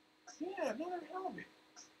 Yeah, another helmet.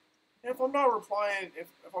 And if I'm not replying, if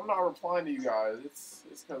I'm not replying to you guys, it's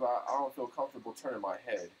because I don't feel comfortable turning my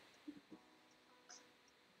head.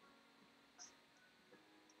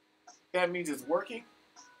 That means it's working.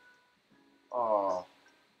 I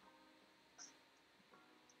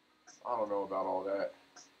don't know about all that.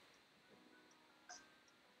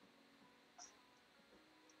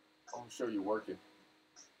 I'm gonna show you working.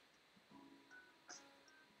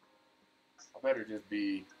 I better just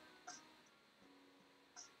be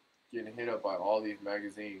getting hit up by all these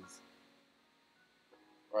magazines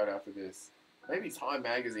right after this. Maybe Time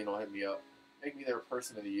Magazine will hit me up, make me their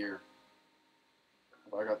person of the year.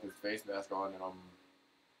 If I got this face mask on and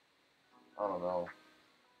I don't know,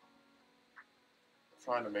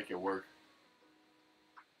 trying to make it work.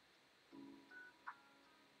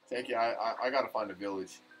 Take it. I gotta find a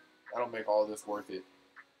village. That'll make all this worth it.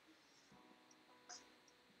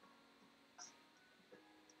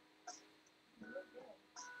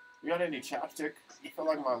 You got any chapstick? I feel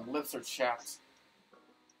like my lips are chapped.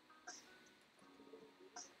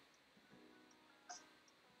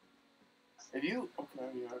 If you okay,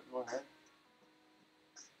 yeah, go ahead.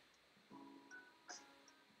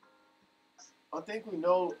 I think we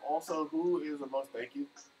know also who is the most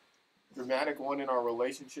dramatic one in our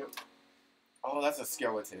relationship. Oh, that's a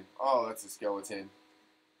skeleton. Oh, that's a skeleton.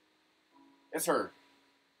 It's her.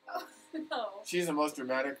 Oh, no. She's the most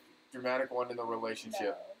dramatic one in the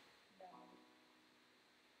relationship. No.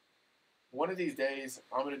 One of these days,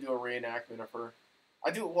 I'm gonna do a reenactment of her.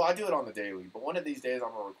 I do it on the daily, but one of these days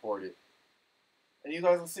I'm gonna record it, and you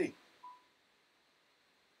guys will see.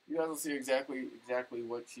 You guys will see exactly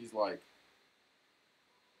what she's like.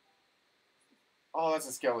 Oh, that's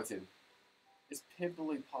a skeleton. It's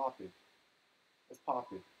pimply popping. It's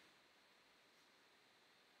popping.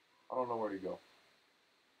 I don't know where to go.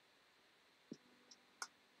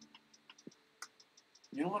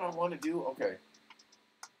 You know what I want to do? Okay.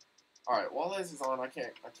 Alright, while this is on, I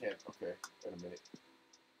can't. Okay, wait a minute.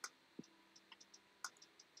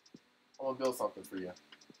 I'm gonna build something for you.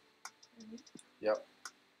 Mm-hmm. Yep.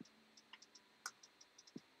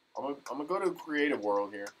 I'm gonna go to creative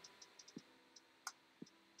world here.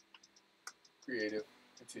 Creative.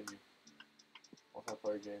 Continue.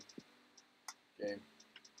 Multiplayer game. Game.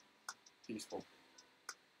 Peaceful.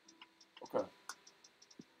 Okay.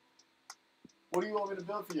 What do you want me to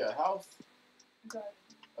build for you? A house? Garden.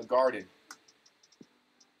 A garden.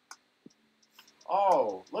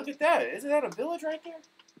 Oh, look at that. Isn't that a village right there?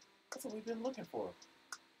 That's what we've been looking for.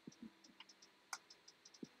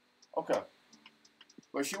 Okay.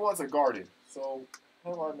 But she wants a garden. So,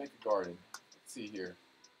 how do I make a garden? Let's see here.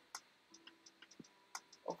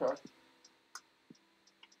 Okay.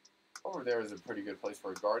 Over there is a pretty good place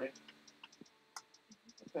for a garden.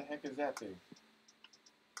 What the heck is that thing?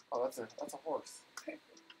 Oh, that's a horse.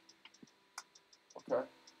 Okay.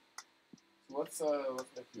 So let's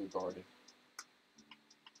make you a garden.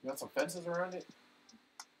 You got some fences around it?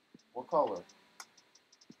 What color?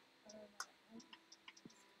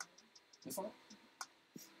 This one?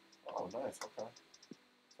 Oh, nice. Okay.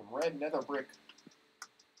 Some red nether brick.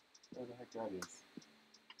 Where the heck that is?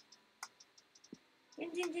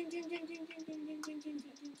 Ding ding ding ding ding ding ding ding ding ding ding ding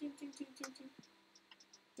ding ding ding ding ding.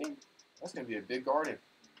 Ding. That's gonna be a big garden.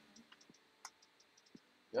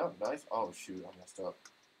 Yep, nice. Oh shoot, I messed up.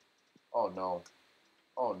 Oh no.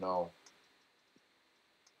 Oh no.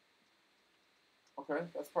 Okay,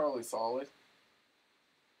 that's probably solid.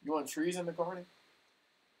 You want trees in the garden?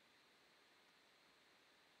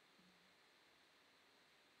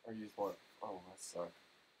 Or you just want? Oh, that sucks.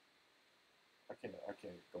 I can't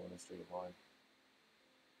go in a straight line.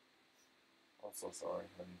 I'm so sorry,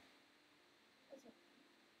 honey. I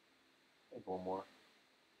think one more.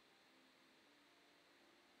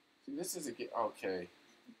 See, this is okay.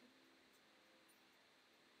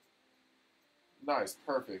 Nice,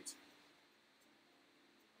 perfect.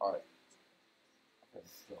 All right. Okay,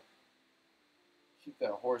 go. Keep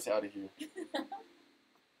that horse out of here.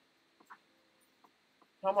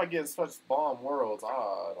 How am I getting such bomb worlds?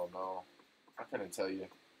 I don't know. I couldn't tell you.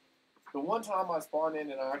 The one time I spawned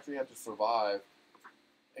in and I actually had to survive,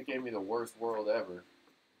 it gave me the worst world ever.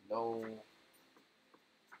 No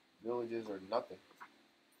villages or nothing.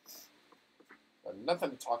 Got nothing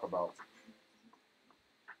to talk about.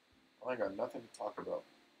 I got nothing to talk about.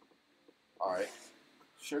 Alright.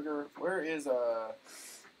 Sugar, where is I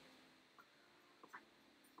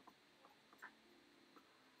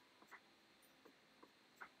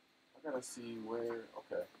gotta see where.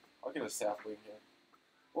 Okay. I'll get a sapling here.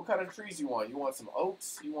 What kind of trees you want? You want some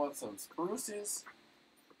oaks? You want some spruces?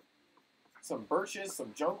 Some birches,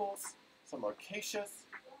 some jungles, some acacias.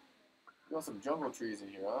 You want some jungle trees in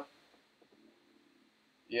here, huh?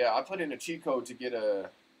 Yeah, I put in a cheat code to get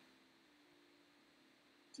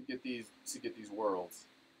these worlds.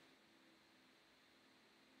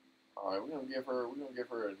 All right, we're gonna give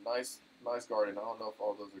her a nice garden. I don't know if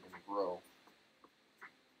all those are gonna grow.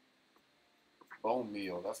 Bone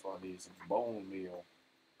meal. That's what I need. Some bone meal.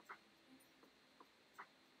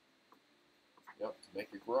 Yep, to make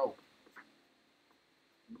it grow.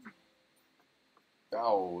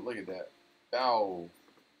 Bow. Look at that. Bow.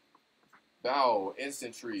 Bow.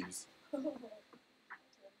 Instant trees. Oh,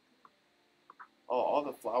 all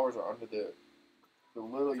the flowers are under the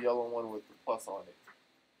little yellow one with the plus on it.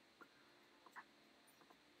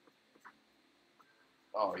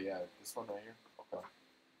 Oh yeah, this one right here. Okay.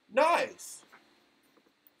 Nice.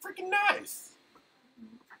 Freaking nice.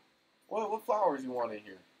 What flowers you want in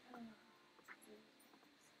here?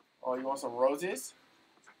 Oh, you want some roses?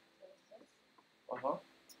 Uh-huh.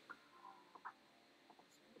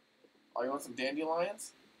 Oh, you want some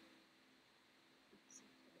dandelions?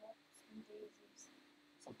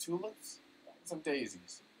 Some tulips? Some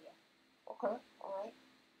daisies? Okay, alright.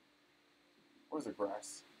 Where's the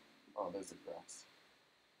grass? Oh, there's the grass.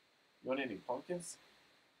 You want any pumpkins?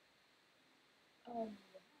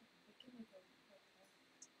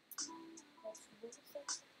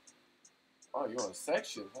 Oh, you want a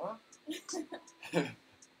section, huh?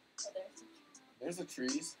 There's the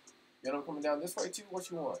trees. You know I'm coming down this way too? What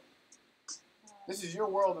you want? This is your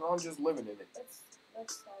world and I'm just living in it.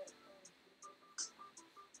 Let's start.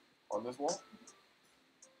 On this wall?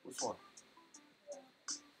 Which one?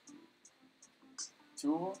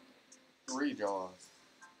 2 of them? 3 Johns.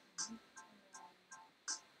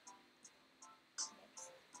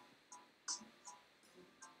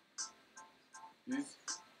 These?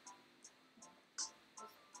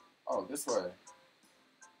 Oh, this way.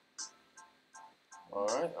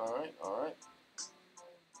 Alright.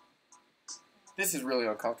 This is really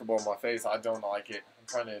uncomfortable on my face. I don't like it. I'm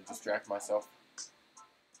trying to distract myself.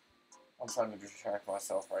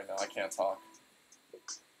 Right now. I can't talk.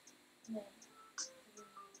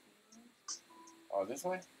 Oh, this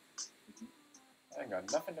way? I ain't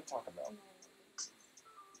got nothing to talk about.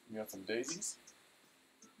 You got some daisies?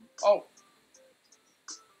 Oh!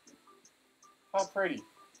 How pretty.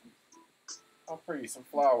 Some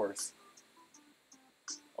flowers.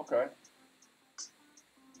 Okay.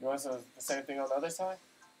 You want the same thing on the other side?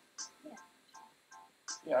 Yeah.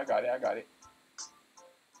 Yeah, I got it.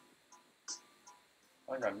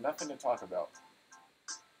 I ain't got nothing to talk about.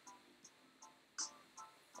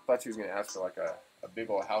 I thought you was going to ask for like a big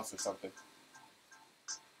old house or something.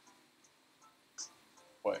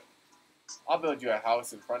 But I'll build you a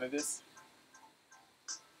house in front of this.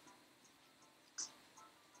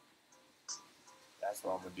 That's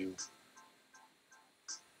what I'm going to do.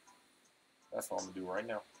 That's what I'm going to do right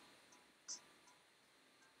now.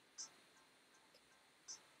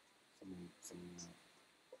 Some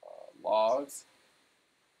logs.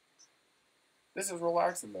 This is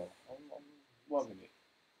relaxing though. I'm loving it.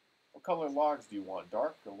 What color logs do you want?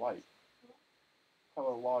 Dark or light? What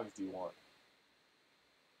color logs do you want?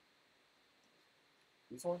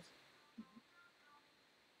 These ones?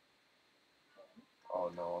 Oh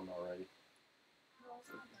no, I'm not ready.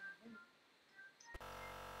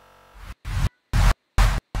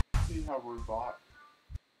 See how we're bought?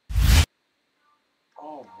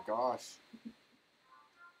 Oh my gosh.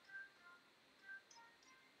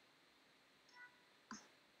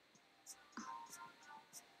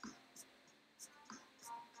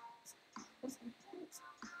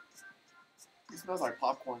 It smells like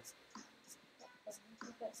popcorn.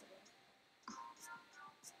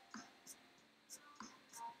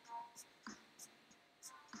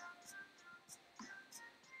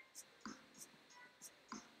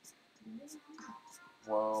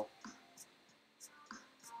 Wow.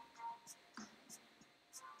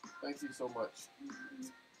 Thank you so much.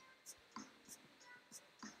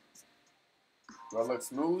 Do I look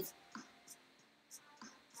smooth?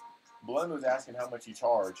 Blend was asking how much you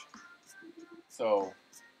charge. So,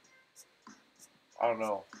 I don't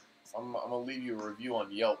know. I'm going to leave you a review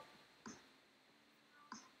on Yelp.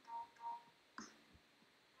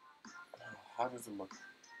 How does it look?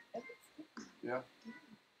 Yeah?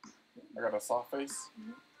 I got a soft face?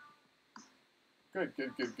 Good.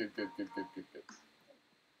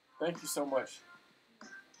 Thank you so much.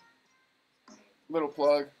 Little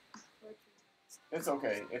plug. It's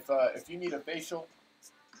okay. If you need a facial,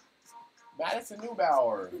 Madison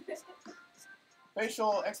Neubauer.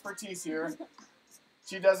 Facial expertise here.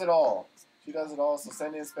 She does it all. So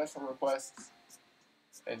send in special requests.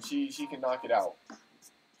 and she can knock it out.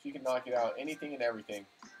 She can knock it out, anything and everything.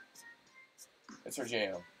 It's her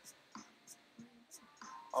jam.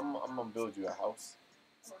 I'm gonna build you a house.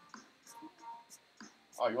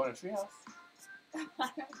 Oh, you want a tree house? I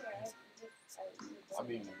don't care. I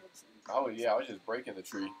mean, I was just breaking the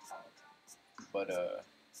tree. But oh,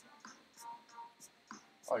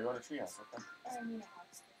 you want a tree house? Okay. I mean a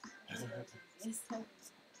house.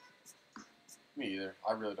 Me either.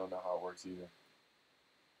 I really don't know how it works either.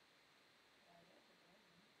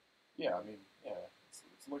 Yeah, I mean, yeah,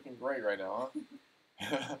 it's looking great right now,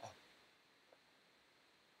 huh?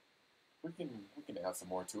 we can add some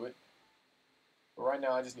more to it. But right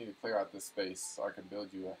now, I just need to clear out this space so I can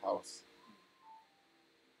build you a house.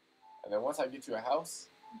 And then once I get you a house,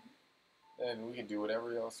 then we can do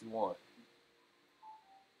whatever else you want.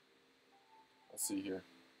 Let's see here.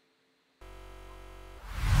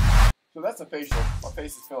 So that's a facial. My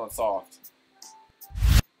face is feeling soft.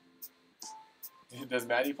 Does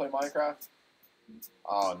Maddie play Minecraft?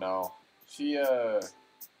 Oh no. She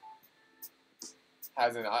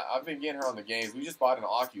hasn't. I've been getting her on the games. We just bought an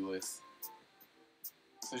Oculus.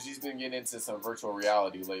 So she's been getting into some virtual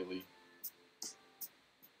reality lately.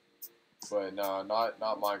 But no, not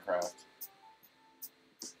Minecraft.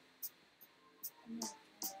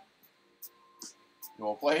 You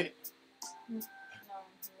wanna play it? No.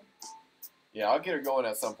 Yeah, I'll get her going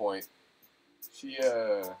at some point. She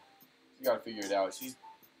gotta figure it out. She's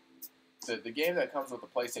the game that comes with the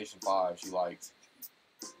PlayStation 5 she likes.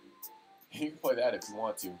 You can play that if you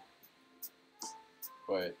want to.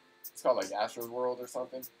 But it's called like Astro's World or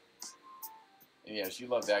something. And yeah, she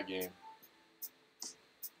loved that game.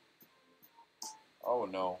 Oh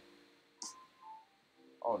no.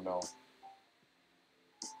 Oh no.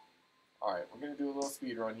 Alright, we're gonna do a little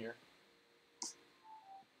speed run here.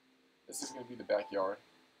 This is gonna be the backyard.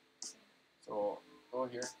 So go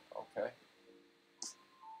here. Okay.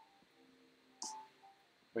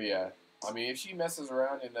 But yeah, I mean if she messes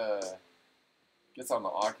around and gets on the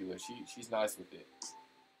Oculus, she's nice with it.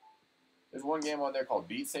 There's one game on there called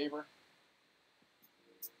Beat Saber.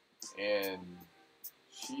 And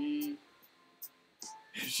she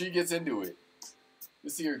gets into it. You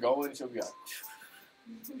see her going, she'll be like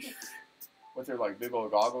with her like big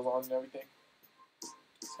old goggles on and everything.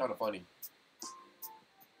 It's kind of funny.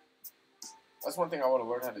 That's one thing I want to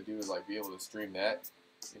learn how to do is like be able to stream that.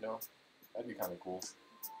 You know, that'd be kind of cool.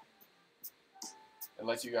 And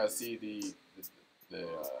let you guys see the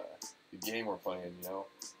game we're playing. You know.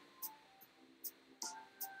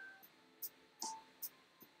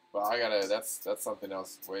 But I gotta. That's something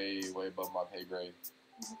else way above my pay grade.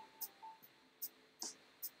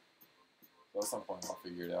 So at some point I'll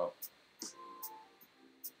figure it out.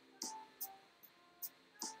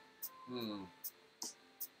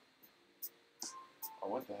 Oh,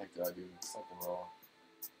 what the heck did I do? Something wrong.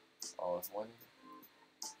 Oh, it's one.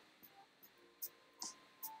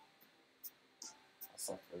 I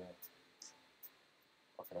suck for that.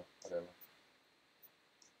 Okay, whatever.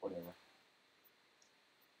 Whatever.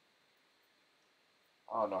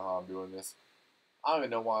 I don't know how I'm doing this. I don't even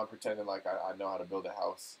know why I'm pretending like I know how to build a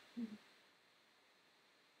house.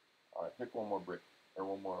 Alright, pick one more brick. Or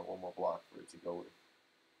one more block for it to go with.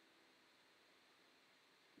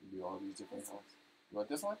 You do all these different houses. You want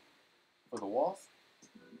this one? For the walls?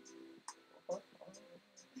 Okay.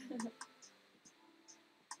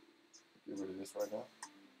 Get rid of this right now.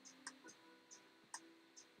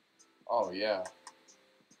 Oh, yeah.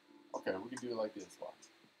 Okay, we can do it like this. Watch.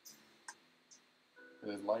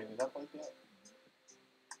 Just lighten it up like that.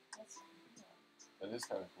 That is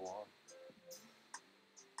kind of cool, huh?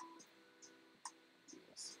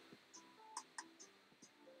 Yes.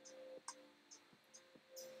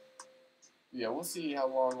 Yeah, we'll see how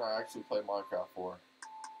long I actually play Minecraft for.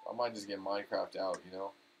 I might just get Minecraft out, you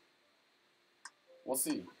know? We'll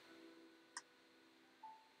see.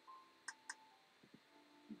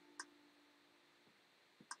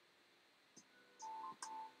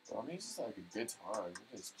 I mean, it's just like a good time.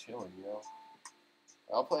 We're just chilling, you know?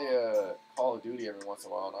 I'll play Call of Duty every once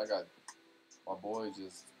in a while, and I got my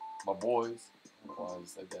boys. I don't know why I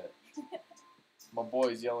just said that. My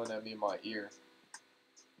boys yelling at me in my ear.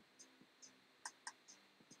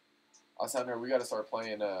 I was telling her we gotta start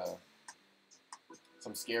playing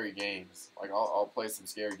some scary games. Like I'll play some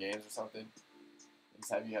scary games or something. And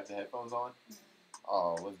just have you have the headphones on.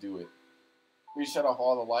 Oh, let's do it. We shut off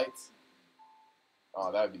all the lights.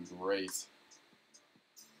 Oh, that'd be great.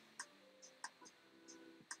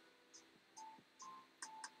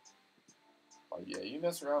 Oh yeah, you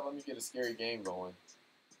mess around, let me get a scary game going.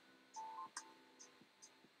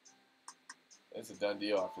 It's a done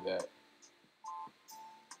deal after that.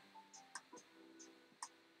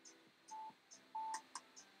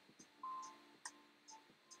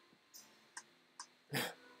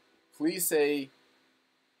 Please say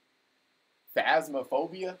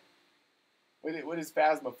phasmophobia. What is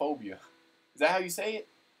phasmophobia? Is that how you say it?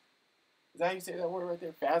 Is that how you say that word right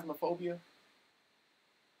there? Phasmophobia?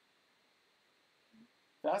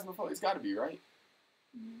 Phasmophobia? It's got to be, right?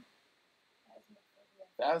 Mm-hmm.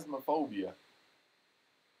 Phasmophobia.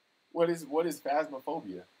 What is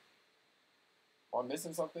phasmophobia? Am I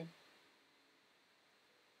missing something?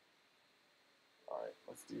 All right,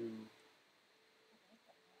 let's do.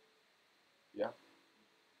 Yeah.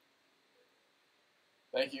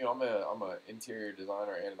 Thank you. I'm a interior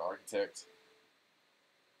designer and an architect.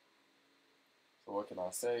 So what can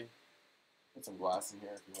I say? Put some glass in here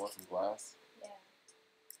if you want some glass. Yeah.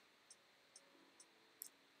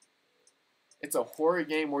 It's a horror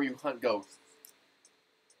game where you hunt ghosts.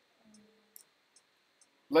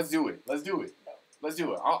 Let's do it. Let's do it. No. Let's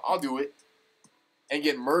do it. I'll do it. And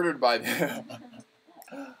get murdered by them.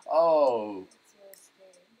 Oh. It's really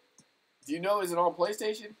scary. Do you know, is it on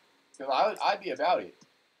PlayStation? Because I'd be about it.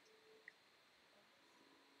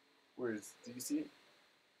 Do you see it?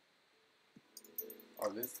 Oh,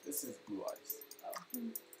 this is Blue Ice. Oh.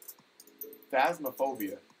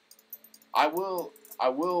 Phasmophobia. I will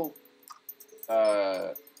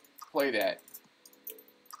play that.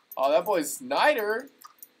 Oh, that boy Snyder.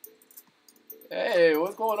 Hey,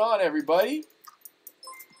 what's going on, everybody?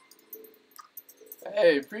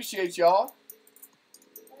 Hey, appreciate y'all.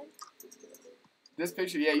 This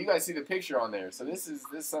picture, yeah, you guys see the picture on there. So this is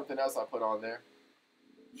something else I put on there.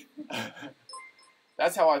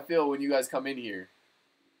 That's how I feel when you guys come in here.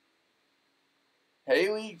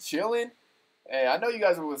 Haley, chilling. Hey, I know you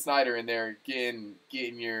guys were with Snyder in there getting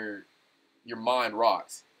your mind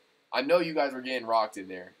rocked. I know you guys were getting rocked in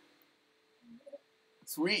there.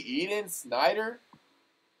 Sweet Eden, Snyder.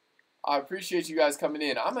 I appreciate you guys coming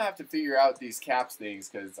in. I'm going to have to figure out these caps things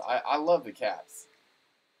because I love the caps.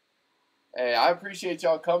 Hey, I appreciate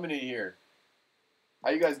y'all coming in here.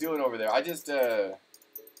 How you guys doing over there? I just,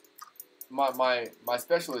 my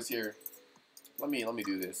specialist here, let me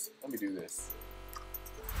do this. Let me do this.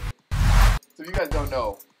 So if you guys don't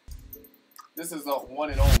know, this is the one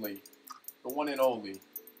and only,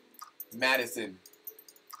 Madison.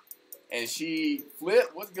 And she, Flip,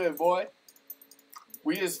 what's good, boy?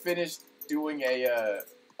 We just finished doing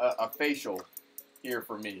a facial here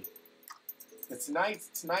for me. But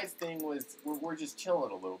tonight's thing was we're just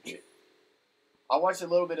chilling a little bit. I watched a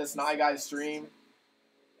little bit of Sny Guy's stream,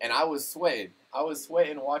 and I was sweating. I was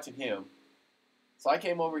sweating watching him. So I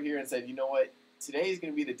came over here and said, you know what? Today's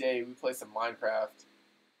gonna be the day we play some Minecraft,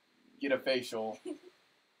 get a facial,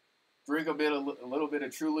 drink a little bit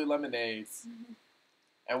of Truly lemonades,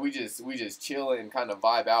 and we just chill and kind of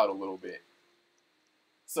vibe out a little bit.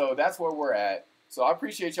 So that's where we're at. So I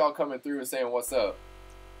appreciate y'all coming through and saying what's up.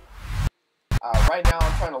 Right now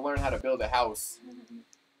I'm trying to learn how to build a house.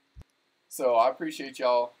 So I appreciate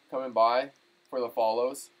y'all coming by for the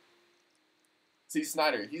follows. See,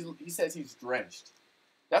 Snyder, he says he's drenched.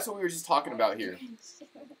 That's what we were just talking about here.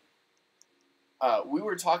 We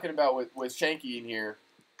were talking about with Shanky in here.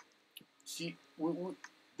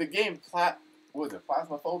 The game what was it?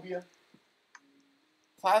 Phasmophobia.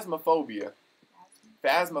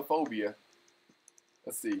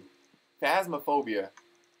 Let's see. Phasmophobia.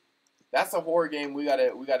 That's a horror game we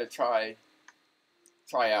gotta try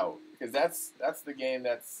out because that's the game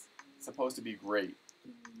that's supposed to be great.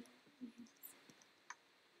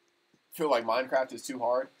 Feel like Minecraft is too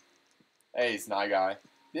hard. Hey, Sny Guy.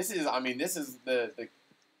 This is the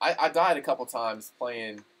I died a couple times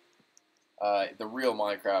playing the real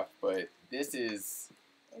Minecraft, but this is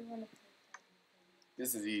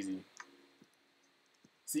easy.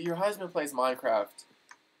 See, your husband plays Minecraft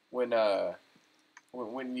when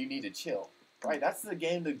you need to chill, right? That's the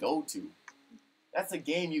game to go to. That's a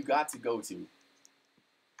game you got to go to.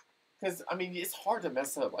 Because, I mean, it's hard to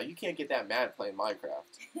mess up. Like, you can't get that mad playing Minecraft.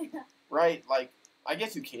 Right? Like, I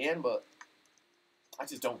guess you can, but I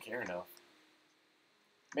just don't care enough.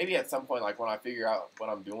 Maybe at some point, like, when I figure out what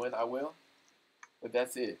I'm doing, I will. But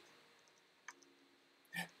that's it.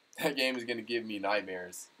 That game is going to give me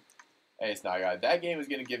nightmares. Hey, it's not God. That game is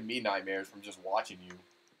going to give me nightmares from just watching you.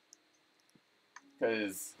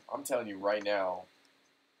 Because I'm telling you right now.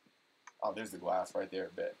 Oh, there's the glass right there, I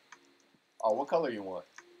bet. Oh, what color you want?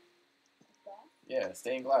 Yeah,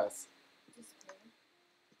 stained glass.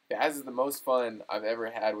 That is the most fun I've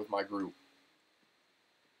ever had with my group.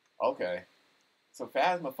 Okay. So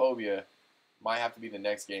Phasmophobia might have to be the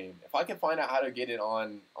next game. If I can find out how to get it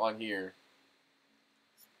on here.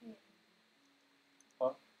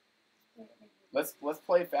 Huh? Let's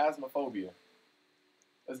play Phasmophobia.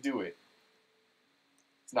 Let's do it.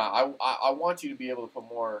 It's not. I want you to be able to put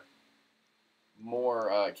more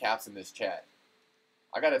more caps in this chat.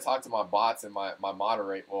 I got to talk to my bots and my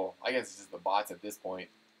moderate. Well, I guess it's just the bots at this point.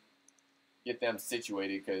 Get them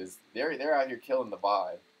situated because they're out here killing the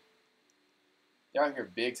vibe. They're out here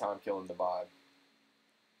big time killing the vibe.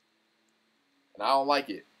 And I don't like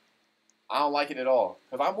it. I don't like it at all.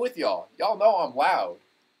 Because I'm with y'all. Y'all know I'm loud.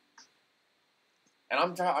 And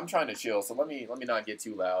I'm trying to chill, so let me not get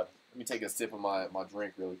too loud. Let me take a sip of my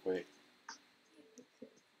drink really quick.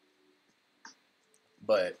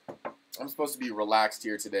 But I'm supposed to be relaxed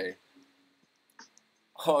here today.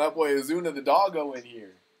 Oh, that boy Azuna the doggo in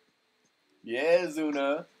here. Yeah,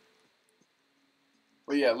 Azuna.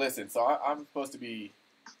 But yeah, listen, so I'm supposed to be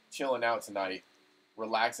chilling out tonight,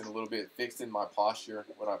 relaxing a little bit, fixing my posture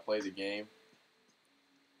when I play the game.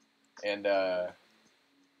 And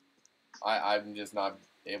I'm just not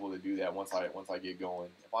able to do that once I get going.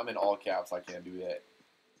 If I'm in all caps, I can't do that.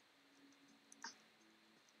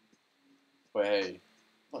 But hey,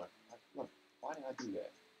 look, why did I do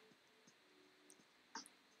that?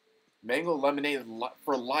 Mango lemonade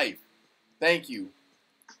for life. Thank you.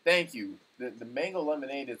 Thank you. The mango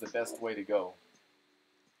lemonade is the best way to go.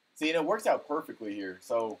 See, and it works out perfectly here.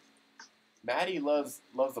 So, Maddie loves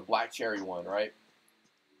the black cherry one, right?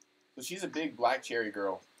 So she's a big black cherry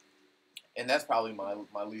girl. And that's probably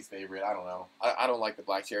my least favorite. I don't know. I don't like the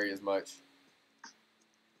black cherry as much.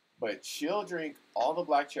 But she'll drink all the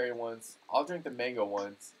black cherry ones. I'll drink the mango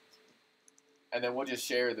ones. And then we'll just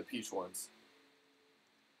share the peach ones.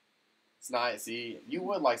 It's not, see, you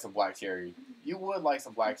would like some black cherry. You would like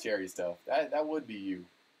some black cherry stuff. That would be you.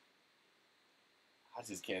 I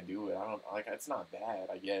just can't do it. I don't, like, it's not bad,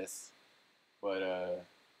 I guess. But,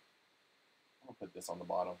 I'm gonna put this on the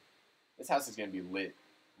bottom. This house is gonna be lit,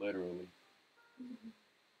 literally.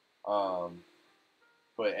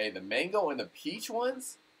 But hey, the mango and the peach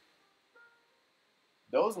ones,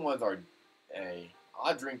 those ones are, hey,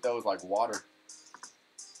 I drink those like water.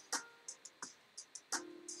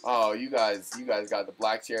 Oh, you guys got the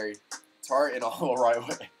black cherry tart in all the right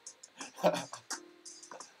way.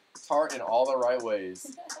 Tart in all the right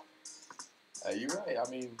ways. You're right. I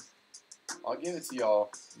mean, I'll give it to y'all.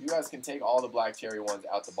 You guys can take all the black cherry ones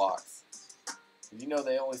out the box. You know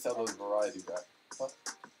they only sell those variety back. Huh?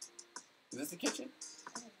 Is this the kitchen?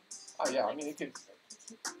 Oh yeah, I mean it could.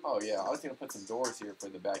 Oh yeah, I was gonna put some doors here for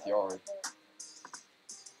the backyard.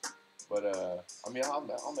 But I mean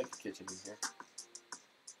I'll make a kitchen in here.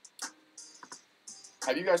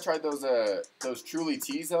 Have you guys tried those Truly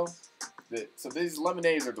teas though? So these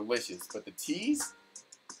lemonades are delicious, but the teas,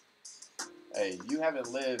 hey, you haven't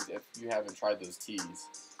lived if you haven't tried those teas.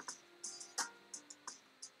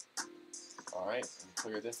 All right, and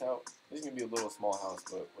clear this out. This is gonna be a little small house,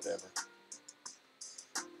 but whatever.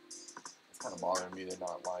 It's kind of bothering me they're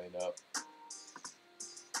not lining up.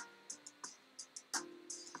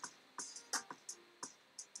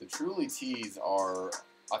 The Truly teas are,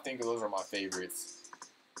 I think those are my favorites.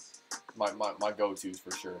 My go-tos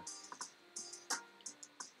for sure.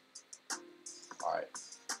 Alright.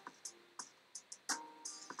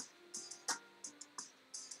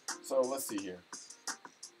 So let's see here.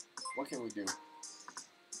 What can we do?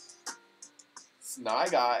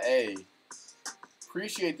 Sny Guy, hey.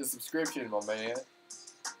 Appreciate the subscription, my man.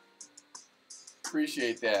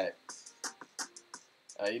 Appreciate that.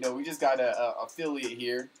 You know, we just got a affiliate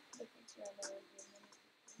here.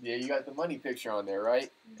 Yeah, you got the money picture on there,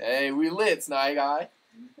 right? Hey, we lit, Sny Guy.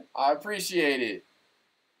 I appreciate it.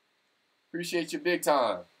 Appreciate you big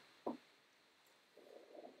time.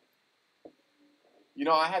 You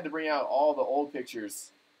know, I had to bring out all the old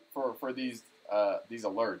pictures for these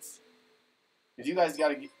alerts. Because you guys got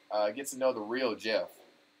to get to know the real Jeff.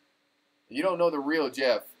 You don't know the real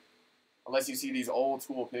Jeff unless you see these old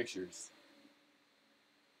school pictures.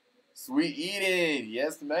 Sweet eating.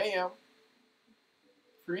 Yes, ma'am.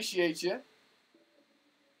 Appreciate you.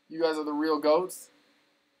 You guys are the real goats.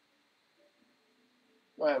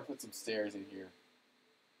 Go ahead and put some stairs in here.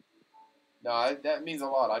 No, that means a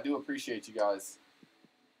lot. I do appreciate you guys.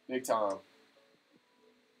 Big time.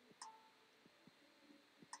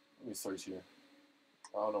 Let me search here.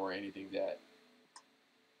 I don't know where anything's at.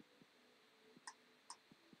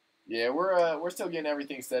 Yeah, we're still getting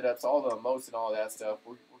everything set up. So all the emotes and all that stuff,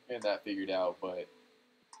 we're getting that figured out. But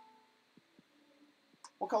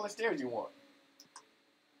what color stairs do you want?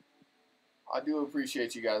 I do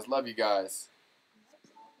appreciate you guys. Love you guys.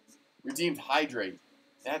 Redeemed hydrate.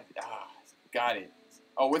 Got it.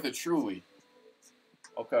 Oh, with a Truly.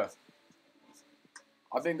 Okay.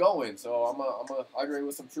 I've been going, so I'm gonna hydrate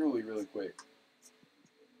with some Truly really quick.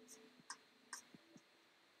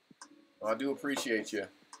 I do appreciate you.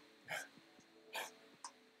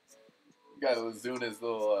 You got Zuna's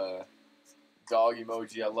little dog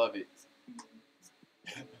emoji. I love it.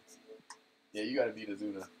 Yeah, you gotta beat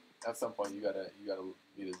Azuna. At some point, you gotta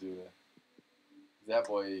beat Azuna. That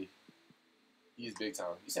boy, he's big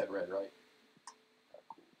time. You said red, right?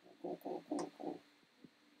 Cool.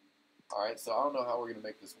 All right, so I don't know how we're gonna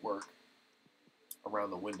make this work around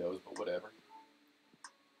the windows, but whatever.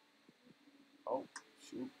 Oh,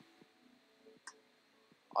 shoot.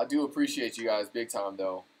 I do appreciate you guys big time,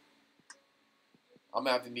 though. I'm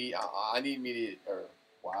gonna have to need. I need me to. Or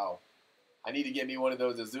wow, I need to get me one of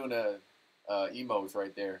those Azuna emotes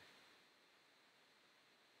right there.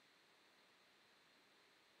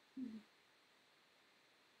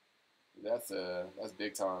 That's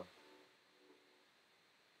big time.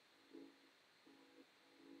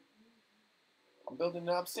 I'm building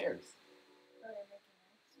it upstairs.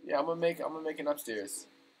 Yeah, I'm gonna make an upstairs.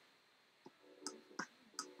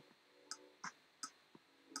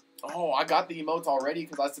 Oh, I got the emotes already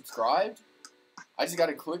because I subscribed. I just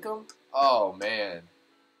gotta click them. Oh man.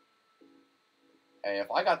 Hey,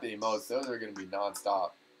 if I got the emotes, those are gonna be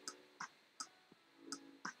nonstop.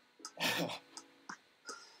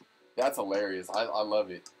 That's hilarious. I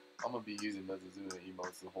love it. I'm gonna be using those Azuna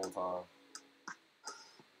emotes the whole time.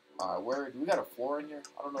 Alright, where do we got a floor in here?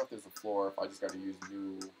 I don't know if there's a floor. If I just gotta use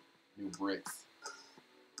new bricks.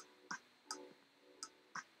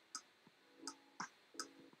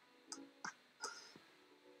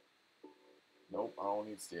 Nope, I don't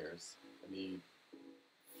need stairs. I need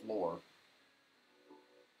floor.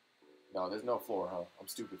 No, there's no floor, huh? I'm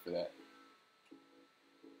stupid for that.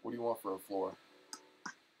 What do you want for a floor?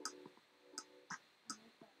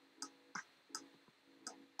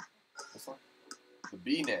 This one? The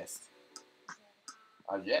bee nest.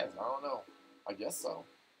 I guess. I don't know. I guess so.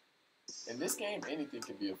 In this game, anything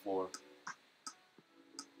can be a floor.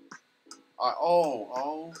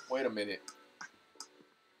 Oh, wait a minute.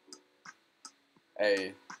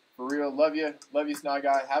 Hey, for real, love you, Snog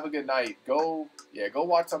Guy. Have a good night. Go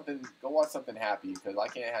watch something. Go watch something happy because I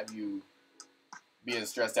can't have you being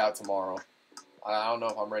stressed out tomorrow. I don't know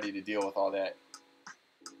if I'm ready to deal with all that.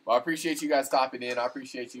 But I appreciate you guys stopping in. I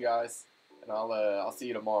appreciate you guys, and I'll see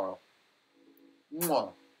you tomorrow.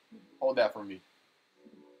 Mwah. Hold that for me.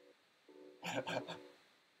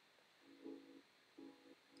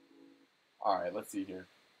 All right, let's see here.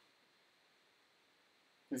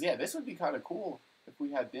 Because yeah, this would be kind of cool if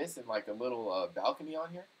we had this and like a little balcony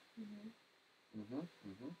on here.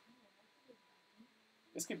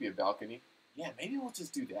 This could be a balcony. Yeah, maybe we'll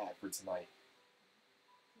just do that for tonight.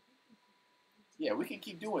 Yeah, we can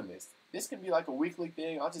keep doing this. This can be like a weekly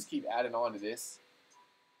thing. I'll just keep adding on to this.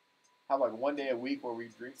 Have like one day a week where we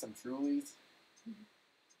drink some Trulies.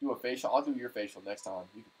 Do a facial. I'll do your facial next time.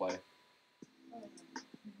 You can play.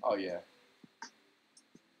 Oh yeah.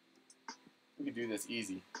 We can do this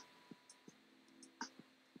easy.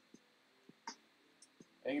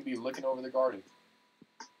 And you can be looking over the garden.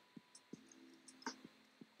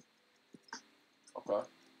 Okay.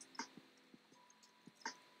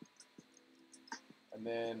 And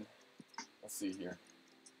then, let's see here.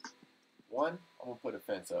 One, I'm going to put a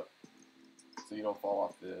fence up so you don't fall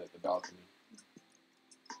off the balcony.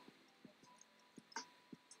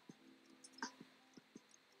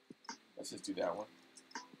 Let's just do that one.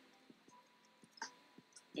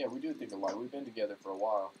 Yeah, we do think alike. We've been together for a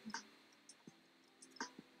while.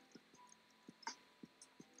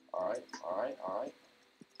 Alright.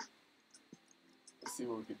 Let's see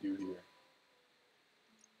what we could do here.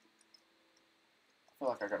 I feel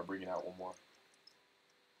like I gotta bring it out one more.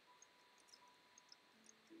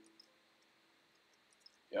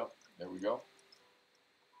 Yep, there we go.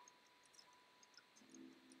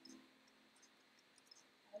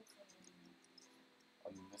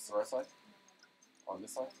 On this right side? On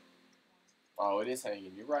this side? Oh, it is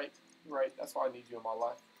hanging. You're right. That's why I need you in my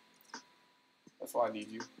life. That's why I need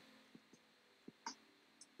you.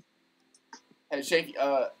 Hey, Shaky,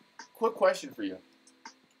 quick question for you.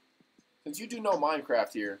 Since you do know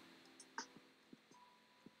Minecraft here,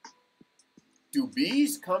 do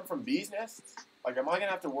bees come from bees' nests? Like, am I going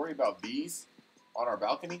to have to worry about bees on our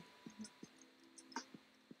balcony?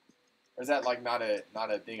 Or is that, like, not a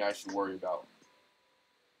thing I should worry about?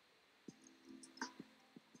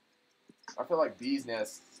 I feel like bees'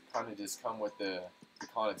 nests kind of just come with the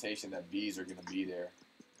connotation that bees are going to be there.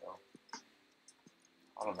 You know?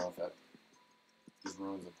 I don't know if that just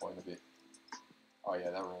ruins the point of it. Oh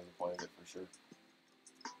yeah, that ruins the point of it for sure.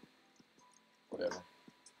 Whatever.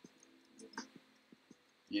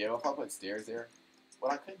 Yeah, if I put stairs there,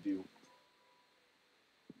 what I could do.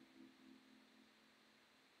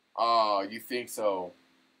 Oh, you think so?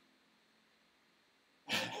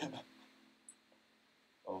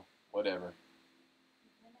 Whatever.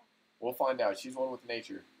 We'll find out. She's one with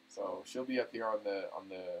nature, so she'll be up here on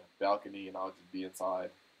the balcony, and I'll just be inside.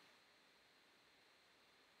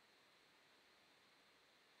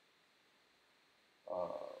 Uh,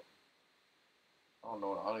 I don't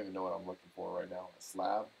know. I don't even know what I'm looking for right now. A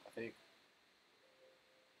slab, I think.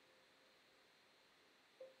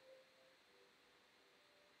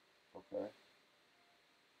 Okay.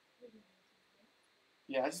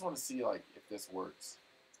 Yeah, I just want to see like if this works.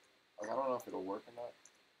 Like I don't know if it'll work or not.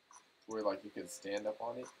 Where like you can stand up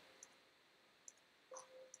on it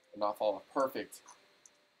and not fall off. Perfect.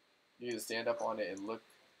 You need to stand up on it and look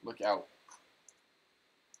out.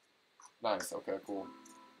 Nice. Okay. Cool.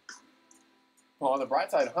 Well, on the bright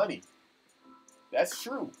side, honey. That's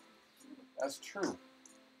true. That's true.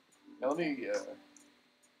 Now let me.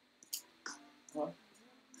 Huh?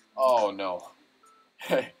 Oh no.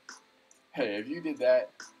 Hey, hey, if you did that,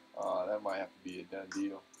 that might have to be a done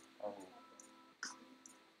deal.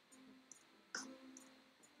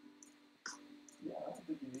 Yeah, I don't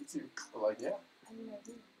think you need to. But like, yeah. I mean, I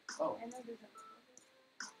do. Oh. I know there's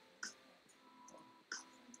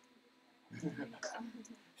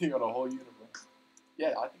You got a whole universe.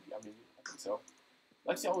 Yeah, I think. I mean, I think so.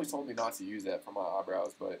 Lexi always told me not to use that for my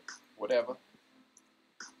eyebrows, but whatever.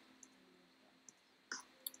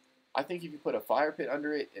 I think if you put a fire pit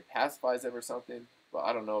under it, it pacifies them or something. But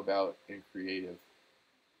I don't know about in creative.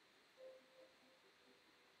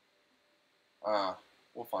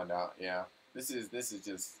 We'll find out. Yeah, this is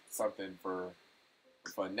just something for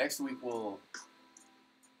fun. Next week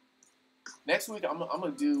I'm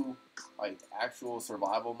gonna do like actual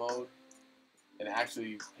survival mode and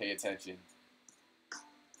actually pay attention.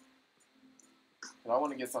 And I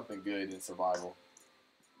want to get something good in survival.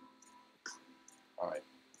 All right.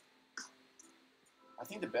 I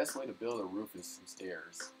think the best way to build a roof is some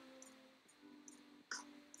stairs.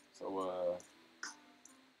 So we'll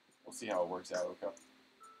see how it works out. Okay.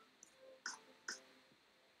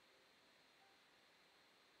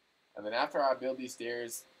 And then after I build these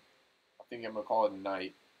stairs, I think I'm gonna call it a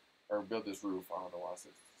night, or build this roof. I don't know why I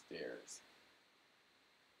said stairs.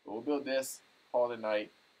 But we'll build this, call it a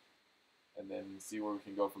night, and then see where we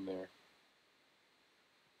can go from there.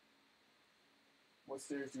 What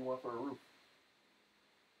stairs do you want for a roof?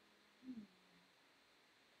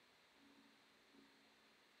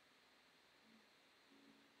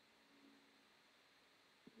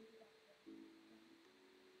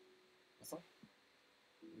 This one?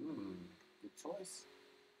 Good choice.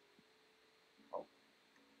 Oh,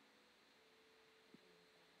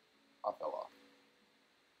 I fell off.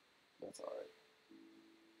 That's all right.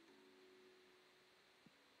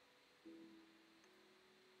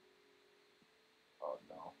 Oh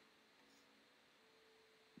no.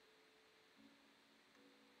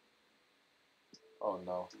 Oh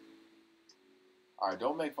no. All right,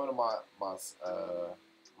 don't make fun of my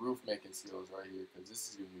roof making skills right here, because this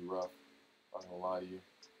is gonna be rough. I'm not gonna lie to you.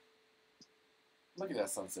 Look at that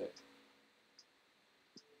sunset.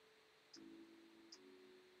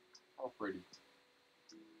 How pretty.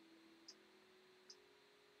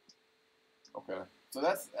 Okay, so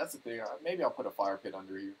that's the thing. Maybe I'll put a fire pit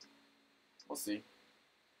under here. We'll see.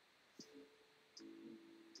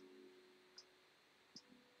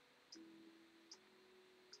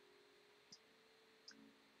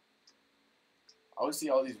 I always see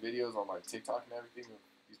all these videos on like TikTok and everything of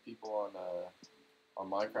these people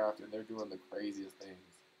on Minecraft, and they're doing the craziest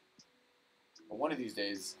things. But one of these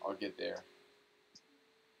days, I'll get there.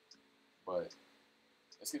 But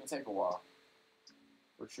it's gonna take a while,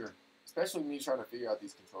 for sure. Especially me trying to figure out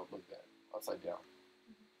these controls. Look at that, upside down.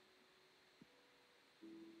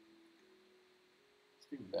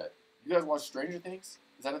 Speaking of that, you guys watch Stranger Things?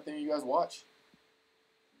 Is that a thing you guys watch?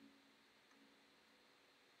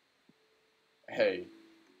 Hey,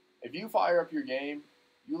 if you fire up your game,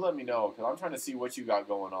 you let me know, because I'm trying to see what you got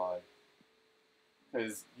going on.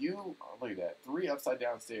 Because look at that, 3 upside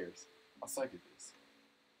down stairs. I'll suck at this.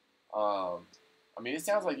 I mean, it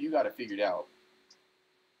sounds like you got it figured out,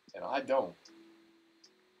 and I don't.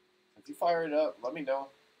 If you fire it up, let me know.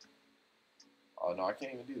 Oh no, I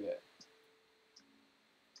can't even do that.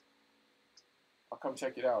 I'll come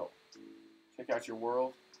check it out. Check out your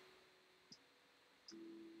world.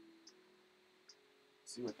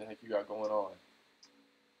 See what the heck you got going on.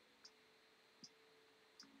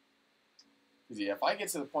 Because yeah, if I get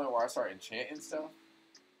to the point where I start enchanting stuff,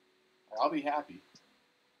 I'll be happy.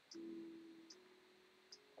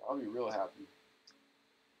 I'll be real happy.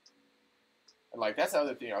 And like that's the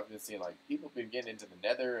other thing I've been seeing. Like people have been getting into the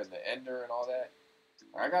Nether and the Ender and all that.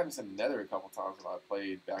 I got into the Nether a couple times when I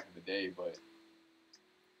played back in the day, but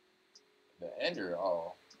the Ender,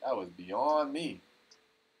 oh, That was beyond me.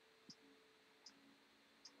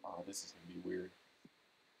 Oh, this is gonna be weird.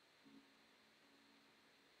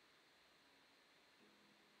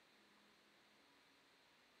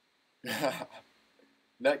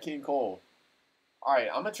 Nut King Cole. All right,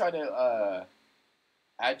 I'm gonna try to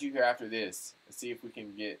add you here after this and see if we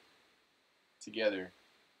can get together,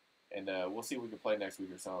 and we'll see if we can play next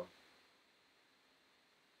week or something.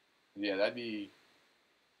 Yeah, that'd be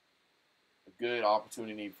a good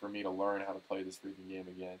opportunity for me to learn how to play this freaking game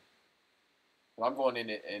again. But I'm going in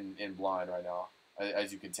it in blind right now,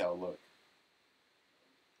 as you can tell. Look.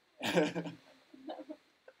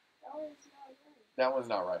 That one's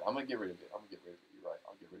not right. I'm gonna get rid of it. I'm gonna get rid of it. You're right.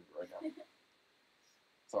 I'll get rid of it right now.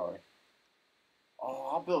 Sorry. Oh,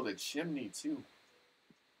 I'll build a chimney too.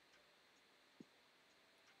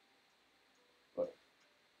 Look,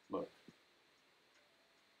 look.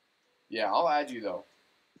 Yeah, I'll add you though.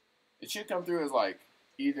 It should come through as like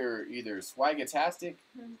either Swagatastic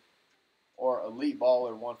or Elite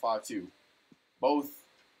Baller 152. Both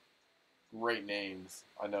great names.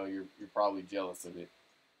 I know you're probably jealous of it.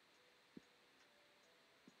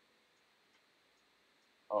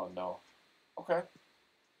 Oh no. Okay.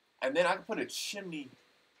 And then I can put a chimney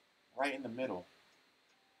right in the middle.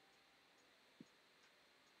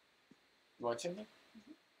 You want a chimney?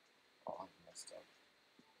 Oh, I messed up.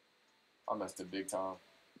 I messed up big time.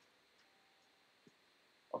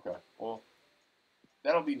 Okay. Well,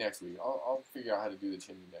 that'll be next week. I'll figure out how to do the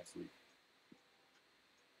chimney next week.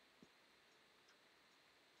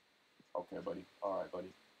 Okay, buddy. All right,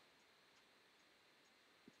 buddy.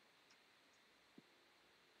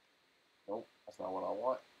 Nope, that's not what I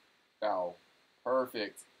want. Ow.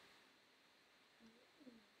 Perfect.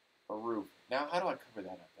 A roof. Now, how do I cover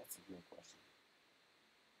that up? That's a real question.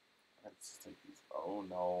 I gotta just take these. Oh,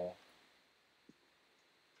 no.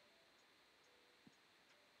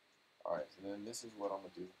 Alright, so then this is what I'm gonna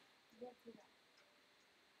do.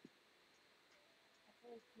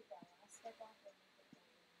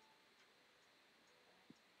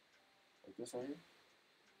 Like this right here?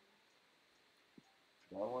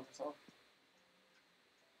 Do I want this off?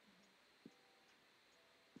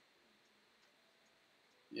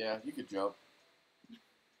 Yeah, you could jump.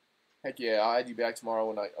 Heck yeah, I'll add you back tomorrow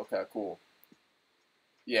when okay, cool.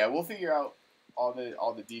 Yeah, we'll figure out all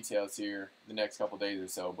the details here the next couple days or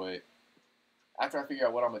so, but after I figure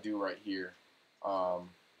out what I'm gonna do right here, I'll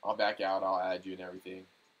back out, I'll add you and everything.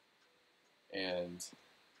 And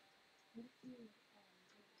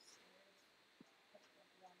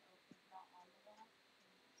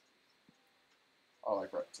oh,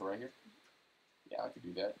 like right here? Yeah, I could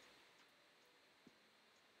do that.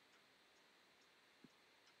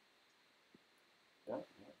 Yeah,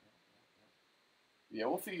 yeah,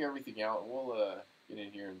 we'll figure everything out and we'll get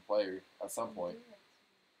in here and play at some point.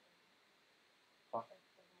 Huh?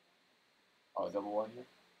 Oh, double one here?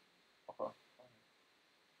 Okay.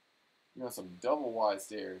 You want some double wide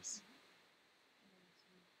stairs.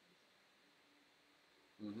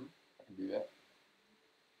 Mm-hmm. I can do that.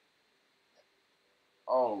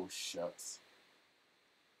 Oh, shucks.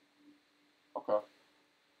 Okay.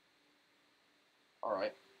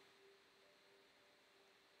 Alright.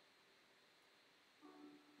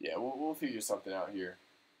 Yeah, we'll figure something out here.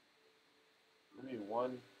 Let me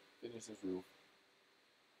finish this roof.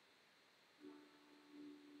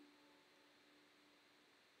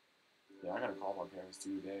 Yeah, I gotta call my parents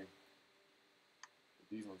too today. But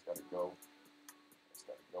these ones gotta go. Just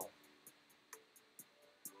gotta go.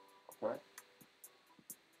 Okay.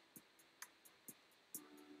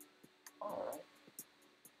 Alright.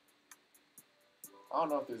 I don't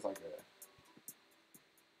know if there's like a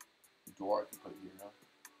door I can put here, huh?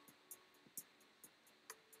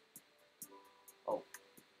 Oh.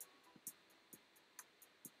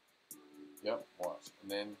 Yep, watch.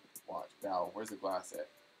 And then watch. Now, where's the glass at?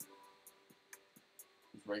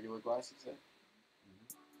 Is regular glass, you said?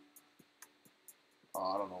 Mm-hmm.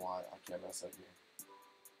 Oh, I don't know why I can't mess up here.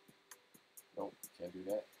 Nope, can't do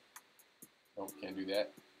that. Nope, can't do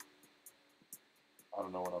that. I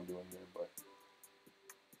don't know what I'm doing here, but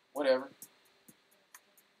whatever.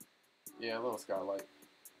 Yeah, a little skylight.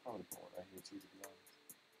 Probably put one right here too, to be honest.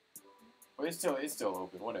 But it's still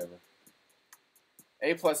open. Whatever.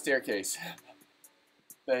 A+ staircase.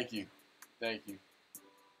 Thank you, thank you.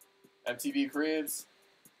 MTV Cribs.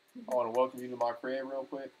 I want to welcome you to my crib real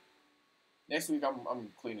quick. Next week I'm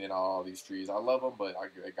cleaning out all these trees. I love them, but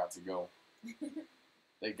they got to go.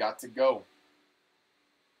 They got to go.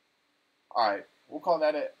 All right, we'll call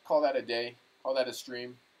that a day. Call that a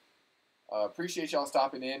stream. Appreciate y'all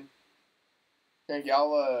stopping in. Thank you.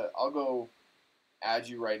 I'll go add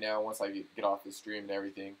you right now once I get off the stream and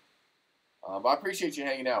everything. But I appreciate you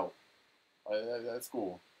hanging out. That's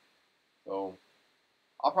cool. So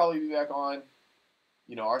I'll probably be back on.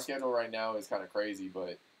 You know, our schedule right now is kind of crazy,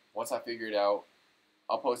 but once I figure it out,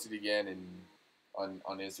 I'll post it again and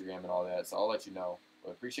on Instagram and all that. So I'll let you know.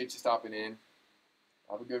 But appreciate you stopping in.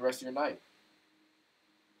 Have a good rest of your night.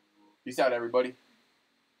 Peace out, everybody.